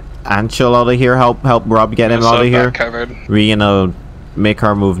and get Anshul out of here. Help Rob get him out of here. We're gonna make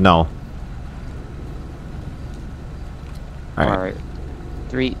our move now. Alright.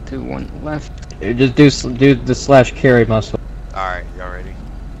 3, 2, 1, left. Just do the slash carry muscle. Alright, y'all ready?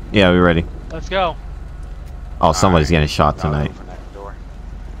 Yeah, we're ready. Let's go. Oh, somebody's getting shot tonight.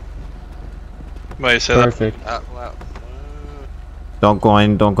 Wait, say Perfect. Well, Don't go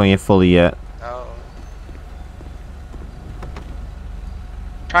in fully yet.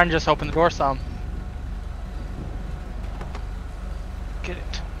 Try and just open the door some. Get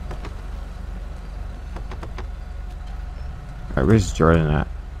it. Alright, where's Jordan at?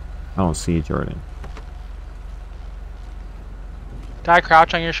 I don't see Jordan. Did I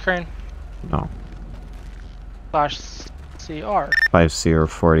crouch on your screen? No. Slash CR. 5-0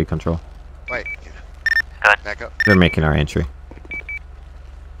 40 control. Wait. Back up. They're making our entry.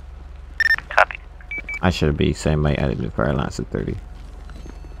 Copy. I should be saying my added fire lance at 30.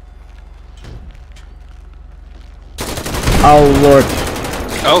 Oh lord.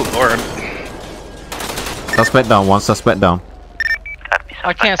 Oh lord. Suspect down. One suspect down.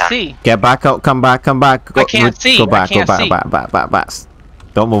 I can't see. Get back out. Come back. Go, I can't see. Go back. I can't see. Back.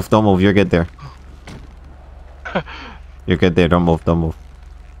 Don't move. You're good there. You're good there. Don't move.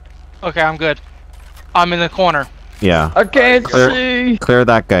 Okay, I'm good. I'm in the corner. Yeah. I can't see. Clear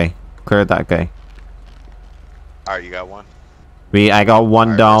that guy. Alright, you got one? I got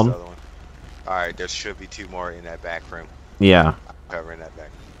one down. Alright, there should be 2 more in that back room. Yeah. I'm covering that back.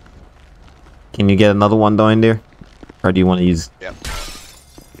 Can you get another one down there? Or do you want to use... Yep.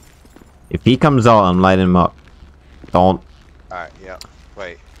 If he comes out, I'm lighting him up. Don't... Alright, yeah.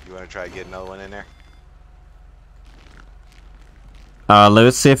 Wait, you want to try to get another one in there?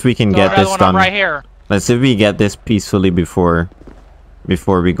 Let's see if we can get this done. Right here. Let's see if we get this peacefully before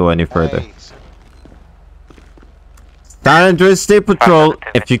we go any further. San Andreas State Patrol,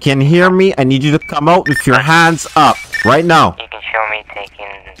 if you can hear me, I need you to come out with your hands up right now. You can show me taking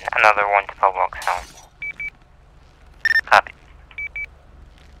another one to Public Health. Copy.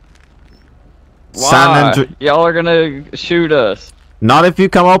 Why? Y'all are gonna shoot us. Not if you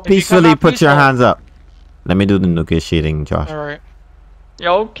come out peacefully. Put your hands up. Let me do the negotiating, Josh. Alright.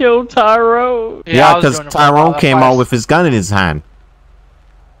 Y'all killed Tyrone. Yeah, because Tyrone came out with his gun in his hand.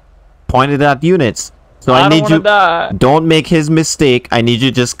 Pointed at units. So I need you. Don't make his mistake. I need you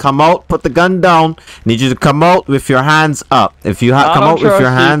to just come out, put the gun down. I need you to come out with your hands up. If you come out with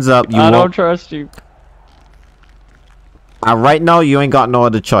your hands up, you won't. I don't trust you. Right now, you ain't got no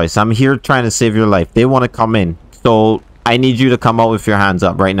other choice. I'm here trying to save your life. They want to come in. So I need you to come out with your hands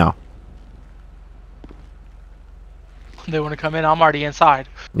up right now. They want to come in. I'm already inside.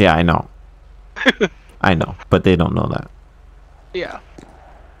 Yeah, I know. I know, but they don't know that. Yeah.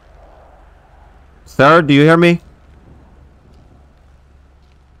 Sir, do you hear me?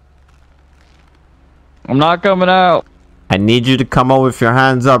 I'm not coming out. I need you to come out with your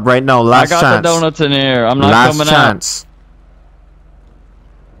hands up right now. Last chance. I got the donuts in here. I'm not coming out. Last chance.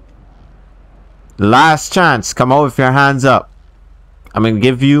 Last chance. Come out with your hands up. I'm going to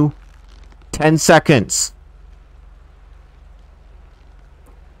give you 10 seconds.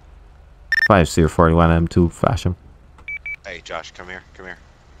 5041 M2 fashion. Hey, Josh, come here. Come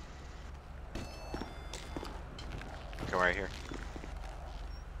right here.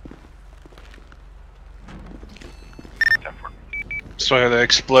 So the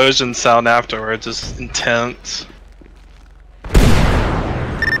explosion sound afterwards is intense.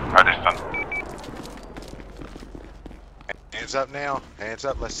 Hands up now. Hands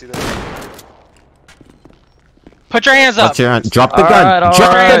up. Let's see that. Put your hands up. Drop the gun. Drop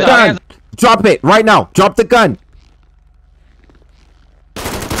the gun. Drop it right now. Drop the gun.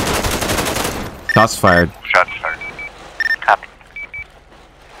 Shots fired. Shots fired. Copy.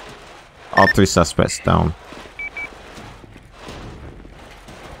 All 3 suspects down.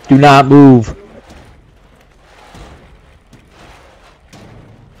 Do not move.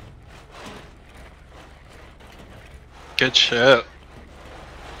 Good shit.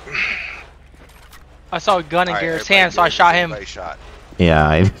 I saw a gun in Garrett's hand, so I shot him. Yeah,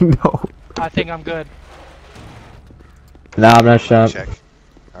 I know. I think I'm good. Nah, I'm not shot.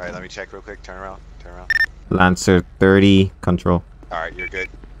 Alright, let me check real quick. Turn around. Lancer 30 control. Alright, you're good.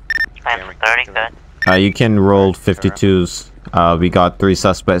 Lancer 30, good. You can roll 52s. We got 3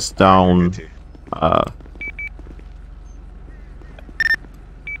 suspects down. Alright,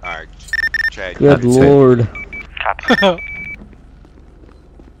 Chad. Good lord. Copy.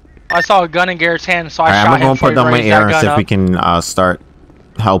 I saw a gun in Garrett's hand, so I shot him. I'm gonna put down my air and see if we up. can start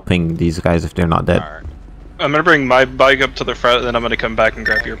helping these guys if they're not dead. I'm gonna bring my bike up to the front, then I'm gonna come back and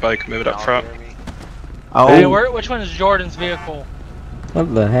grab your bike, move it up front. Oh. Hey, which one is Jordan's vehicle?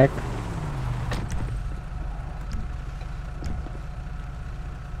 What the heck?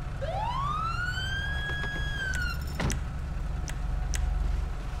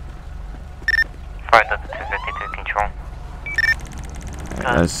 Flight Delta 252 control.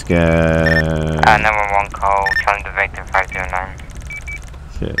 Let's get... 911 call, Charlie to Vector 509.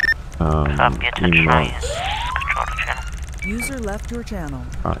 Shit. Get to emotes. Control the channel. User left your channel.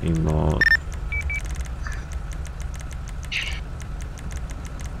 Emote.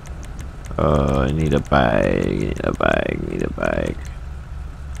 I need a bag, need a bag.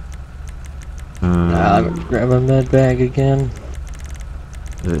 I'm grabbing that bag again.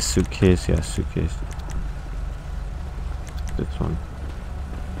 Is it suitcase? Yeah, suitcase. This one.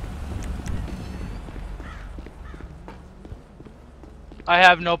 I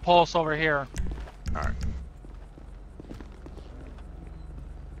have no pulse over here. Alright.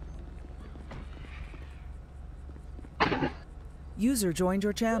 User joined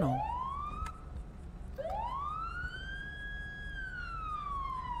your channel.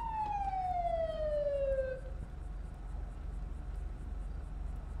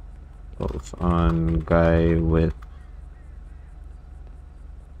 Both on guy with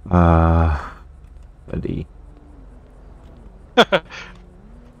buddy.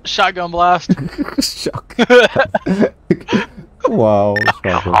 Shotgun blast. Shotgun. Wow.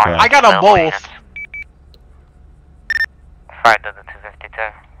 Shotgun blast. I got them both. Flight Delta 252.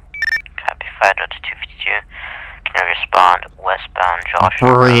 Copy, Flight Delta 252. Can you respond westbound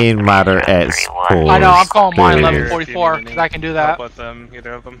Joshua? Brain matter at school. I know, I'm calling mine 1144 because I can do that. With them,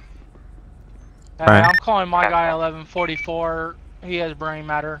 either of them. I'm calling my guy 1144. He has brain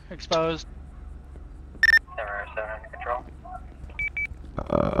matter exposed. 7 under control.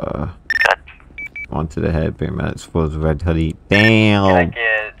 Onto the head, brain matter exposed, red hoodie. Damn.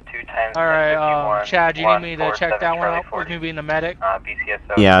 Alright, Chad, do you need me to check that one out with me being the medic?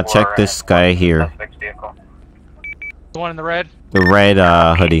 Yeah, check this guy here. The one in the red? The red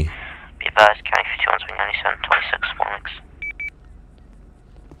hoodie. Be advised, County 51, 26 Phoenix.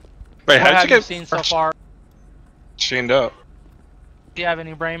 Wait, What how'd have you get seen so far? chained up? Do you have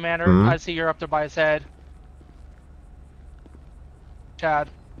any brain matter? Hmm? I see you're up there by his head. Chad.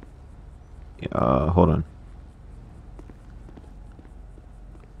 Hold on.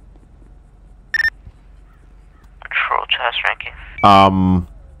 Patrol task ranking.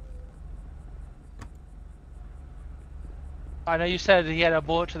 I know you said that he had a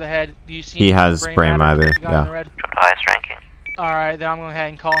bullet to the head. Do you see He has brain matter, yeah. Highest ranking. Alright, then I'm going ahead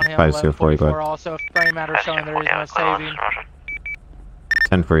and call him 5044. also. If brain matter showing there is no saving.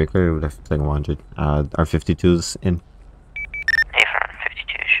 10 for acre, left like 100. Our 52's in. A-firm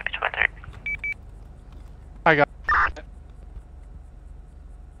 52 should be 23. I got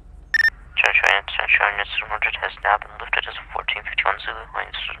Sunshine, units 100 has now been lifted as a 1451 Zulu.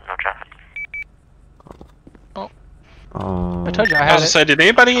 Lanes, no traffic. Oh. I told you I I had was it. gonna say, did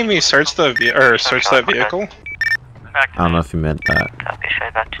anybody even search the search that vehicle? I don't know if you meant that. Copy,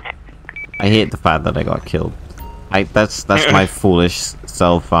 straight back to Nick. I hate the fact that I got killed. That's my foolish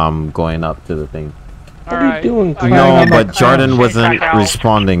self going up to the thing. What are you doing? No, but Jordan wasn't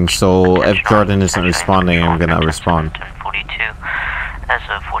responding, so if Jordan isn't responding, I'm gonna respond. 1042 as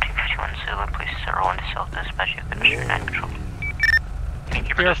of 1451 Zulu, please 01 to self dispatch. You finish your 9 control.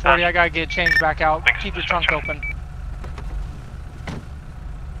 Here, 40, I gotta get changed back out. Keep your trunk open.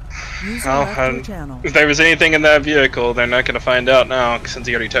 If there was anything in that vehicle, they're not gonna find out now since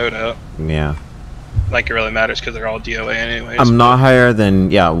he already towed out. Yeah. Like it really matters because they're all DOA anyways. I'm not higher than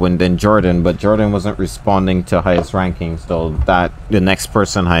than Jordan, but Jordan wasn't responding to highest ranking, so that the next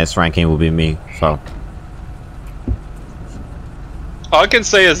person highest ranking will be me. So all I can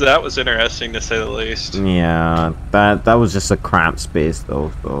say is that was interesting to say the least. yeah, that was just a cramped space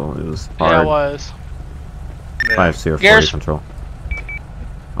though, so it was hard. Yeah, it was. 5040 control.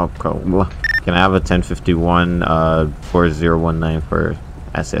 Okay, can I have a 1051 4019 for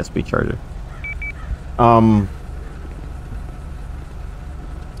SASB charger? I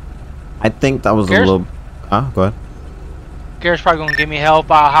think that was a little. Go ahead. Garrett's probably gonna give me help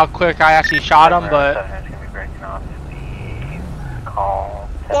about how quick I actually shot him, but.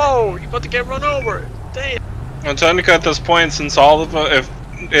 Whoa! You about to get run over? Damn. I'm technically at this point, since all of them, if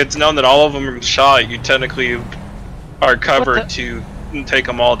it's known that all of them are shot, you technically are covered to take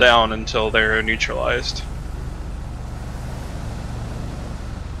them all down until they're neutralized.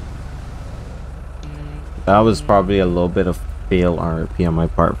 That was probably a little bit of fail RP on my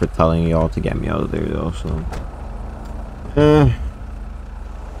part for telling y'all to get me out of there though, so I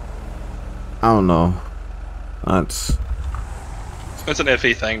don't know. It's an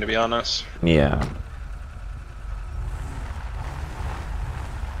iffy thing, to be honest. Yeah.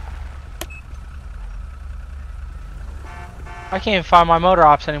 I can't even find my motor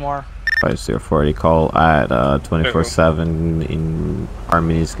ops anymore. 5040 call at 24/7 in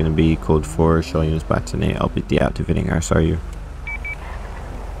Harmony is going to be code 4. Show units back to Nate. I'll be deactivating RSRU.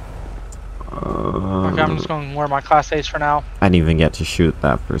 Okay, I'm just going to wear my Class A's for now. I didn't even get to shoot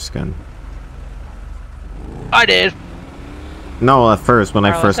that first gun. I did. No, at first, when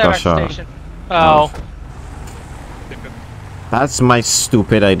I first got shot. Oh. That's my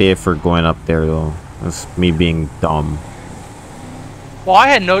stupid idea for going up there, though. That's me being dumb. Well, I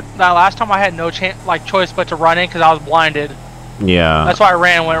had that last time I had no choice but to run in because I was blinded. Yeah. That's why I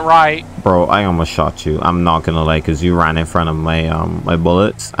ran and went right. Bro, I almost shot you. I'm not gonna lie, because you ran in front of my my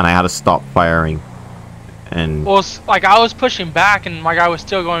bullets, and I had to stop firing. And well, like I was pushing back, and my guy was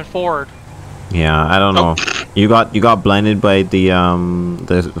still going forward. Yeah, I don't know. You got blinded by the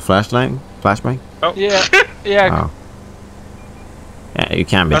flashbang? Oh. Yeah. Yeah. Oh. Yeah, you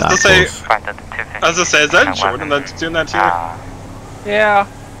can't be that close. As I say, is that Jordan that's doing that to you? Yeah.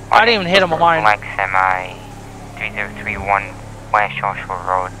 I didn't even hit him on mine. Like semi 3031 West Joshua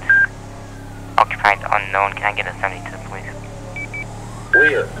Road. Occupied unknown. Can I get a 72, please?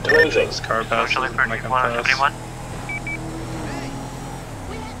 We're closing. Car passes.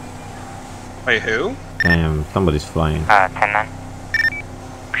 Wait, who? Damn, somebody's flying. 10-9.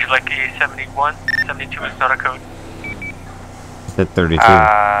 Would you like a 71? 72 is not a code. Is that 32?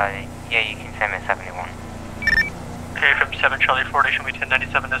 Yeah, you can send me a 71. Okay, from 7 Charlie 40, show me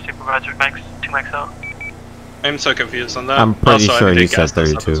 1097, the supervisor max, 2 max out. I'm so confused on that. I'm pretty also, sure he said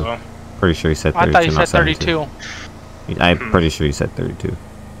 32. Well. Pretty sure he said 32. I thought you said 32. I'm pretty sure he said 32.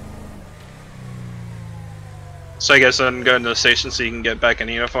 So I guess I'm going to the station so you can get back in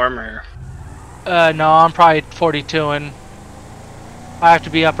uniform, or? No, I'm probably 42 and I have to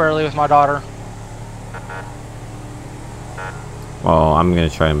be up early with my daughter. Well, I'm gonna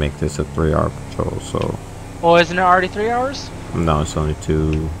try and make this a 3-hour patrol, so... Well, isn't it already 3 hours? No, it's only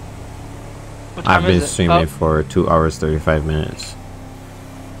 2. What time I've been is it? streaming for 2 hours 35 minutes.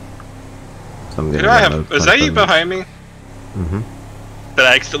 So I'm Did gonna I have, is that you behind me? Mm-hmm. That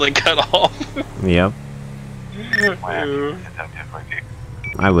I accidentally cut off? Yep.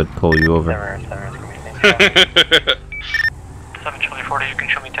 I would pull you over. 7 Charlie 40, you can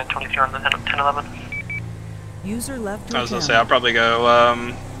show me 1023 on the 1011. User left your I was gonna say, I'll probably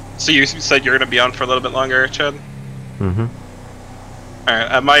go, so you said you're gonna be on for a little bit longer, Chad? Mm-hmm.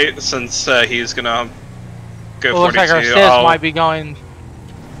 Alright, I might, since he's gonna go well, 42, looks like our Sis might be going.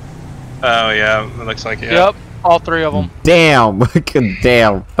 Oh yeah, it looks like it. Yep, all 3 of them. Damn!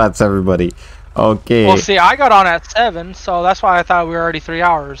 Damn, that's everybody. Okay. Well, see, I got on at 7, so that's why I thought we were already 3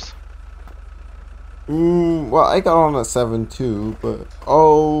 hours. Well, I got on at 7 too, but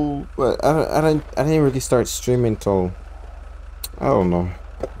I didn't really start streaming till I don't know.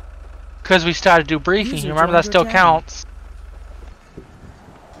 Because we started to do briefing. You remember that still counts.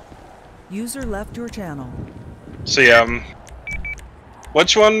 User left your channel. So yeah,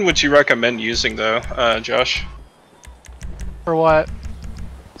 which one would you recommend using though, Josh? For what?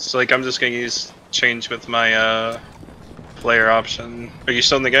 So like I'm just gonna change with my player option. Are you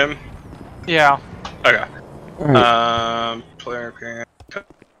still in the game? Yeah. Okay. Right. Player.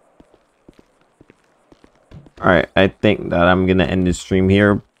 Alright, I think that I'm gonna end the stream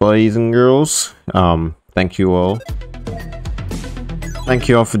here, boys and girls. Thank you all. Thank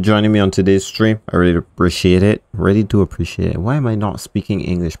you all for joining me on today's stream. I really appreciate it. Really do appreciate it. Why am I not speaking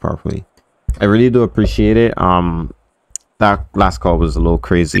English properly? I really do appreciate it. That last call was a little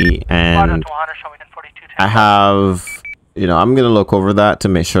crazy, and I have, you know, I'm gonna look over that to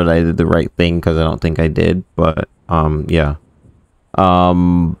make sure that I did the right thing, because I don't think I did. But yeah.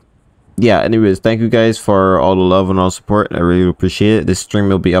 Yeah, anyways, thank you guys for all the love and all the support. I really appreciate it. This stream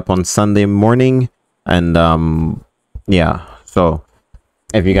will be up on Sunday morning, and yeah, so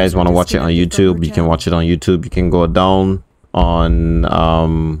if you guys want to watch it on YouTube, you can watch it on YouTube. You can go down on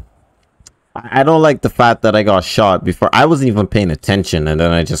I don't like the fact that I got shot before. I wasn't even paying attention, and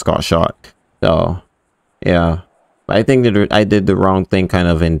then I just got shot. So yeah, I think that I did the wrong thing kind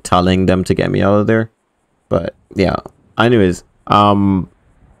of in telling them to get me out of there. But yeah, anyways, what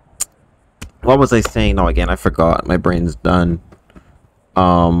was I saying? No, again, I forgot. My brain's done.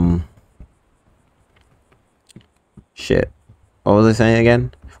 Shit. What was I saying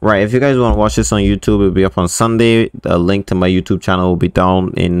again? Right, if you guys want to watch this on YouTube, it'll be up on Sunday. The link to my YouTube channel will be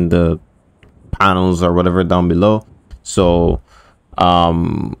down in the panels or whatever down below. So,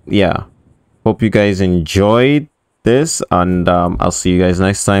 yeah. Hope you guys enjoyed this, and I'll see you guys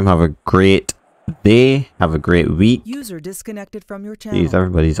next time. Have a great day. Have a great week. User disconnected from your channel. Jeez,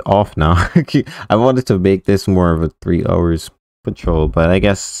 everybody's off now. I wanted to make this more of a 3 hours patrol, but I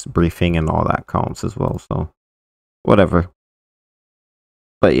guess briefing and all that counts as well, so whatever.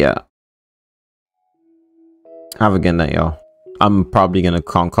 But yeah. Have a good night, y'all. I'm probably gonna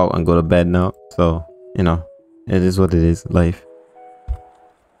conk out and go to bed now. So, you know, it is what it is, life.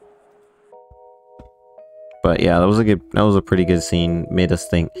 But yeah, that was a pretty good scene. Made us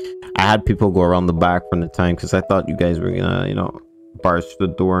think. I had people go around the back from the time because I thought you guys were gonna, you know, barge the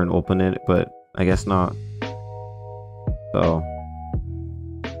door and open it, but I guess not. So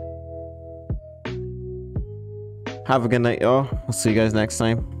have a good night, y'all. I'll see you guys next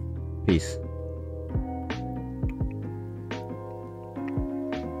time. Peace.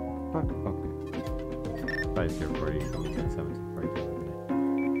 Fuck, okay. 5 0 40, 10 17 40.